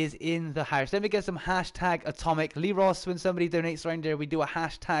Ross is in the house. Let me get some hashtag Atomic. Lee Ross, when somebody donates around there, we do a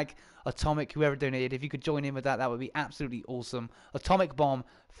hashtag Atomic, whoever donated. If you could join in with that, that would be absolutely awesome. Atomic Bomb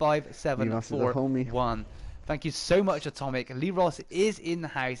 5741. Thank you so much, Atomic. Lee Ross is in the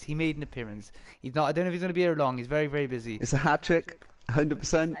house. He made an appearance. He's not. I don't know if he's going to be here long. He's very, very busy. It's a hat trick.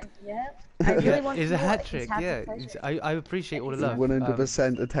 100%. Yeah. I really want it's to a hat trick. Yeah. I appreciate all the love.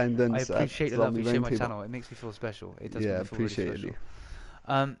 100% attendance. I appreciate the love you show my channel. It makes me feel special. It does. Yeah, make me feel appreciate really special.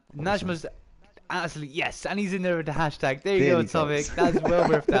 it. Najma's absolutely yes, and he's in there with the hashtag. There you go, Atomic. That's well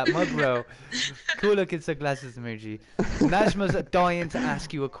worth that, my bro. Cool looking sunglasses emoji. Najma's dying to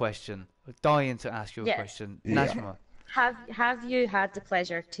ask you a question. Question. Najma. Have you had the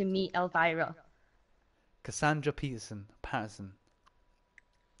pleasure to meet Elvira? Cassandra Patterson.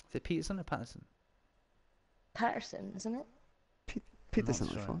 Is it Peterson or Patterson? Patterson, isn't it?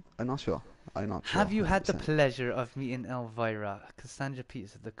 Peterson, I'm not sure. Have you had the pleasure of meeting Elvira, Cassandra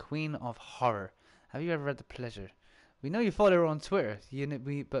Peterson, the Queen of Horror? Have you ever had the pleasure? We know you follow her on Twitter,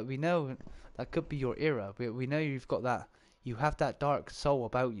 but we know that could be your era. We know you've got that. You have that dark soul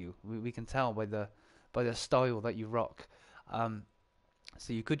about you. We can tell by the style that you rock.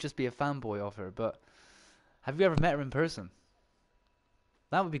 So you could just be a fanboy of her, but have you ever met her in person?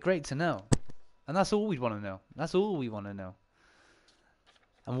 That would be great to know. And that's all we'd want to know. That's all we want to know.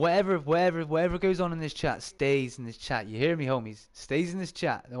 And whatever goes on in this chat stays in this chat. You hear me, homies? Stays in this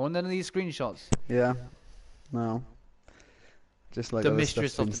chat. Don't want none of these screenshots. Yeah. No. Just like the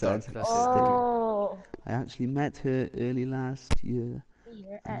mistress of the dark. Oh. I actually met her early last year.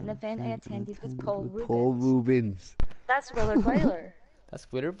 At an event I attended with Paul Rubens. That's Willard Boiler. That's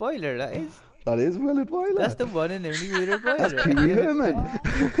Willard Boiler, that is. That is Willard Boiler. That's the one and only Willard Boiler. That's Pee Wee Herman.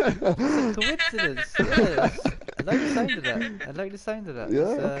 It's a coincidence. Yes. I like the sound of that.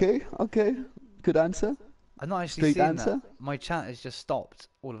 Yeah, okay. Good answer. I'm not actually seeing that. My chat has just stopped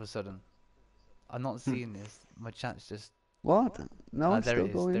all of a sudden. I'm not seeing this. My chat's just... What? No, it's there still it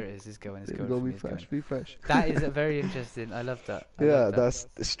is. going. There it is. It's going. Refresh. That is very interesting. I love that. That's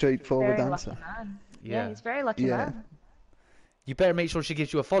a straightforward answer. Yeah, he's a very lucky man. You better make sure she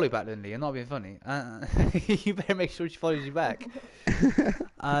gives you a follow back, Lindy. I'm not being funny. You better make sure she follows you back.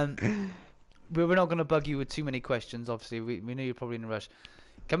 We're not going to bug you with too many questions, obviously. We know you're probably in a rush.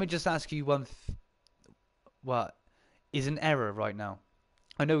 Can we just ask you one... What is an error right now?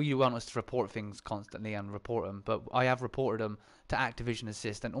 I know you want us to report things constantly and report them, but I have reported them to Activision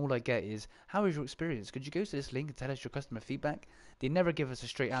Assist, and all I get is, how is your experience? Could you go to this link and tell us your customer feedback? They never give us a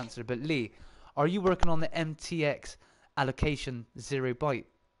straight answer. But Lee, are you working on the MTX allocation 0 byte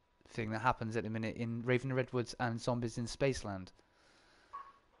thing that happens at the minute in Raven Redwoods and Zombies in Spaceland?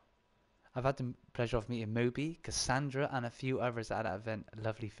 I've had the pleasure of meeting Moby, Cassandra, and a few others at that event.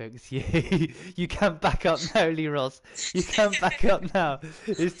 Lovely folks. Yeah, you can't back up now, Lee Ross. You can't back up now.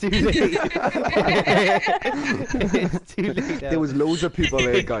 It's too late. It's too late now. There was loads of people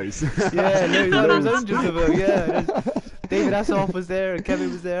there, guys. Yeah, there was hundreds of them. Yeah, David Hasselhoff was there, and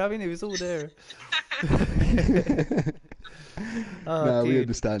Kevin was there. I mean, it was all there. No, we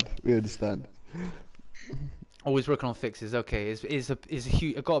understand. Always working on fixes. Okay, is a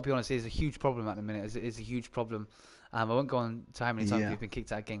huge. I gotta be honest, it is a huge problem at the minute. It's a huge problem. I won't go on to how many times we've been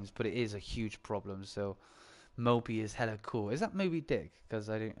kicked out of games, but it is a huge problem. So, Moby is hella cool. Is that Moby Dick?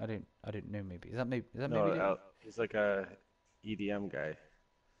 Because I didn't know Moby. Is that Moby? Moby Dick? He's like a EDM guy.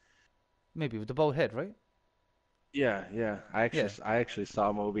 Maybe with the bald head, right? Yeah. I actually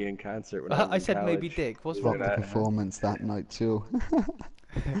saw Moby in concert when I was I said in Moby college. Dick. What's Rock wrong? the performance that night too.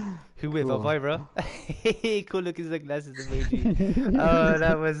 Who with Cool. Elvira? Cool looking sunglasses emoji. Oh,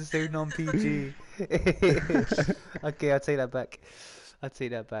 that was so non-PG. Okay, I'll take that back. I'll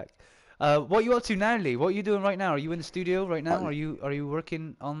take that back. What are you up to now, Lee? What are you doing right now? Are you in the studio right now? Are you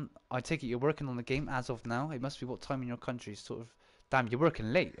working on? I take it you're working on the game as of now. It must be what time in your country? Sort of. Damn, you're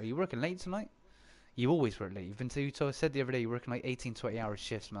working late. Are you working late tonight? You always work late. You've been you said the other day you're working like 18, 20-hour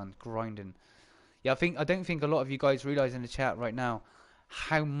shifts, man, grinding. Yeah, I don't think a lot of you guys realize in the chat right now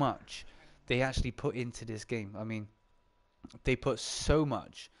how much they actually put into this game. I mean, they put so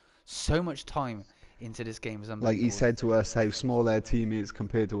much time into this game. Like he said to us, how small their team is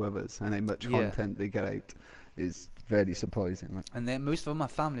compared to others, and how much Yeah. content they get out is very surprising. Like. And then most of them are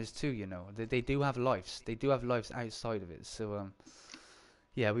families too, you know. They do have lives. They do have lives outside of it. So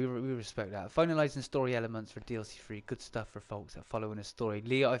yeah, we respect that. Finalizing story elements for DLC 3. Good stuff for folks that follow in a story.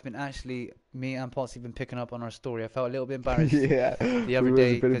 Leah, I've been me and Potsy have been picking up on our story. I felt a little bit embarrassed Yeah, the other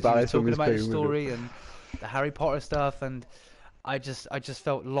day because he was talking about the story and the Harry Potter stuff, and I just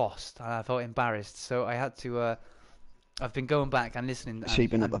felt lost. I felt embarrassed. So I had to. I've been going back and listening.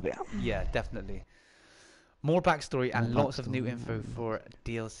 Shaping up a bit. Yeah, definitely. More backstory and lots of new info for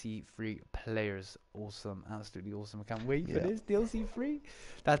DLC 3 players. Awesome, absolutely awesome. I can't wait for this DLC 3.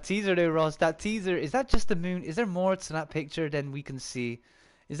 That teaser though, Ross, that teaser, is that just the moon? Is there more to that picture than we can see?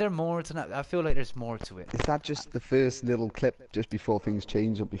 Is there more to that? I feel like there's more to it. Is that just the first little clip just before things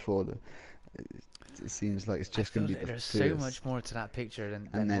change or before the... It seems like it's just going to be the there's first. so much more to that picture than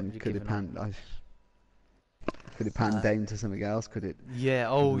and then could it pan down to something else? Could it? Yeah.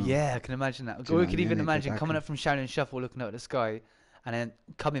 Oh, yeah. I can imagine that. Do you Or know you could what I even mean? imagine coming Exactly. up from Shout and Shuffle, looking up at the sky, and then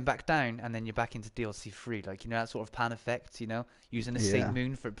coming back down, and then you're back into DLC 3. Like, you know, that sort of pan effect, you know, using the Yeah. same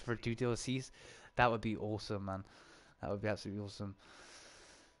moon for 2 DLCs. That would be awesome, man. That would be absolutely awesome.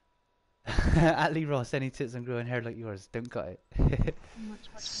 At Lee Ross, any tips on growing hair like yours? Don't cut it.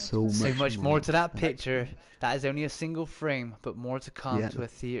 So So much more to that picture. That is only a single frame, but more to come Yeah. to a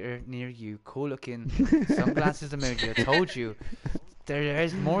theater near you. Cool looking sunglasses emoji. I told you. There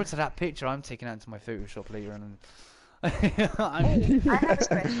is more to that picture. I'm taking out into my Photoshop later on. I have a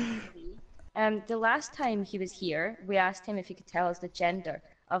question for you. The last time he was here, we asked him if he could tell us the gender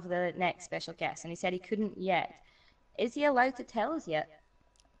of the next special guest, and he said he couldn't yet. Is he allowed to tell us yet?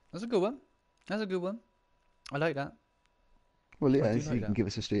 That's a good one. That's a good one. I like that. Well, yeah, I do so like you can that. give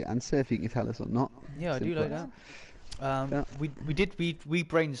us a straight answer if you can tell us or not. Yeah, I do Simple like as. that. Yeah. We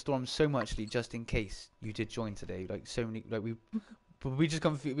brainstormed so much, Lee, just in case you did join today. Like so many, like we were just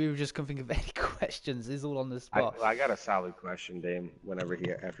couldn't think of any questions. It's all on the spot. I got a solid question, Dame.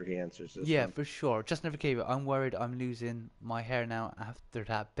 After he answers this. Yeah, one. for sure. Just never gave it. I'm worried I'm losing my hair now after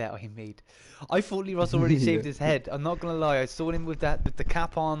that bet I made. I thought Lee Ross already shaved his head. I'm not gonna lie. I saw him with the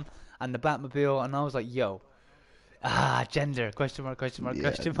cap on and the Batmobile, and I was like, yo. Gender? Question mark? Question mark? Yeah,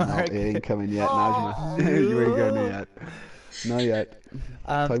 Question no, mark? it ain't coming yet. Now, you ain't going yet. Not yet.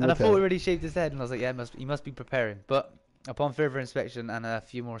 Time And will I thought tell. he already shaved his head, and I was like, yeah, he must be preparing. But upon further inspection and a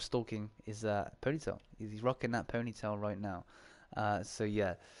few more stalking, is ponytail. He's rocking that ponytail right now. So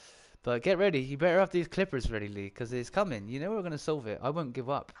yeah. But get ready. You better have these clippers ready, Lee, because it's coming. You know we're going to solve it. I won't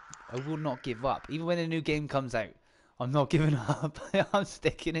give up. I will not give up. Even when a new game comes out, I'm not giving up. I'm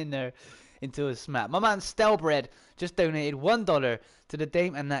sticking in there until it's smack. My man StaleBread just donated $1 to the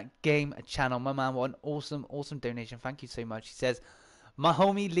DamianNaPodano channel. My man, what an awesome donation. Thank you so much. He says, my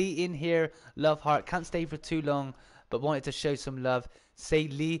homie Lee in here, love heart. Can't stay for too long, but wanted to show some love. Say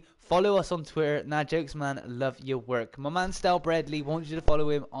Lee, follow us on Twitter. Nah, jokes man, love your work. My man StaleBread, Lee, wants you to follow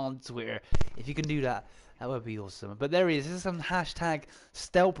him on Twitter. If you can do that, that would be awesome. But there he is. This is some hashtag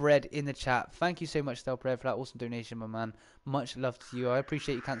StaleBread in the chat. Thank you so much, StaleBread, for that awesome donation, my man. Much love to you. I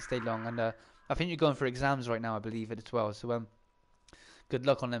appreciate you can't stay long. And I think you're going for exams right now, I believe, at 12. So good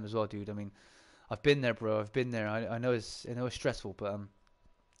luck on them as well, dude. I mean, I've been there, bro. I've been there. I know it's stressful, but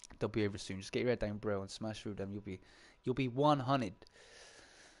they'll be over soon. Just get your head down, bro, and smash through them. You'll be 100.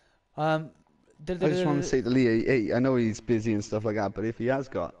 I just want to say to Lee, hey, I know he's busy and stuff like that, but if he has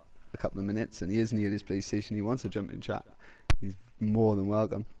got a couple of minutes and he is near his PlayStation, he wants to jump in chat, he's more than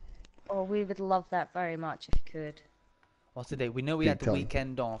welcome. Oh, we would love that very much if you could. What's the date? We know we Big had the time.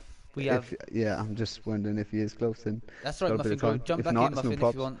 weekend off. Yeah, I'm just wondering if he is close then. That's right, got a bit Muffin. of Go time. jump If back not, in, it's no Muffin, if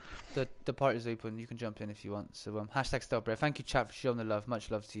props. you want. The party's open. You can jump in if you want. So hashtag StaleBread. Thank you, chat, for showing the love.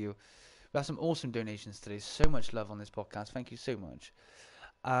 Much love to you. We have some awesome donations today. So much love on this podcast. Thank you so much.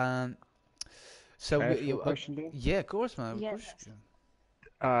 So Can I ask you a question, Dave? yeah, of course, man. Of Yes. course you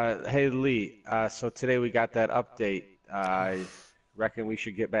can. Hey Lee, so today we got that update. I reckon we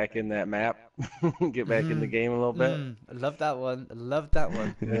should get back in that map, get back in the game a little bit. I love that one. I love that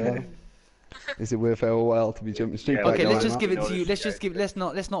one. Yeah. Is it worth our while to be jumping straight Yeah, back? Okay, no, let's I just give it to you. noticed Let's you just guys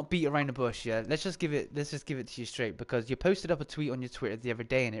give. Let's not beat around the bush. Yeah. Let's just give it to you straight because you posted up a tweet on your Twitter the other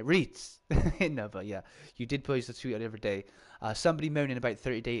day and it reads. No, but yeah, you did post a tweet the other day. Somebody moaning about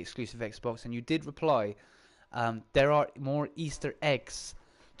 30-day exclusive Xbox, and you did reply. There are more Easter eggs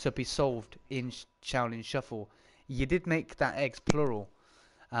to be solved in Shaolin Shuffle. You did make that eggs plural.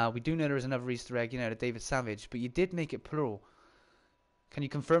 We do know there is another Easter egg, the David Savage, but you did make it plural. Can you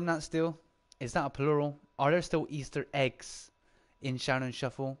confirm that still? Is that a plural? Are there still Easter eggs in Shaolin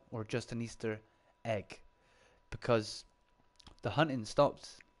Shuffle, or just an Easter egg? Because the hunting stopped.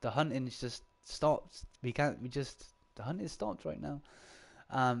 The hunting just stopped. The hunting stopped right now.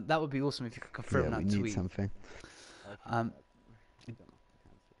 That would be awesome if you could confirm that we tweet. need something. I'm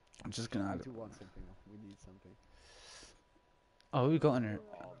just gonna add it. want something. We need something. Oh, we got in there.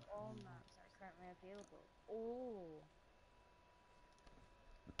 All maps are currently available. Oh.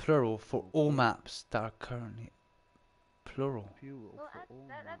 Plural for all maps that are currently plural. Well,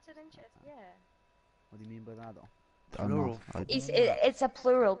 that's an interest. Yeah. What do you mean by that, though? Plural. It's a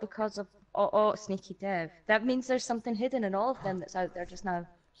plural because of Sneaky Dev. That means there's something hidden in all of them that's out there just now.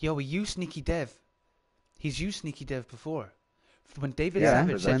 Yo, we used Sneaky Dev. He's used Sneaky Dev before. When David Yeah,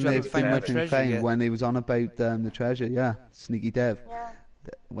 Savage said when you they haven't found my treasure yet. when he was on about the treasure, yeah, Sneaky Dev. Yeah.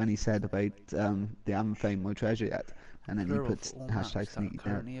 When he said about they haven't found my treasure yet, and then Plural he put for all hashtag maps that are Sneaky Dev.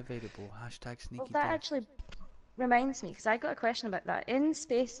 currently available. Hashtag Sneaky Well, that Dev. actually reminds me, because I got a question about that. In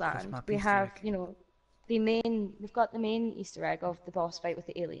Spaceland, my we Easter have, egg? we've got the main Easter egg of the boss fight with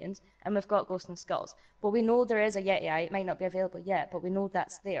the aliens, and we've got Ghosts and Skulls. But we know there is a Yeti Eye. It might not be available yet, but we know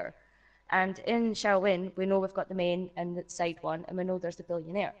that's there. And in Shaolin, we know we've got the main and the side one, and we know there's the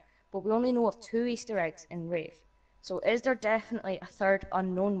billionaire. But we only know of 2 Easter eggs in Rave. So is there definitely a third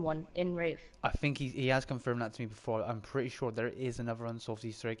unknown one in Rave? I think he has confirmed that to me before. I'm pretty sure there is another unsolved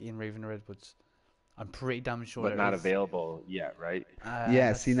Easter egg in Raven Redwoods. I'm pretty damn sure but there not is. available yet, right?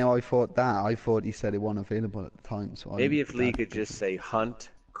 Yeah, see, now I thought he said it wasn't available at the time. So Maybe if Lee could just say hunt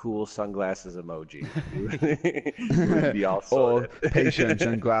cool sunglasses emoji, it would be all or sorted. patience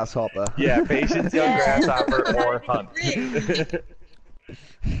and grasshopper. Yeah, patience, young grasshopper, or hunt.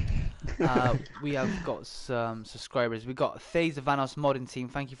 We have got some subscribers. We got Faze of Vanos Modding Team.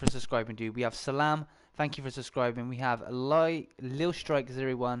 Thank you for subscribing, dude. We have Salam. Thank you for subscribing. We have Lil Strike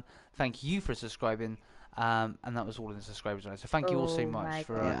 01. Thank you for subscribing. And that was all of the subscribers, right? So thank you all so much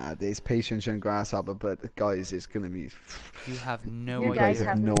for. Yeah, there's patience and grasshopper, but guys, it's gonna be. You have no You idea. guys guys have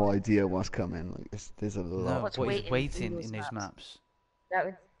have no idea what's coming. Like, there's a No, lot. What's what is waiting waiting in in those those maps? That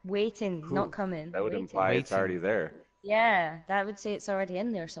would waiting, Cool. not coming. That would waiting. imply it's Waiting. already there. Yeah, that would say it's already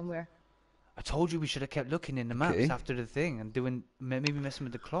in there somewhere. I told you we should have kept looking in the maps Okay. after the thing and doing maybe messing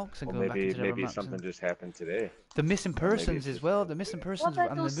with the clocks and Well, going back into the other maybe maps. something And just happened today. the missing maybe persons it's as just well. a The missing glitch. persons What about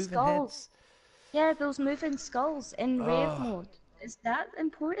and the those moving skulls? heads. Yeah, those moving skulls in Rave Oh. mode. Is that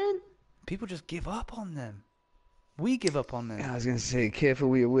important? People just give up on them. We give up on them. I was gonna say, careful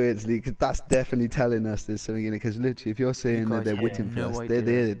with your words, Lee, 'cause that's definitely telling us there's something in it. Because literally, if you're saying that guys they're have waiting for no us, idea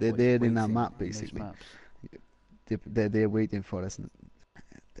they're what's there in waiting that map in those basically. maps. They're waiting for us.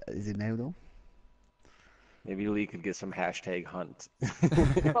 Is it now though? Maybe Lee could get some hashtag hunt.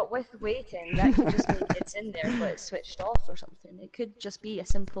 But with waiting, that could just mean it's in there, but it's switched off or something. It could just be a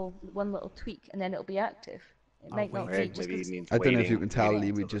simple one little tweak, and then it'll be active. It might not be. Right, Just maybe 'cause- he means I don't know if you waiting- can tell, waiting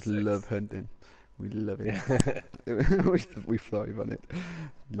Lee. We until just the 6th. love hunting. We love it. we thrive on it.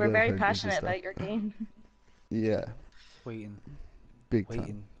 We're Love very hunting passionate stuff. about your game. Yeah, Waiting. big time.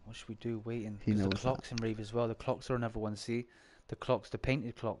 Waiting. What should we do? Waiting. He 'Cause the knows that. clocks in Rave as well. The clocks are another one. See, the clocks, the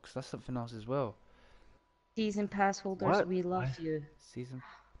painted clocks. That's something else as well. Season pass holders, What? we love What? you. Season.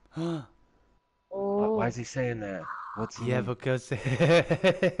 Oh, Why is he saying that? What's he Yeah, mean? because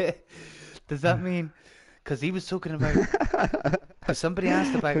does that mean? Because he was talking about. Cause somebody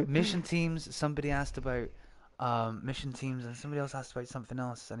asked about mission teams. Somebody asked about mission teams, and somebody else asked about something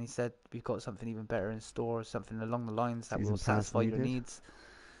else. And he said we've got something even better in store, something along the lines that Season will pass satisfy your needed. needs.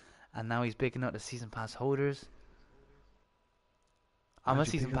 And now he's bigging up the season pass holders. I'm a How'd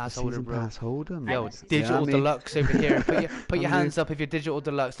you season pick up pass the holder, season bro. pass holder, man? Yo, I'm a season- digital I mean- deluxe over here. Put your I hands up if you're digital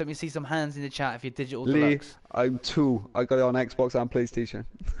deluxe. Let me see some hands in the chat if you're digital Lee, deluxe. I'm 2. I got it on Xbox and PlayStation.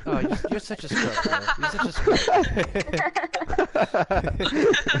 Oh, you're such a scrub, bro. You're such a scrub.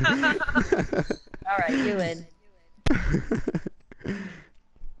 alright, you win.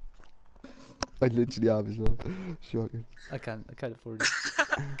 I literally have as well. Shocking. I can't afford it.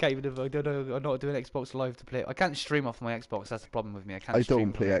 Can't even. I don't know. I'm not doing Xbox Live to play. I can't stream off my Xbox. That's the problem with me. I can't. I stream don't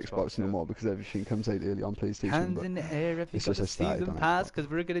off play my Xbox no so- more because everything comes out early on PlayStation. Hands but in the air if you it's got just the I started season on pass, Xbox.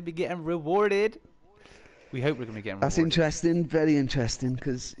 because we're gonna be getting rewarded. We hope we're going to be getting That's rewarded. interesting, very interesting,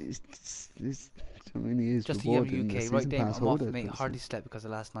 because I mean, he is Just the rewarding UK, the right, season Dame? pass I'm off, holder. mate. But Hardly slept because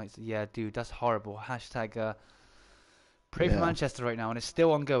of last night's. Yeah, dude, that's horrible. Hashtag pray for Yeah. Manchester right now, and it's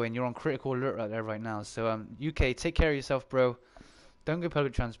still ongoing. You're on critical alert right there right now. So UK, take care of yourself, bro. Don't go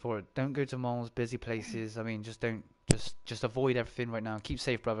public transport. Don't go to malls, busy places. I mean, just don't. Just avoid everything right now. Keep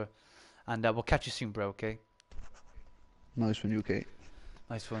safe, brother. And we'll catch you soon, bro. Okay. Nice one, UK.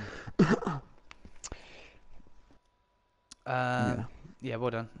 Nice one. Yeah. Yeah,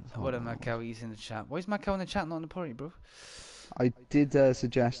 well done. Well done, Macau. He's in the chat. Why is Macau in the chat, not in the party, bro? I did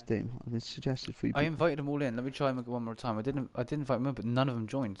suggest him. I suggested 3 people. I invited them all in. Let me try them one more time. I didn't invite them in, but none of them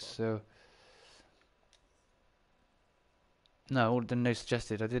joined. So no, no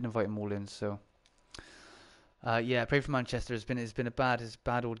suggested. I did invite them all in. So yeah, pray for Manchester. It's been a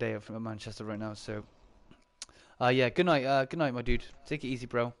bad all day from Manchester right now. So yeah, good night, my dude. Take it easy,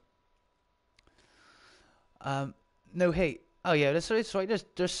 bro. No hate. Oh yeah, it's right.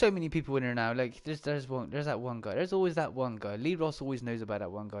 There's so many people in here now. Like there's that one guy. There's always that one guy. Lee Ross always knows about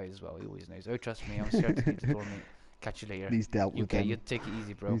that one guy as well. He always knows. Oh, trust me, I'm scared to keep the door, mate. Catch you later. He's dealt with them. You take it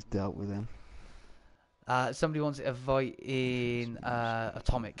easy, bro. He's dealt with them. Somebody wants to invite in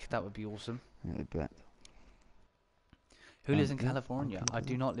Atomic. That would be awesome. Yeah, I bet. Who lives in California? I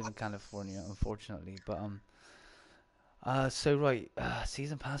do not live in California, unfortunately. But so right,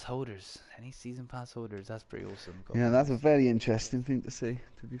 season pass holders. Any season pass holders? That's pretty awesome. Yeah, that's a very interesting thing to see.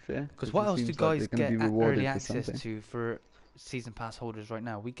 To be fair. Because what it else do seems guys like they're get gonna be rewarded early for access something. to for season pass holders right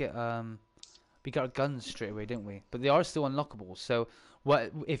now? We get our guns straight away, didn't we? But they are still unlockable. So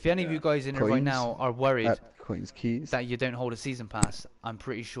what if any of you guys in here right Coins. now are worried Coins, keys. that you don't hold a season pass? I'm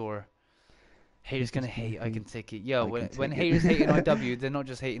pretty sure haters gonna hate. I can take it. Yo, when haters hating on W, they're not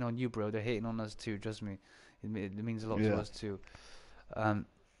just hating on you, bro. They're hating on us too. Trust me, it means a lot to us too.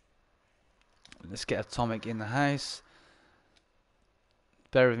 Let's get Atomic in the house.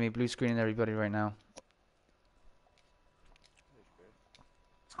 Bear with me, blue screening everybody right now.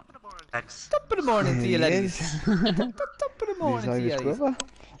 Top of the morning to you, ladies. Top of the morning to you, ladies.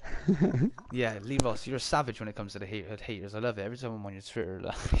 Yeah, Lee Ross, you're a savage when it comes to the haters. I love it. Every time I'm on your Twitter,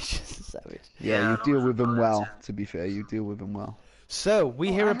 like, you're just a savage. Yeah, you deal with them well. To be fair, you deal with them well. So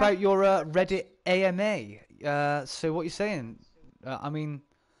we hear about your Reddit AMA. So what you saying? I mean,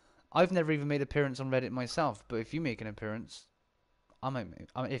 I've never even made an appearance on Reddit myself, but if you make an appearance, I might.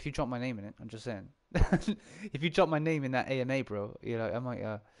 If you drop my name in it, I'm just saying. If you drop my name in that AMA, bro, you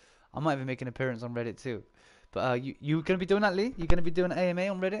know, I might even make an appearance on Reddit too. But you gonna be doing that, Lee? You gonna be doing an AMA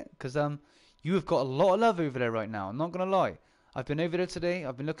on Reddit? Because you have got a lot of love over there right now. I'm not gonna lie. I've been over there today.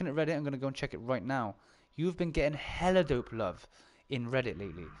 I've been looking at Reddit. I'm gonna go and check it right now. You've been getting hella dope love in Reddit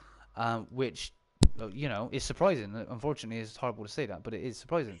lately, which, you know, is surprising. Unfortunately, it's horrible to say that, but it is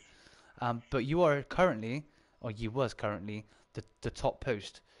surprising. But you are currently, or you was currently, the top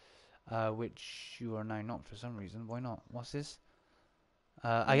post, which you are now not for some reason. Why not? What's this?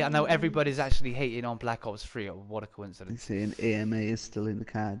 I know everybody's actually hating on Black Ops 3. Oh, what a coincidence. They're saying AMA is still in the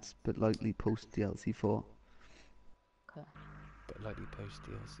cards, but likely post DLC 4. Okay. But likely post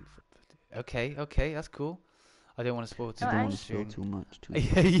DLC. Okay, that's cool. I don't want to spoil too I don't want much to spoil soon. too much.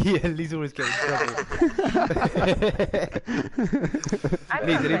 Yeah, Lee's always getting in trouble.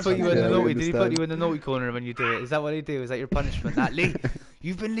 Lee, did he put you in the naughty? Did he put you in the naughty corner when you do it? Is that what he do? Is that your punishment? That Lee,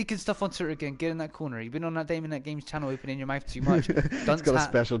 you've been leaking stuff on Twitter again. Get in that corner. You've been on that DamianNaGame's channel, opening your mouth too much. It's got a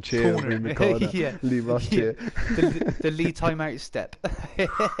special chair over in the corner. Yeah. Lee Ross chair. The Lee timeout step.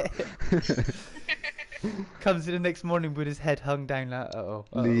 Comes in the next morning with his head hung down like,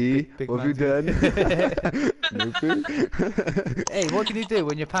 Lee, big what have you done? Nothing. Hey, what can you do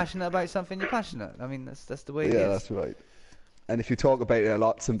when you're passionate about something? You're passionate. I mean, that's the way it is. Yeah, that's right. And if you talk about it a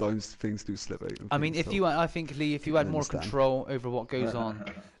lot, sometimes things do slip out. I mean, I think Lee, if you had more control over what goes on,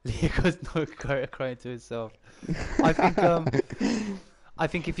 Lee goes crying to himself. I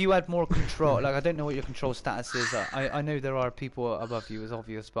think if you had more control, like I don't know what your control status is. I know there are people above you, it's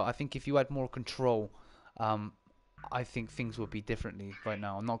obvious, but I think if you had more control, I think things would be differently right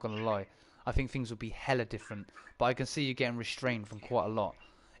now. I'm not gonna lie. I think things would be hella different. But I can see you getting restrained from quite a lot.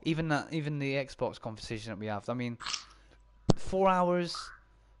 Even the Xbox conversation that we have. I mean, 4 hours,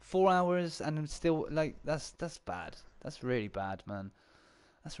 and I'm still like that's bad. That's really bad, man.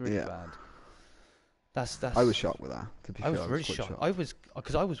 That's really bad. That's. I was shocked with that. To be I was fair, really quite shocked.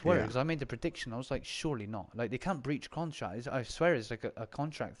 shocked. I was worried because I made the prediction. I was like, surely not. Like they can't breach contract. I swear it's like a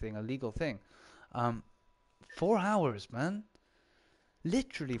contract thing, a legal thing. 4 hours, man.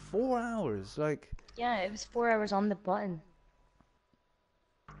 Literally 4 hours. Like. Yeah, it was 4 hours on the button.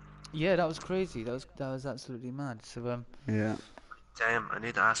 Yeah, that was crazy. That was absolutely mad. So Yeah. Damn, I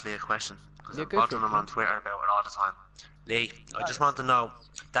need to ask Lee a question because Yeah, I'm go for bothering it, him on Twitter about it all the time. Lee, I just want to know,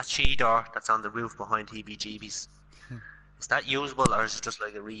 that she door that's on the roof behind TBGB's, is that usable or is it just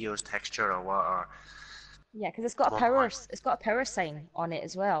like a reused texture or what? Or Yeah, because it's got a power sign on it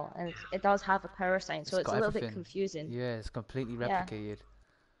as well, and it does have a power sign, so It's it's got a little bit everything. confusing. Yeah, it's completely Yeah. replicated.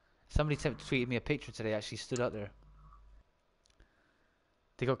 Somebody tweeted me a picture today. Actually, stood out there.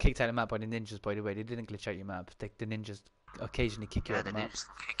 They got kicked out of the map by the ninjas, by the way. They didn't glitch out your map. The ninjas occasionally kick you out of the map.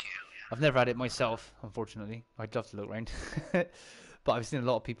 Kick you. I've never had it myself, unfortunately. I'd love to look around. But I've seen a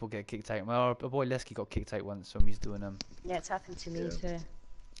lot of people get kicked out. Well, our boy Lesky got kicked out once when he was doing Yeah, it's happened to me too.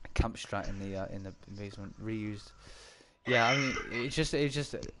 camp strat in the basement, reused. Yeah, I mean, it's just. I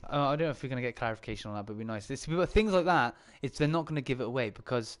don't know if we're gonna get clarification on that, but it'd be nice. But things like that, they're not gonna give it away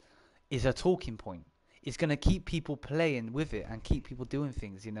because it's a talking point. It's gonna keep people playing with it and keep people doing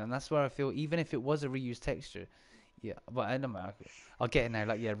things, you know. And that's where I feel, even if it was a reused texture, yeah. But I don't know. I'll get it now.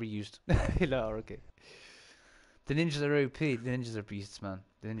 Like, yeah, reused. Okay. The ninjas are OP. The ninjas are beasts, man.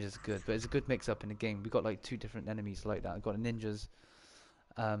 The ninjas are good, but it's a good mix-up in the game. We got like 2 different enemies like that. I've got the ninjas.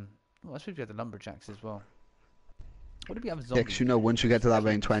 I suppose we have the lumberjacks as well. What do we have? Yeah, Zombies? because you know, once you get to that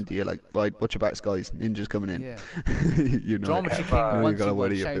range 20, you're like, right, watch your backs, guys. Ninjas coming in. Yeah. You know. Geometry King you wants gotta you,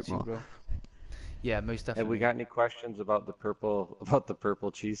 worry a shout bit you, more. bro. Yeah, most Have definitely. we got any questions about the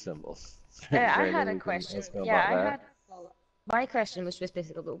purple cheese symbols? Yeah, I Is there had anything a we can question. ask about Yeah, I that? had. My question was just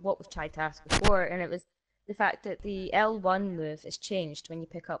basically about what we've tried to ask before, and it was the fact that the L1 move is changed when you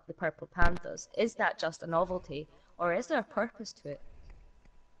pick up the purple panthers. Is that just a novelty, or is there a purpose to it?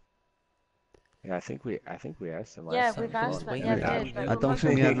 Yeah, I think we asked him Yeah, last time. we've asked that. waiting Yeah, for we that. did. But I don't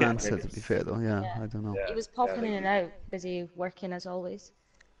think we had an answer, to Maybe- be fair, though. Yeah, Yeah. I don't know. He was popping in and out, busy working as always.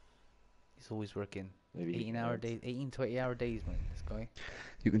 He's always working. Maybe 18-hour days, 18, 20-hour days, man. This guy.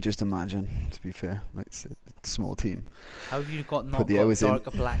 You can just imagine, to be fair. Like, it's a small team. How have you not Put the got hours in.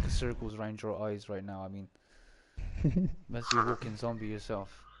 dark black circles around your eyes right now? I mean, must be a walking zombie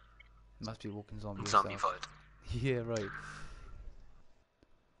yourself. Must be a walking zombie yourself. Zombified. Yeah, right.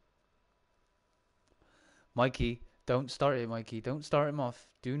 Mikey, don't start it, Mikey. Don't start him off.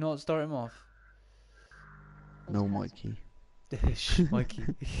 Do not start him off. No, Mikey. Shh, Mikey.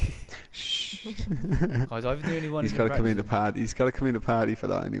 Shh. Guys, I'm the only one. He's who got to come in the practices. party. He's got to come in the party for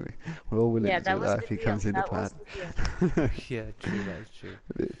that anyway. We're all willing Yeah, to that do was that the if he deal. comes in the That was party. the deal. Yeah, true. That is true.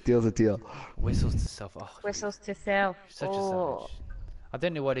 Deal's a deal. Whistles to self. Oh, Whistles to self. such a Oh. savage. I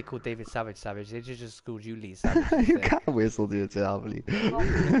don't know why they called David Savage. They just called you Lee Savage. You instead. can't whistle to yourself, Lee.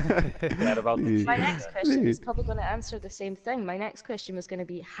 That about the Lee. My next question is Lee. probably going to answer the same thing. My next question was going to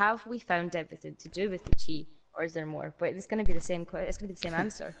be, have we found everything to do with the chi, or is there more? But it's going to be the same. It's going to be the same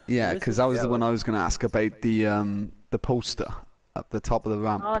answer. Yeah, because that was the one I was going to ask about the poster at the top of the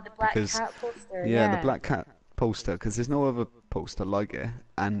ramp. Oh, the black because, cat poster. yeah, the black cat poster, because there's no other poster like it,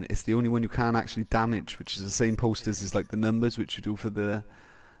 and it's the only one you can actually damage, which is the same posters as like the numbers which you do for the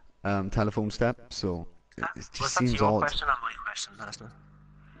telephone step. So it just Was that seems your odd. question or my question, Alistair?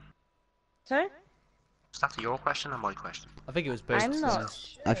 Sorry? Was that your question or my question? I think it was both. I'm to be not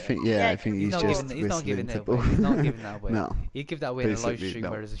honest. sure. I think, yeah, I think he's not just giving, he's not whistling giving to that away. both. He's not giving that away. No. He'd give that away in a live Basically, stream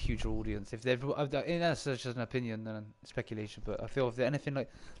no. where there's a huge audience. If that's just an opinion and speculation, but I feel if there's anything like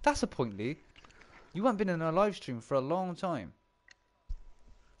that's a point, Lee. You haven't been in a live stream for a long time.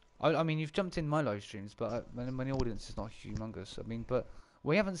 I mean, you've jumped in my live streams, but when the audience is not humongous. I mean, but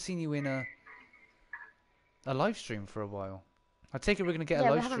we haven't seen you in a live stream for a while. I take it we're gonna get Yeah,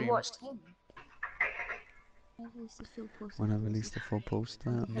 a we live haven't stream. watched him. Release the full poster When I first. release the full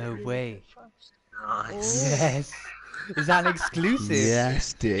poster. No way. Nice. Yes. Is that an exclusive?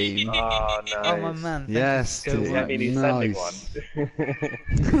 Yes, Dean. Oh, nice. Oh my man. Thank Yes, you so Dean. Does that much. mean he's sending one?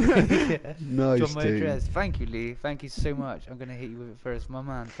 Yeah. Nice, Drop my Dean. address. Thank you, Lee. Thank you so much. I'm gonna hit you with it first, my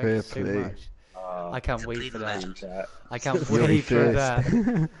man. Thank you Fair so play. much. Oh, I can't wait for that. Legend. chat. I can't You'll be wait for first.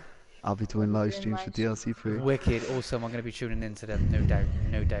 that. I'll be doing live streams for DLC free. Wicked, awesome. I'm gonna be tuning into them, no doubt,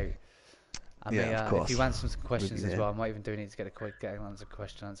 no doubt. I Yeah, may, of if course. you answer some questions as there. well, I might even donate to get a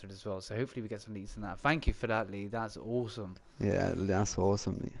question answered as well. So hopefully we get some leads in that. Thank you for that, Lee. That's awesome. Yeah, that's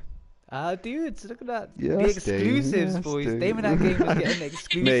awesome, Lee. Dudes, look at that. The Yes, Dave, exclusives, yes, boys. Dave. DamianNaPodano is getting the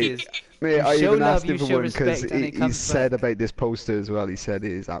exclusives. Mate, You I show even love, asked you him for show one because respect, and it he comes said back. about this poster as well. He said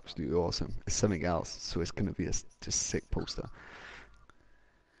it is absolutely awesome. It's something else, so it's gonna be a just sick poster.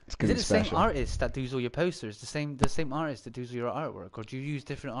 It's Is gonna it be the same special. artist that does all your posters? The same artist that does all your artwork, or do you use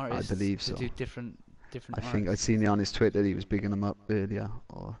different artists believe to so. do different I think art? I'd seen it on his Twitter. He was bigging them up earlier.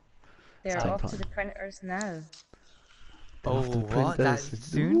 Or They're Same off to time. the printers now. Oh, off the what? That printers.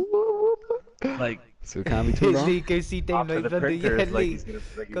 soon? Like, So it can't be too long. Lee, go see Dame off to Light the Thunder. printer Yeah, is like Lee. he's gonna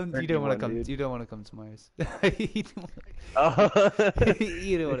freaking Come, you print don't want to one, come. dude. You don't want to come to my house. You don't wanna- Oh.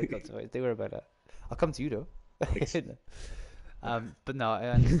 you don't want to come to my house. Don't worry about that. I'll come to you though. But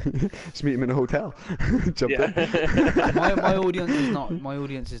no, Just meet him in a hotel. Jump in. my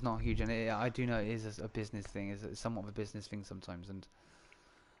audience is not huge, and I do know it is a business thing. It's somewhat of a business thing sometimes, and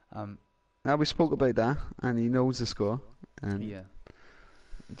Now we spoke about that, and he knows the score. And yeah.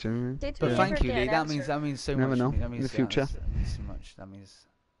 do you know what I mean? Did But we thank ever you, get Lee. an That answer? means so Never much. know. That In means the future. That means so much. That means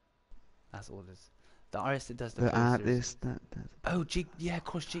that's all it is. The artist that does the The posters. artist that. Oh, yeah, of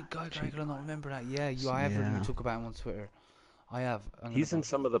course, Jake Geiger. I could not remember that. Yeah, I have heard you Yeah. talk about him on Twitter. I have. He's in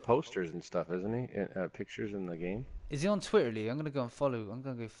some of the posters and stuff, isn't he? Pictures in the game. Is he on Twitter, Lee? I'm gonna go and follow. I'm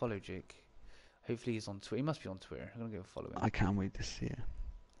gonna go follow Jake. Hopefully he's on Twitter. He must be on Twitter. I'm gonna go follow him. I can't wait to see it.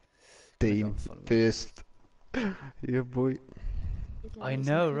 I'm gonna go Dean and follow him. first. Yeah, boy. I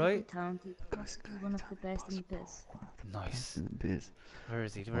know, right? Talented, possibly one of the best in the biz. Nice. In the biz. Where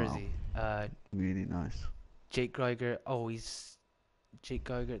is he? Where is Wow. he? Really nice. Jake Geiger. Oh, he's Jake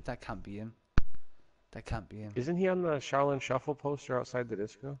Geiger. That can't be him. That can't be him. Isn't he on the Shaolin Shuffle poster outside the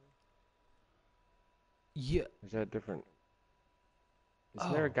disco? Yeah. Or is that different?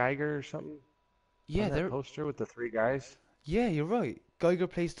 Isn't there a Oh. Geiger or something? Yeah, on that there. poster with the 3 guys. Yeah, you're right. Geiger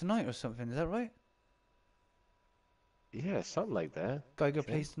plays tonight or something. Is that right? Yeah, something like that. Geiger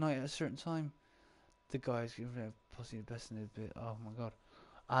Okay. plays tonight at a certain time. The guys possibly the best in the bit. Oh my god.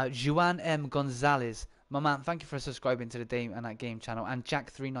 Juan M. Gonzalez. My man, thank you for subscribing to the Dame and That Game channel. And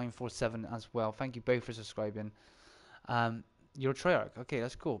Jack3947 as well. Thank you both for subscribing. You're a Treyarch. Okay,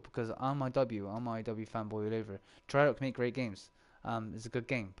 that's cool. Because I'm IW fanboy all over. Treyarch make great games. It's a good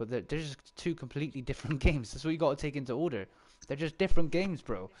game. But they're just 2 completely different games. That's what you got to take into order. They're just different games,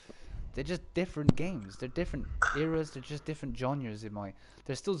 bro. They're just different games. They're different eras. They're just different genres in my...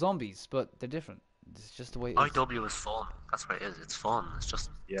 They're still zombies, but they're different. It's just the way it is. IW is fun. That's what it is. It's fun. It's just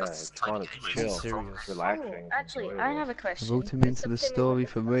Yeah, that's it's the type fun. of It's game it chill. is. Serious. Relaxing. Oh, actually, I have a question. Vote him It's into the something story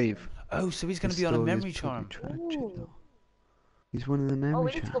with for the Rave. Oh, so he's going The to be on a story is memory pretty charm. tragic, Ooh. though. He's one of the memory Oh,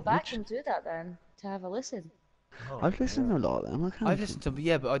 we need to go back which- and do that then, to have a listen. I've listened to a lot of them. I can't I've listened to them,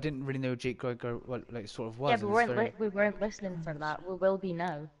 yeah, but I didn't really know Jake Geiger what like sort of was. Yeah, and but it's very... we weren't listening for that. We will be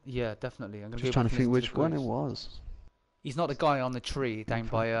now. Yeah, definitely. I'm gonna just go trying back to and think listen which one the it quiz. was. He's not the guy on the tree down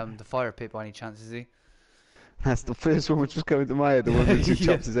by the fire pit by any chance, is he? That's the first one which was coming to my head. The one that just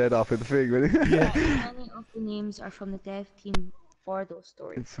Yeah. chops his head off with the thing. Really. Yeah. Many of the names are from the dev team for those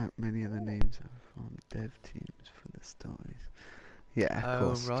stories. In fact, many of the names are from dev teams for the stories. Yeah, of Oh,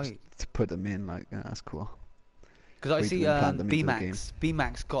 course. right. Just to put them in, like, that's cool. Because I Wait see till we plant them into the game.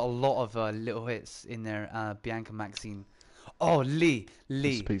 B-Max got a lot of little hits in there. Bianca Maxine. Oh, Lee.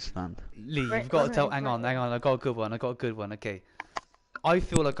 Space Land. Lee, Right, you've got to right, tell. right, Hang on. right. I got a good one. Okay. I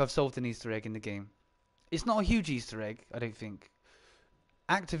feel like I've solved an Easter egg in the game. It's not a huge Easter egg, I don't think.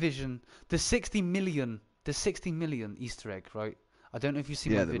 Activision, the 60 million Easter egg, right? I don't know if you've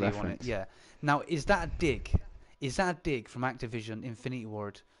seen Yeah, my the video on it. reference. Yeah. Now, is that a dig? Is that a dig from Activision Infinity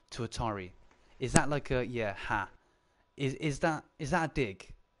Ward to Atari? Is that like a Is that a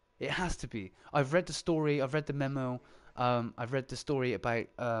dig? It has to be. I've read the story. I've read the memo. I've read the story about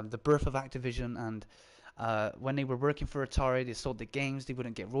the birth of Activision and when they were working for Atari, they sold the games. They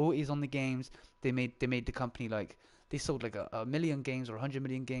wouldn't get royalties on the games. They made the company like they sold like a million games or 100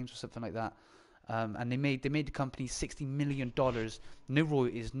 million games or something like that. And they made the company $60 million, no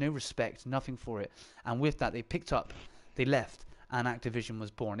royalties, no respect, nothing for it. And with that, they left, and Activision was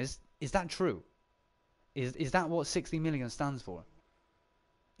born. Is that true? Is that what 60 million stands for?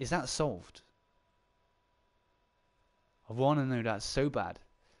 Is that solved? I want to know that so bad.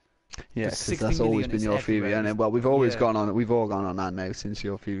 Yeah, Because because 60 that's always million been is your theory, everywhere. and well, we've always Yeah. gone on. We've all gone on that now since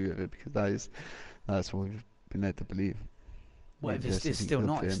your theory of it, because that's what we've been led to believe. Well, Yeah, it's just still up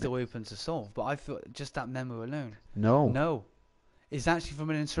not. there, It's innit? still open to solve. But I feel just that memo alone. No. No. It's actually from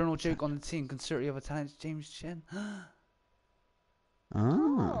an internal joke on the team, concerning of a talent James Chen. Ah.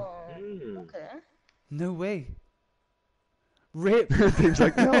 Oh, Hmm. okay. No way. Rip. Things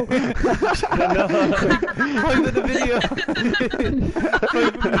like no. Private the video.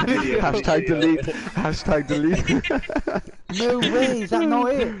 Private the video. Hashtag delete. Hashtag delete. No way. Is that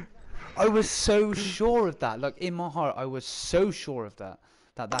not it? I was so sure of that. Like in my heart, I was so sure of that.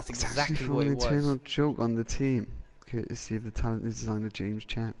 That's It's actually exactly from what an it was. internal joke on the team, courtesy of the talented designer James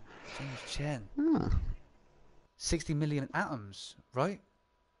Chan. James Chen. Ah. 60 million atoms, right?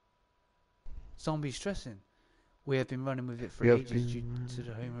 Zombie stressing. We have been running with it for We have ages due been to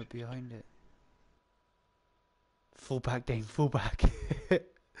the homework behind it. Fullback, Dane, fullback.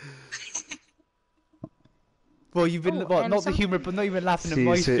 Well, you've been not the humour, but not even laughing at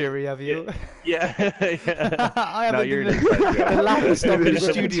my theory, have you? Yeah. Yeah. I No, haven't you're been the laughing stock in the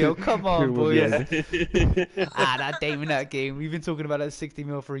studio. Come on, boys. That DamianNaPodano. We've been talking about that 60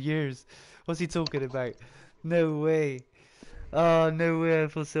 mil for years. What's he talking about? No way. Oh, no way. I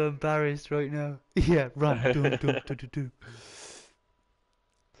feel so embarrassed right now. Yeah, run. Do.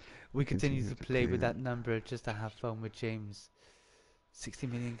 We continue to play with that number just to have fun with James. 60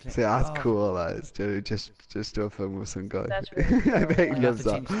 million clicks. See, that's cool, that is, Joe. Just do a film with some guy. That's really cool. I bet he We have loves to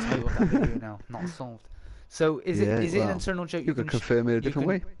that. change the title of that video now. Not solved. So is it an internal joke? You can confirm it a different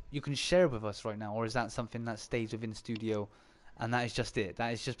way. You can share with us right now, or is that something that stays within studio, and that is just it?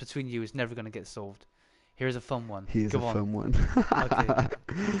 That is just between you. It's never going to get solved. Here's a fun one. Here's Go a on. fun one.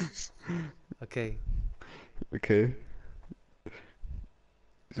 Okay. Okay.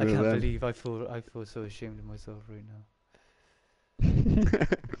 I can't believe I feel so ashamed of myself right now.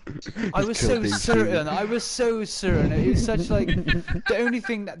 I was so certain. I was so certain. It was such like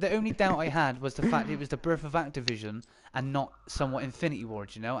the only doubt I had was the fact it was the birth of Activision and not somewhat Infinity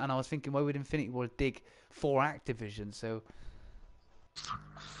Ward, you know. And I was thinking, why would Infinity Ward dig for Activision? So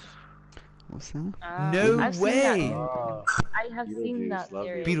what's that? no I've way. I have seen that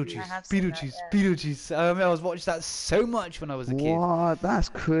theory. Beetlejuice. I was watching that so much when I was a kid. What? That's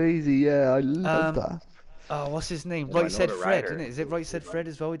crazy. Yeah, I love that. Oh, what's his name? Right Said Fred, isn't it? Is it Right Said Fred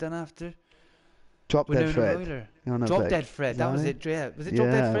as well we done after? Drop Dead Fred. Drop Dead Fred. That was it. Yeah. Was it Drop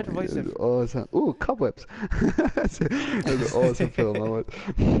Dead Fred or Right Said Fred? Awesome. Oh, Cobwebs. That's an awesome film.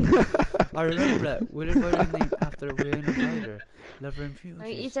 I remember that. What did I name after Winona Ryder? Lover and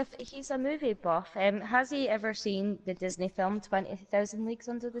Beauty. He's a movie buff. Has he ever seen the Disney film 20,000 Leagues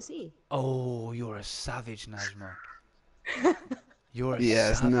Under the Sea? Oh, you're a savage, Najma. You're a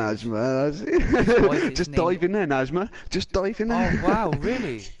yes, savage. Najma. Just dive in there, Najma. Just dive in there. Oh wow,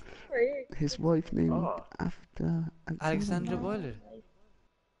 really? His wife named after Alexandra Boiler.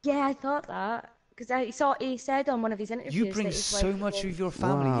 Yeah, I thought that because he said on one of his interviews. You bring so much of your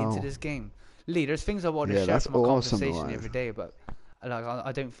family into this game, Lee. There's things I want to share from a conversation every day, but like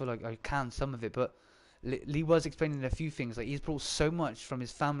I don't feel like I can some of it. But Lee was explaining a few things. Like he's brought so much from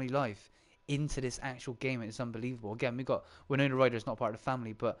his family life into this actual game. It's unbelievable. Again, we got Winona Ryder's not part of the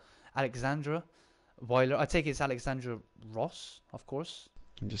family, but Alexandra Weiler. I take it's Alexandra Ross, of course.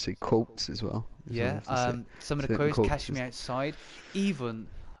 And just see quotes as well. Yeah. Some of the quotes, "Catch Me Outside." Even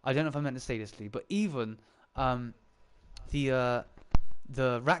I don't know if I meant to say this, Lee, but even the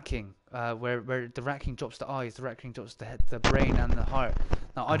Rat King, where the Rat King drops the eyes, the Rat King drops the head, the brain, and the heart.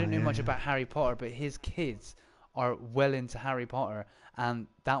 Now I don't know much about Harry Potter, but his kids are well into Harry Potter, and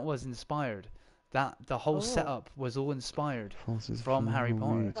that was inspired. That the whole setup was all inspired from Harry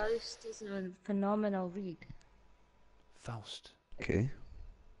Potter. Faust is a phenomenal read. Faust. Okay.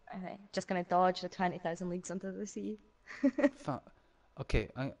 Okay, just gonna dodge the 20,000 Leagues Under the Sea. Okay,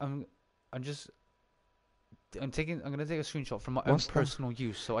 I'm gonna take a screenshot from my own personal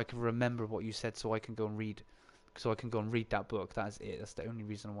use so I can remember what you said, so I can go and read that book. That's it. That's the only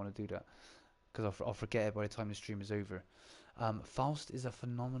reason I want to do that, because I'll forget it by the time the stream is over. Faust is a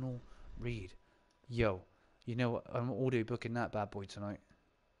phenomenal read. Yo, you know what? I'm audio booking that bad boy tonight.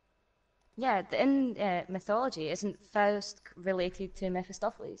 Yeah, in mythology, isn't Faust related to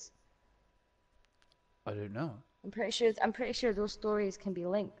Mephistopheles? I don't know. I'm pretty sure those stories can be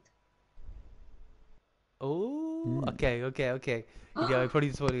linked. Oh, okay. Yeah, I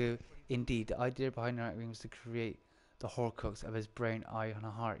probably told you. Indeed, the idea behind the acting was to create the Horcrux of his brain, eye, and a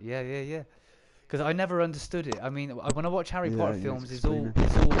heart. Yeah. Because I never understood it. I mean, when I watch Harry Potter films, it's all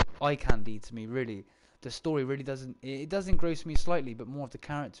eye candy to me. Really, the story really doesn't. It does engross me slightly, but more of the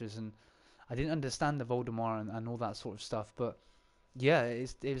characters, and I didn't understand the Voldemort and all that sort of stuff. But yeah,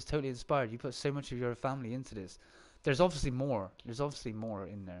 it was totally inspired. You put so much of your family into this. There's obviously more. There's obviously more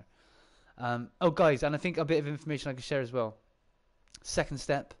in there. Oh, guys, and I think a bit of information I can share as well. Second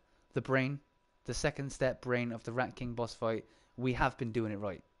step, the brain. The second step, brain of the Rat King boss fight. We have been doing it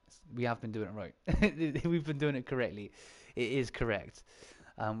right. We have been doing it right. We've been doing it correctly. It is correct.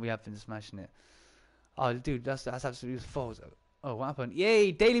 We have been smashing it. Oh, dude, that's absolutely false. Oh, what happened?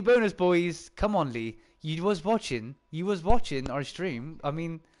 Yay, daily bonus, boys. Come on, Lee. You was watching our stream. I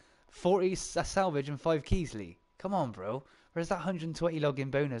mean, 40 salvage and 5 keys, Lee. Come on, bro. Where's that 120 login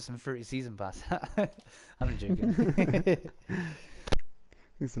bonus and 30 season pass? I'm joking.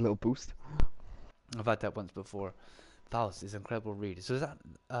 It's a little boost. I've had that once before. Faust is an incredible read. So is that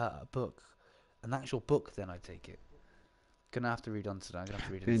a book? An actual book, then, I take it? Gonna have to read on to that.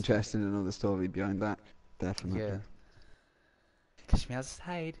 Be interested to know the story behind that. Definitely. Yeah. Catch me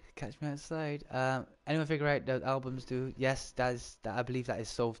outside. Anyone figure out the albums do? Yes, I believe that is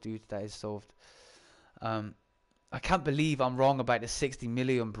solved, dude. That is solved. I can't believe I'm wrong about the 60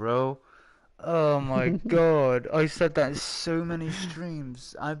 million, bro. Oh my god, I said that in so many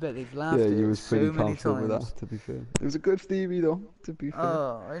streams. I bet they've laughed Yeah, at you it was pretty so many confident with times. that, to be fair. It was a good theory, though, to be fair.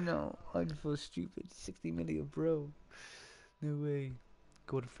 Oh, I know. I feel stupid. 60 million, bro. No way.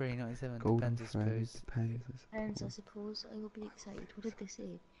 Golden Freddy 97. Golden Depends, I Freddy, suppose. Depends, I suppose. I will be excited. What did they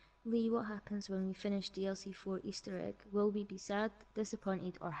say? Lee, what happens when we finish DLC 4 Easter egg? Will we be sad,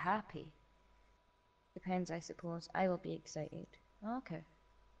 disappointed, or happy? Depends, I suppose. I will be excited. Okay.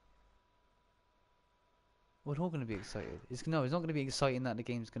 We're all going to be excited. It's not going to be exciting that the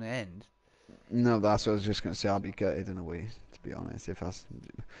game's going to end. No, that's what I was just going to say. I'll be gutted in a way, to be honest. If that's,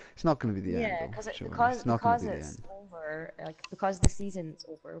 it's not going to be the end, though. Because it's over, like because the season's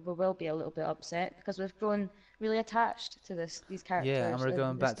over, we will be a little bit upset because we've grown really attached to these characters. Yeah, and we're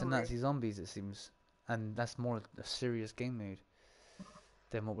going back to story. Nazi zombies, it seems, and that's more a serious game mode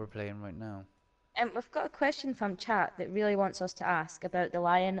than what we're playing right now. And we've got a question from chat that really wants us to ask about the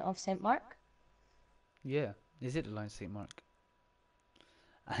Lion of St. Mark. Yeah, is it the Lion of St. Mark?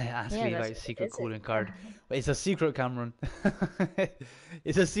 I asked me about a secret calling card. But it's a secret, Cameron.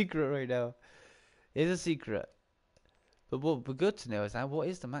 It's a secret right now. It's a secret. But what would be good to know is that what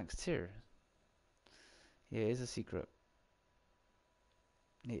is the max tier? Yeah, it is a secret.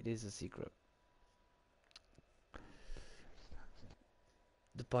 It is a secret.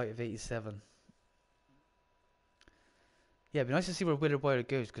 The bite of 87. Yeah, it'd be nice to see where Wither Wilder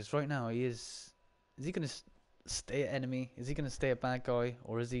goes, because right now he is he going to stay an enemy? Is he going to stay a bad guy?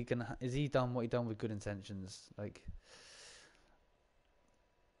 Or is he done what he done with good intentions? Like,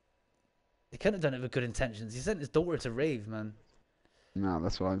 he couldn't have done it with good intentions. He sent his daughter to rave, man. No,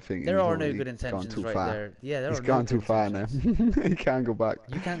 that's what I'm thinking. There are no good intentions right there. Yeah, He's gone too far now. He can't go back.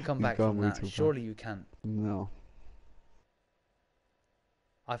 You can't come back from that. Surely you can't. No.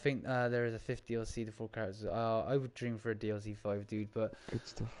 I think there is a 5th DLC to 4 characters. I would dream for a DLC 5, dude, but... Good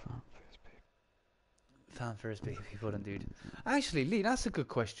stuff, Fan first, baby. Well done, dude. Actually, Lee, that's a good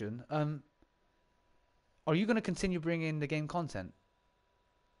question. Are you going to continue bringing the game content?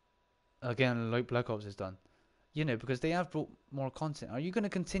 Again, like Black Ops has done. You know, because they have brought more content. Are you going to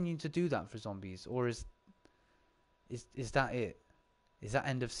continue to do that for zombies? Or is that it? Is that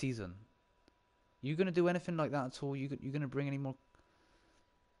end of season? You going to do anything like that at all? You going to bring any more...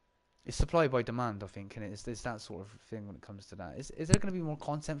 It's supply by demand, I think, and it's that sort of thing when it comes to that. Is there going to be more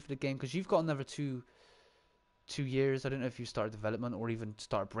content for the game? Because you've got another two years. I don't know if you start development or even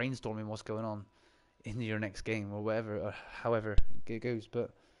start brainstorming what's going on in your next game or whatever, or however it goes.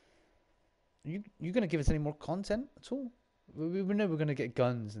 But you going to give us any more content at all? We know we're going to get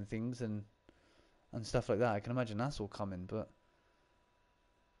guns and things and stuff like that. I can imagine that's all coming. But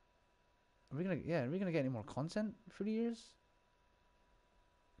are we gonna get any more content for the years?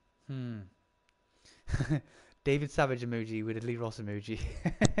 David Savage emoji with a Lee Ross emoji.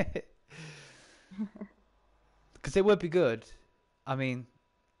 Because it would be good. I mean,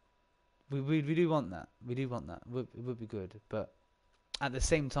 we do want that. We do want that. It would be good. But at the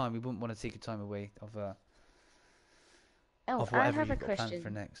same time, we wouldn't want to take a time away of whatever I have a you've got planned question. for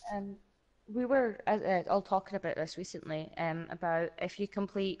next. We were all talking about this recently, about if you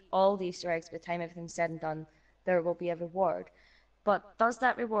complete all the Easter eggs by the time everything's said and done, there will be a reward. But does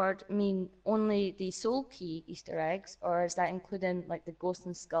that reward mean only the soul key Easter eggs, or is that including like the ghosts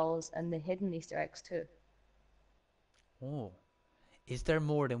and skulls and the hidden Easter eggs too? Oh, is there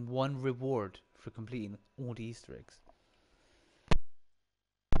more than one reward for completing all the Easter eggs?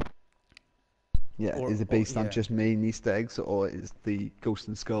 Yeah, is it based on just main Easter eggs, or is the ghosts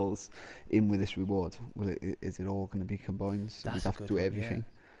and skulls in with this reward? Is it all going to be combined? So we have to do everything.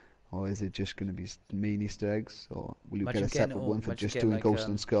 Yeah. Or is it just going to be main Easter eggs? Or will you get a separate one for just doing ghosts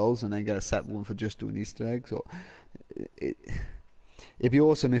and skulls, and then get a separate one for just doing Easter eggs? Or it'd be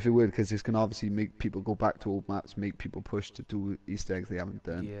awesome if it would, because it's going to obviously make people go back to old maps, make people push to do Easter eggs they haven't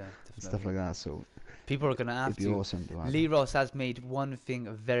done, and stuff like that. So people are going to have to. It'd be awesome to have. Lee Ross has made one thing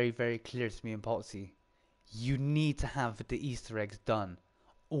very, very clear to me in Policy. You need to have the Easter eggs done,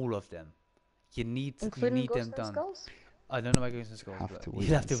 all of them. You need them done. Skulls? I don't know about Ghosts and Skulls, but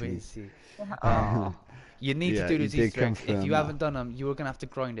you have to wait and see. You need to do those Easter eggs. If you haven't done them, you are gonna have to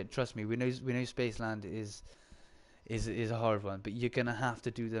grind it. Trust me. We know Spaceland is a hard one, but you're gonna have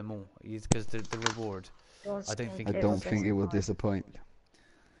to do them all because the reward. I don't think it will disappoint.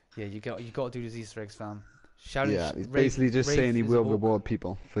 Yeah, you got to do those Easter eggs, fam. He's basically just saying he will reward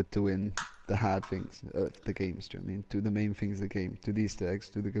people for doing the hard things, the games. Do you know what I mean? Do the main things of the game, do the Easter eggs,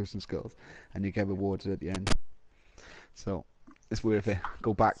 do the Ghosts and Skulls, and you get rewarded at the end. So it's worth it.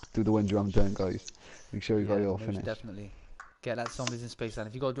 Go back, do the ones you haven't done, guys. Make sure you got it all finished. Definitely. Get that Zombies in Spaceland.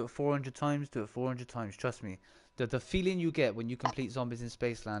 If you got to do it 400 times, do it 400 times. Trust me. The feeling you get when you complete Zombies in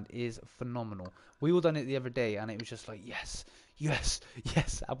Spaceland is phenomenal. We all done it the other day, and it was just like, yes, yes,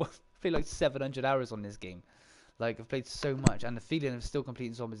 yes. I played like 700 hours on this game. Like, I've played so much, and the feeling of still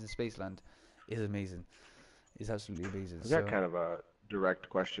completing Zombies in Spaceland is amazing. It's absolutely amazing. I've got kind of a direct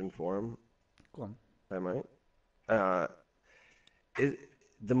question for him. Go on. If I might. Is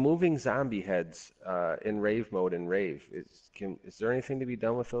the moving zombie heads in rave mode in rave? Is there anything to be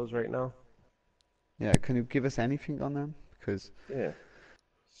done with those right now? Yeah, can you give us anything on them? Because yeah,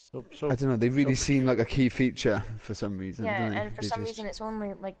 I don't know. They really seem like a key feature for some reason. Yeah, don't they? and for some reason it's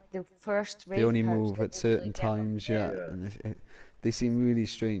only like the first rave They only cards move that at they certain really get. times. Yeah, and they seem really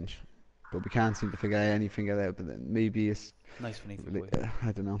strange. But we can't seem to figure anything out. But then maybe it's nice funny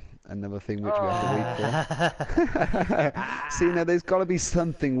I don't know, another thing which we have to wait for. See, now there's got to be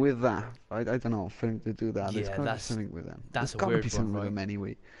something with that. I don't know for him to do that. There's got to be something with them. There's got to be something with them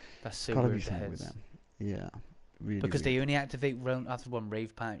anyway. That's so gotta weird. Be something with them. Yeah, really. Because they only activate after one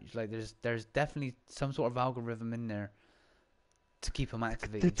rave patch. Like there's definitely some sort of algorithm in there to keep them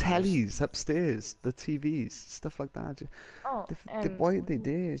activated. The tellies upstairs, the TVs, stuff like that. Why they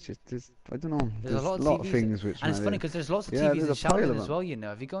do? It's just I don't know. There's a lot of things which. And it's funny because there's lots of TVs in Shaolin as well. You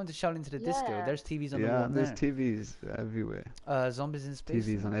know, if you go into Shaolin to the disco, there's TVs on the wall. Yeah, there's TVs everywhere. Zombies in Space.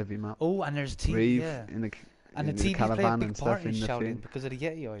 TVs on every map. Oh, and there's TVs. Rave Yeah. And the TVs play a big part in the Shaolin because of the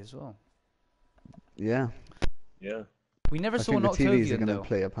Yeti Eye as well. Yeah. Yeah. We never saw an the Octavian TVs are though. Gonna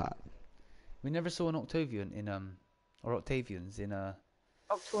play a part. We never saw an Octavian in or Octavians in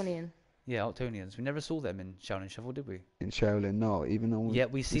Octonian. Yeah, Octonians. We never saw them in Shaolin Shuffle, did we? In Shaolin, no. Even though yeah,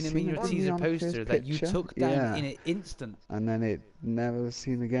 we seen them in your teaser poster that you took down in an instant. And then it never was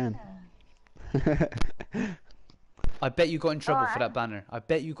seen again. I bet you got in trouble for that banner. I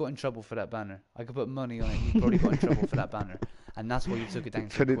bet you got in trouble for that banner. I could put money on it. You probably got in trouble for that banner. And that's why you took it down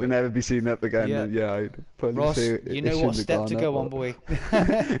so quick. For it to never be seen up again. Yeah, I'd probably Ross, say you know what step to go on, boy.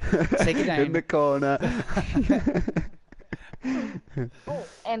 Take it down. In the corner.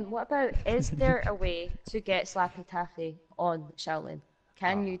 What about, is there a way to get Slappy Taffy on Shaolin?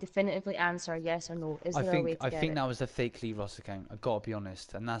 Can you definitively answer yes or no? Is there a way to get it? I think that was the fake Lee Ross account. I gotta be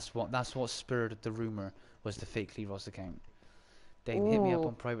honest, and that's what spurred the rumor was the fake Lee Ross account. Dame, hit me up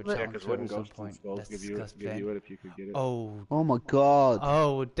on private chat at some point. Let's discuss give you it if you could get it. Oh my god.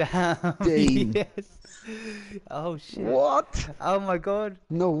 Oh damn. Dame. Yes. Oh shit. What? Oh my god.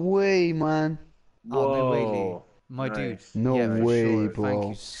 No way, man. Oh no way, Lee. My dude. No way, bro. Thank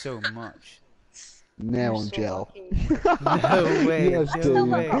you so much. Now I'm gel. No way. Yes, no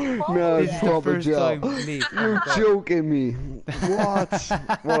way. No, this is the first time. Lee, you're joking me. What?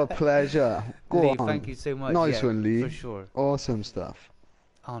 What a pleasure. Go Lee, on. thank you so much. Nice one, Lee. For sure. Awesome stuff.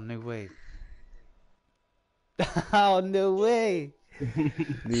 Oh, no way. Oh, no way.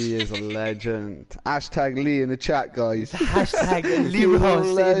 Lee is a legend. Hashtag Lee in the chat, guys. Hashtag Lee Ross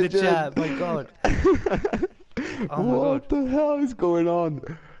in the chat. My god. Oh my what the hell is going on?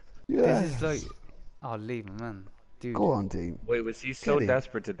 Yes. This is like... Oh, Lee, my man. Dude. Go on, Dean. Wait, was he so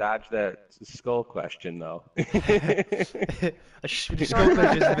desperate to dodge that skull question, though? Skull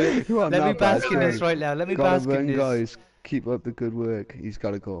question. Let me bask in this right now. Let me bask in this. Guys, keep up the good work. He's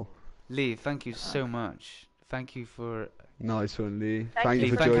got to go. Lee, thank you so much. Thank you for... Nice one, Lee. Thank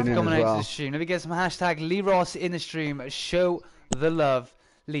you for joining for coming as well. out to the stream. Let me get some hashtag Lee Ross in the stream. Show the love.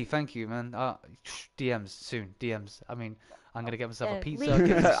 Lee, thank you, man. DMs soon. DMs. I mean, I'm gonna get myself a pizza.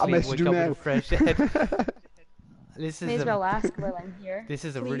 Get some sleep, wake up with a fresh head. This is May as well ask while I'm here. This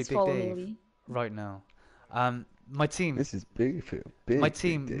is a really big day right now. My team. This is big for you. Big, my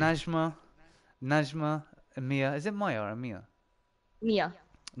team. Najma, and Mia. Is it Maya or Mia? Mia.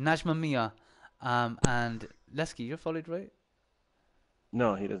 Najma, Mia, and Lesky. You're followed, right?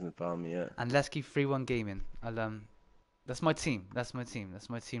 No, he doesn't follow me yet. And Lesky 3-1 Gaming. That's my team. That's my team. That's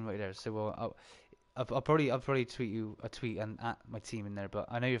my team right there. So I'll probably tweet you a tweet and at my team in there. But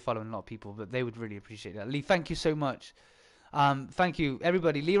I know you're following a lot of people, but they would really appreciate that. Lee, thank you so much. Thank you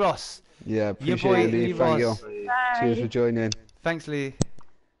everybody. Lee Ross. Yeah, appreciate it, Lee. Thank you. Cheers for joining. Thanks, Lee.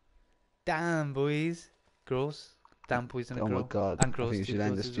 Damn, boys, girls. Damn, boys and a girl. Oh my god. And girls. I think you should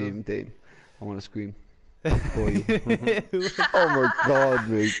end the stream, well. Dean. I want to scream. Oh my god,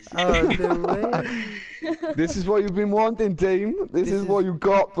 mate. Oh, no way. This is what you've been wanting, Dame. This is what you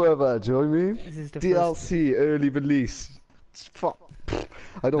got, brother. Do you know what I mean? This is the DLC early release. Fuck.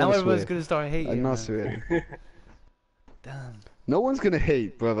 I don't now want to everyone's swear. gonna start hating. I'm not swearing. Damn. No one's gonna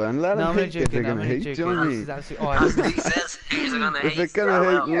hate, brother, and let them hate if they're gonna hate. Do you know what I mean? As Lee says, haters are gonna hate. If they're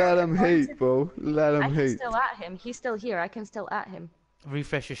gonna hate, let them hate, bro. Let them I can hate. still at him. He's still here. I can still at him.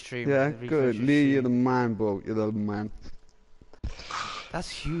 Refresh your stream. Yeah, Refresh good. your Lee, stream. you're the man, bro. You're the man. That's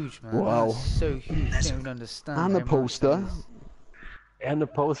huge, man. Wow. That's so huge. You don't even understand. And the how much poster. that is. And the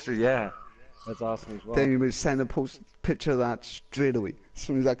poster, yeah. That's awesome as well. Then you would send a picture of that straight away as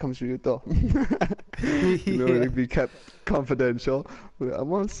soon as that comes through your door. You know, it'd be kept confidential. But I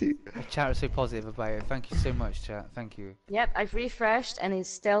want to see. The chat is so positive about it. Thank you so much, chat. Thank you. Yep, I've refreshed and it's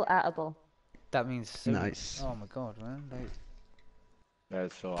still atable. That means so Nice. Oh my god, man. Like,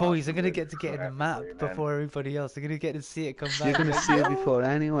 That's so boys, awesome, I'm gonna dude. get to get So in the happy map for you, man. before everybody else. I'm gonna get to see it come back. You're gonna see it before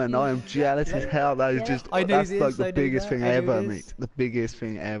anyone. I am jealous as hell. That is just. I know That's this, like I the know biggest that, thing I know ever, this. mate. The biggest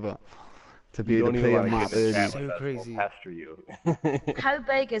thing ever. To be You able don't to even play a want map to get in the early. chat with So us, crazy. we'll pester you. How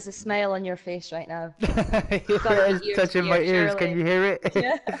big is the smile on your face right now? It's ear to touching my ear, ears. Can surely. you hear it?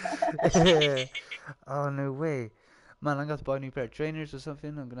 Yeah. Oh no way, man! I'm gonna have to buy a new pair of trainers or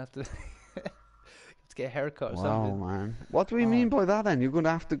something. I'm gonna have to, to get a haircut or Wow, something. man. What do we mean by that then? You're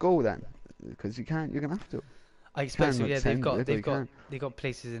gonna have to go then, because you can't. You're gonna have to. I expect so. Can't Yeah, send it, they've you got can't. they've got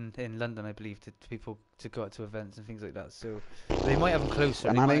places in London, I believe, to people to go out to events and things like that. So they might have them closer.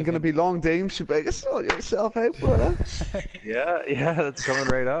 And they that might ain't gonna have be long, Dame. You better sort yourself out, brother. Yeah, that's coming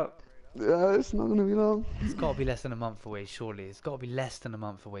right up. Yeah, it's not gonna be long. It's got to be less than a month away, surely. It's got to be less than a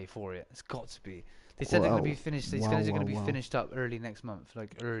month away for it. It's got to be. They said they're going to be finished. They said they're going to be finished up early next month,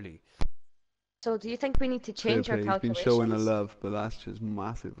 like early. So do you think we need to change our He's been calculations? showing a love, but that's just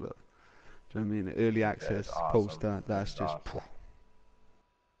massive love. Do you know what I mean? Early access, awesome. post that. That's just. Awesome.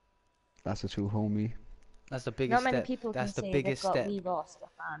 That's a true homie. That's the biggest Not many step. people That's can the say biggest they've got step. Lee Ross, the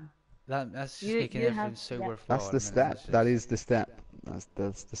fan. That's just You- making you everything have- so yeah. worthwhile. That's the isn't it? step. That's That just- is the step. That's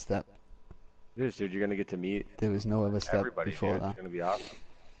the step. Dude, you're gonna get to meet There was no other step everybody, before dude. that. It's gonna be awesome.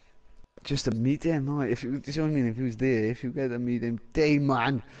 Just to meet him, right? If you, do you know what I mean? If he was there, if you get to meet him, day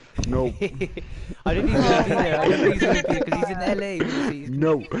man. No, I don't think he's going to be there. I don't think he's going to be because he's in LA. Obviously.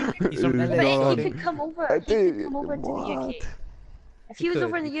 no. He's from It is LA, But so I not. he don't- could come over. I He could did- come over to the UK. what? If he was could,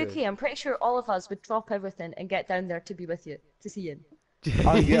 over in the he UK, could. I'm pretty sure all of us would drop everything and get down there to be with you, to see him.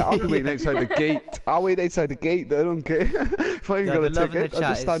 Oh yeah, I'll be waiting outside the gate. I'll wait outside the gate. I don't care. If I ain't No, got a the love in the ticket, I'll chat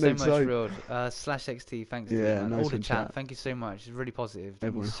just is stand so outside. much real. /XT, thanks to you, Yeah, man. nice All the one, chat, chat. thank you so much. It's really positive.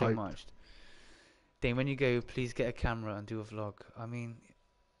 Thank you Everyone's so hyped. much. Dane, when you go, please get a camera and do a vlog. I mean,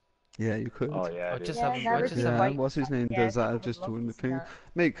 Yeah, you could. Oh yeah, I dude. just Yeah, have, that I would just be have. Yeah, right. what's his name Yeah, does that, people would just love doing to the see thing. that.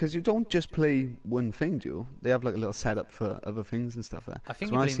 Mate, because you don't just play one thing, do you? They have like a little setup for other things and stuff there. I think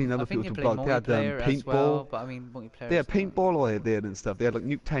So you when I play, seen other I think people you to play blog, they had multiplayer as paintball. well, but I mean multiplayer. They is had not- paintball over there and stuff. They had like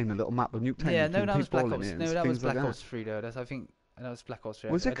Nuketown, a little map of Nuketown. Yeah, you no, can that was Black paintball in Ops. it and No, that was things like Black that. Ops 3 though. That's I think that was Black Ops 3.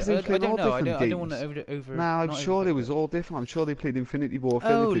 Was it? I, 'Cause I, they I played don't all know. I different don't want games. to over. Nah, I'm not sure it overcook was all different. I'm sure they played Infinity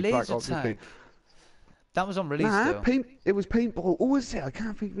Warfare. Oh, they played Black laser Ops. They played... tag. That was on release Nah, though. it was paintball. Who was it? I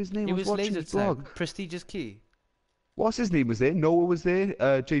can't think of his name. It I was was watching laser his blog. tag. Prestigious Key. What's his name was there? Noah was there.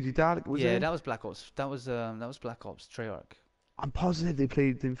 JD Dalek was Yeah, there. that was Black Ops. That was Black Ops Treyarch. I'm positive they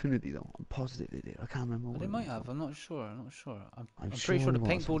played Infinity though. I'm positive they did. I can't remember. Well, what they it might was. have. I'm not sure. I'm not sure. I'm I'm pretty sure sure the it was,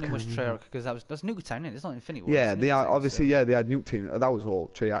 I paintballing was can't remember. Treyarch because that's Nuketown, it? It's not Infinity War. Yeah, it's they are Nuketown, obviously. so- Yeah, they had Nuke Team. That was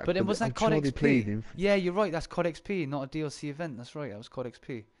all Treyarch. But then was that I'm COD sure they played XP? Yeah, you're right. That's COD XP, not a DLC event. That's right. That was COD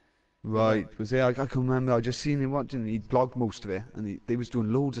XP. Right, was there? I can remember. I just seen him watching. He blogged most of it, and they was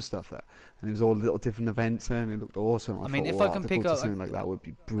doing loads of stuff there, and it was all little different events there, and it looked awesome. I mean, thought, if I wow, can to pick go to up- something like that would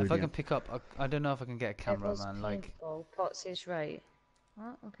be brilliant. If I can pick up, I don't know if I can get a It camera, was man. Like paintball. Potts is right.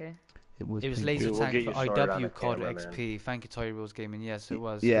 Oh, okay. it was it was paintball. laser We'll tag get for you sorted on IW the COD camera, XP. Thank you, Toy Rules Gaming. Yes, it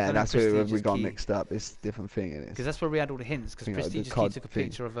was. Yeah, But then that's where we Prestigious got Key. mixed up. It's a different thing. It Because is. that's where we had all the hints. Because Thing like the Prestigious Key COD took a thing.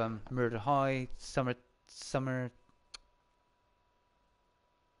 picture of Murder High, Summertime.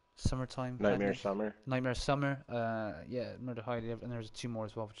 Nightmare Summer. Nightmare Summer. Yeah, Murder High, and there's 2 more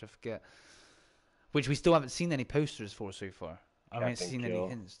as well, which I forget. Which we still haven't seen any posters for so far. I haven't Captain seen Kill. any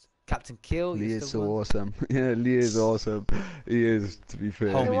hints. Captain Kill. Lee is is still so one. awesome. Yeah, Lee is awesome. He is, to be fair.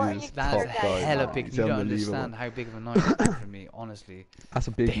 Homie, what are he is you- that's top a guy, hella man. big. He's You don't unbelievable. understand how big of a night it's been for me, honestly. That's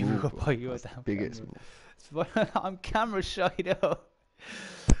a big Dave move. will bro. buy you a That's the damn biggest camera. move. I'm camera shy though.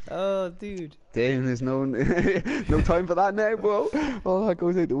 Oh, dude. Damn, there's no no time for that now, bro. All that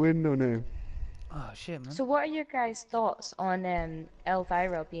goes out the window now. Oh shit, man. So what are your guys' thoughts on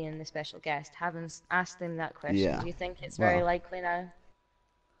Elvira being the special guest? Having asked him that question, Yeah. do you think it's very Well, likely now?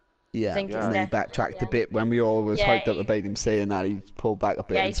 Yeah, think it's and then he definitely, backtracked a yeah. bit when we all was Yeah, hyped up about him saying that. He pulled back a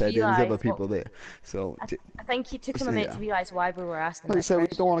bit Yeah, and he's said there was other realised people what- there. So, I think he took him a So, minute yeah. to realise why we were asking like I that said, we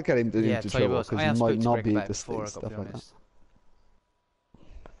question. don't want to get him Yeah, into tell you trouble what, because I he have might spoke to not Greg be about able it to before, say I've got to stuff be like that. honest.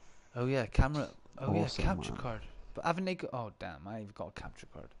 Oh yeah, camera. Oh yeah, Awesome, capture man. card. But haven't they got? Oh damn, I ain't got a capture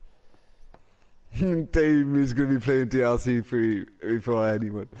card. Dave is going to be playing DLC free before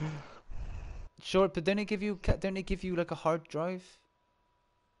anyone. Sure, but don't they give you? Don't they give you like a hard drive?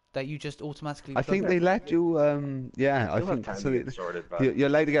 that you just automatically? I think they let you. Yeah, I You'll have think time so. to get sorted, but You're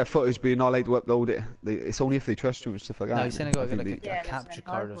allowed to get footage, but you're not allowed to upload it. It's only if they trust you and stuff like that. No, he's saying I got think like they- a Yeah, there's an capture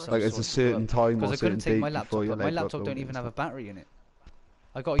card or embargo. some like sort. it's a certain time Because or I couldn't certain take my date laptop before you're up. My allowed to laptop upload don't it even and have a stuff. battery in it.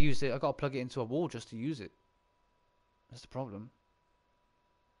 I got to use it. I got to plug it into a wall just to use it. That's the problem.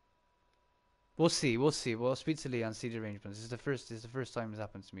 We'll see. We'll see. We'll speak to Lee and see the arrangements. This is the first time it's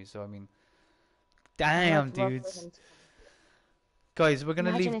happened to me. So I mean, damn, I'd love for dudes. him to come. Guys, we're gonna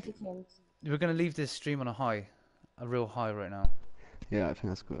Imagine leave. if he came. We're gonna leave this stream on a real high right now. Yeah, I think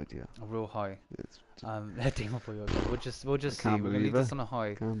that's a good idea. A real high. It's, We'll just I see. can't We're gonna believe leave this it. on a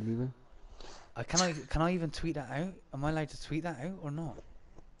high. Can't believe it. Can I even tweet that out? Am I allowed to tweet that out or not?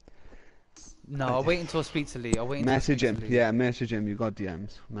 No, I'll wait until I speak to Lee. I'll wait until Message I him. speak to Lee. Yeah, message him. You got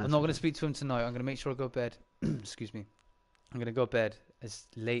DMs. I'm not gonna speak to him tonight. I'm gonna make sure I go to bed. Excuse me. I'm gonna go to bed. It's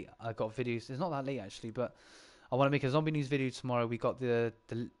late. I got videos. It's not that late actually, but I want to make a zombie news video tomorrow. We got the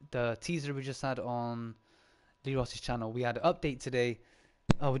teaser we just had on Lee Ross's channel. We had an update today.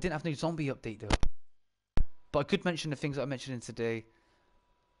 Oh, we didn't have no zombie update though. But I could mention the things that I mentioned in today.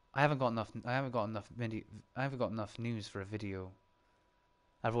 I haven't got enough news for a video.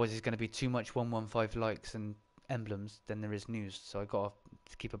 Otherwise, it's going to be too much 115 likes and emblems than there is news. So I got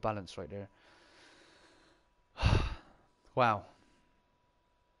to keep a balance right there. Wow.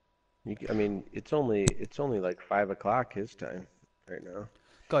 I mean, it's only like 5 o'clock his time right now.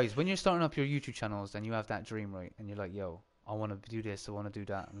 Guys, when you're starting up your YouTube channels and you have that dream, right, and you're like, yo, I want to do this, I want to do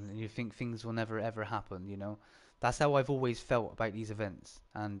that, and you think things will never ever happen, you know? That's how I've always felt about these events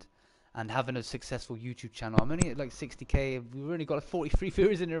and having a successful YouTube channel. I'm only at like 60k. We've only got like 43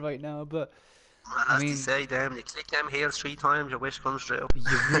 viewers in there right now, but I mean, say them, you click them heels 3 times, your wish comes true. you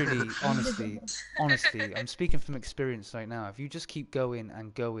really, honestly, I'm speaking from experience right now. If you just keep going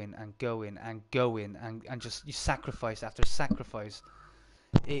and going and going and going and just you sacrifice after sacrifice,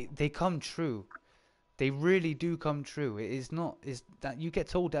 they come true. They really do come true. It is not is that you get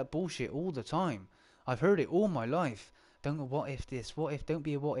told that bullshit all the time. I've heard it all my life. Don't go, what if this? What if? Don't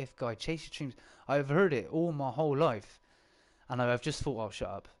be a what if guy. Chase your dreams. I've heard it all my whole life, and I've just thought, oh, shut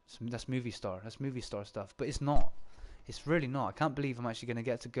up. That's movie star. That's movie star stuff. But it's not. It's really not. I can't believe I'm actually going to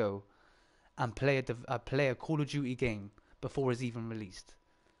get to go and play a Call of Duty game before it's even released.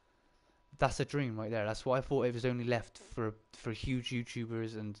 That's a dream right there. That's what I thought it was only left for huge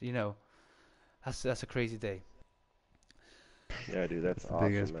YouTubers, and you know, that's a crazy day. Yeah, dude, that's the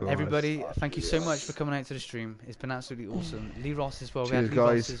biggest awesome. Man. Everybody, thank you so much for coming out to the stream. It's been absolutely awesome. Lee Ross as well. We had Cheers, Lee Ross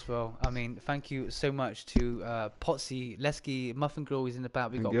guys. as well. I mean, thank you so much to Potsy, Lesky, Muffin Girl is in the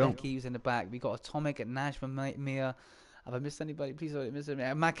back. We got Thank you. Becky who's in the back. We got Atomic at Nash, Mia. Have I missed anybody? Please don't miss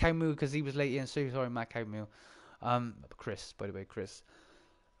anybody. Matt Cowmoo because he was late in. So sorry, Matt Cowmoo. Chris, by the way, Chris.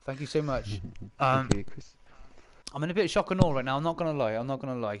 Thank you so much. Okay, Chris. I'm in a bit of shock and awe right now. I'm not gonna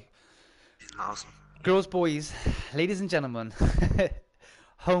lie. Awesome. Girls, boys, ladies and gentlemen,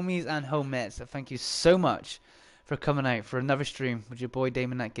 homies and homettes, thank you so much for coming out for another stream with your boy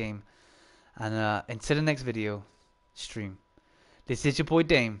DamianNaPodano. And until the next video stream, this is your boy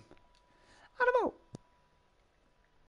Dame. And I'm out.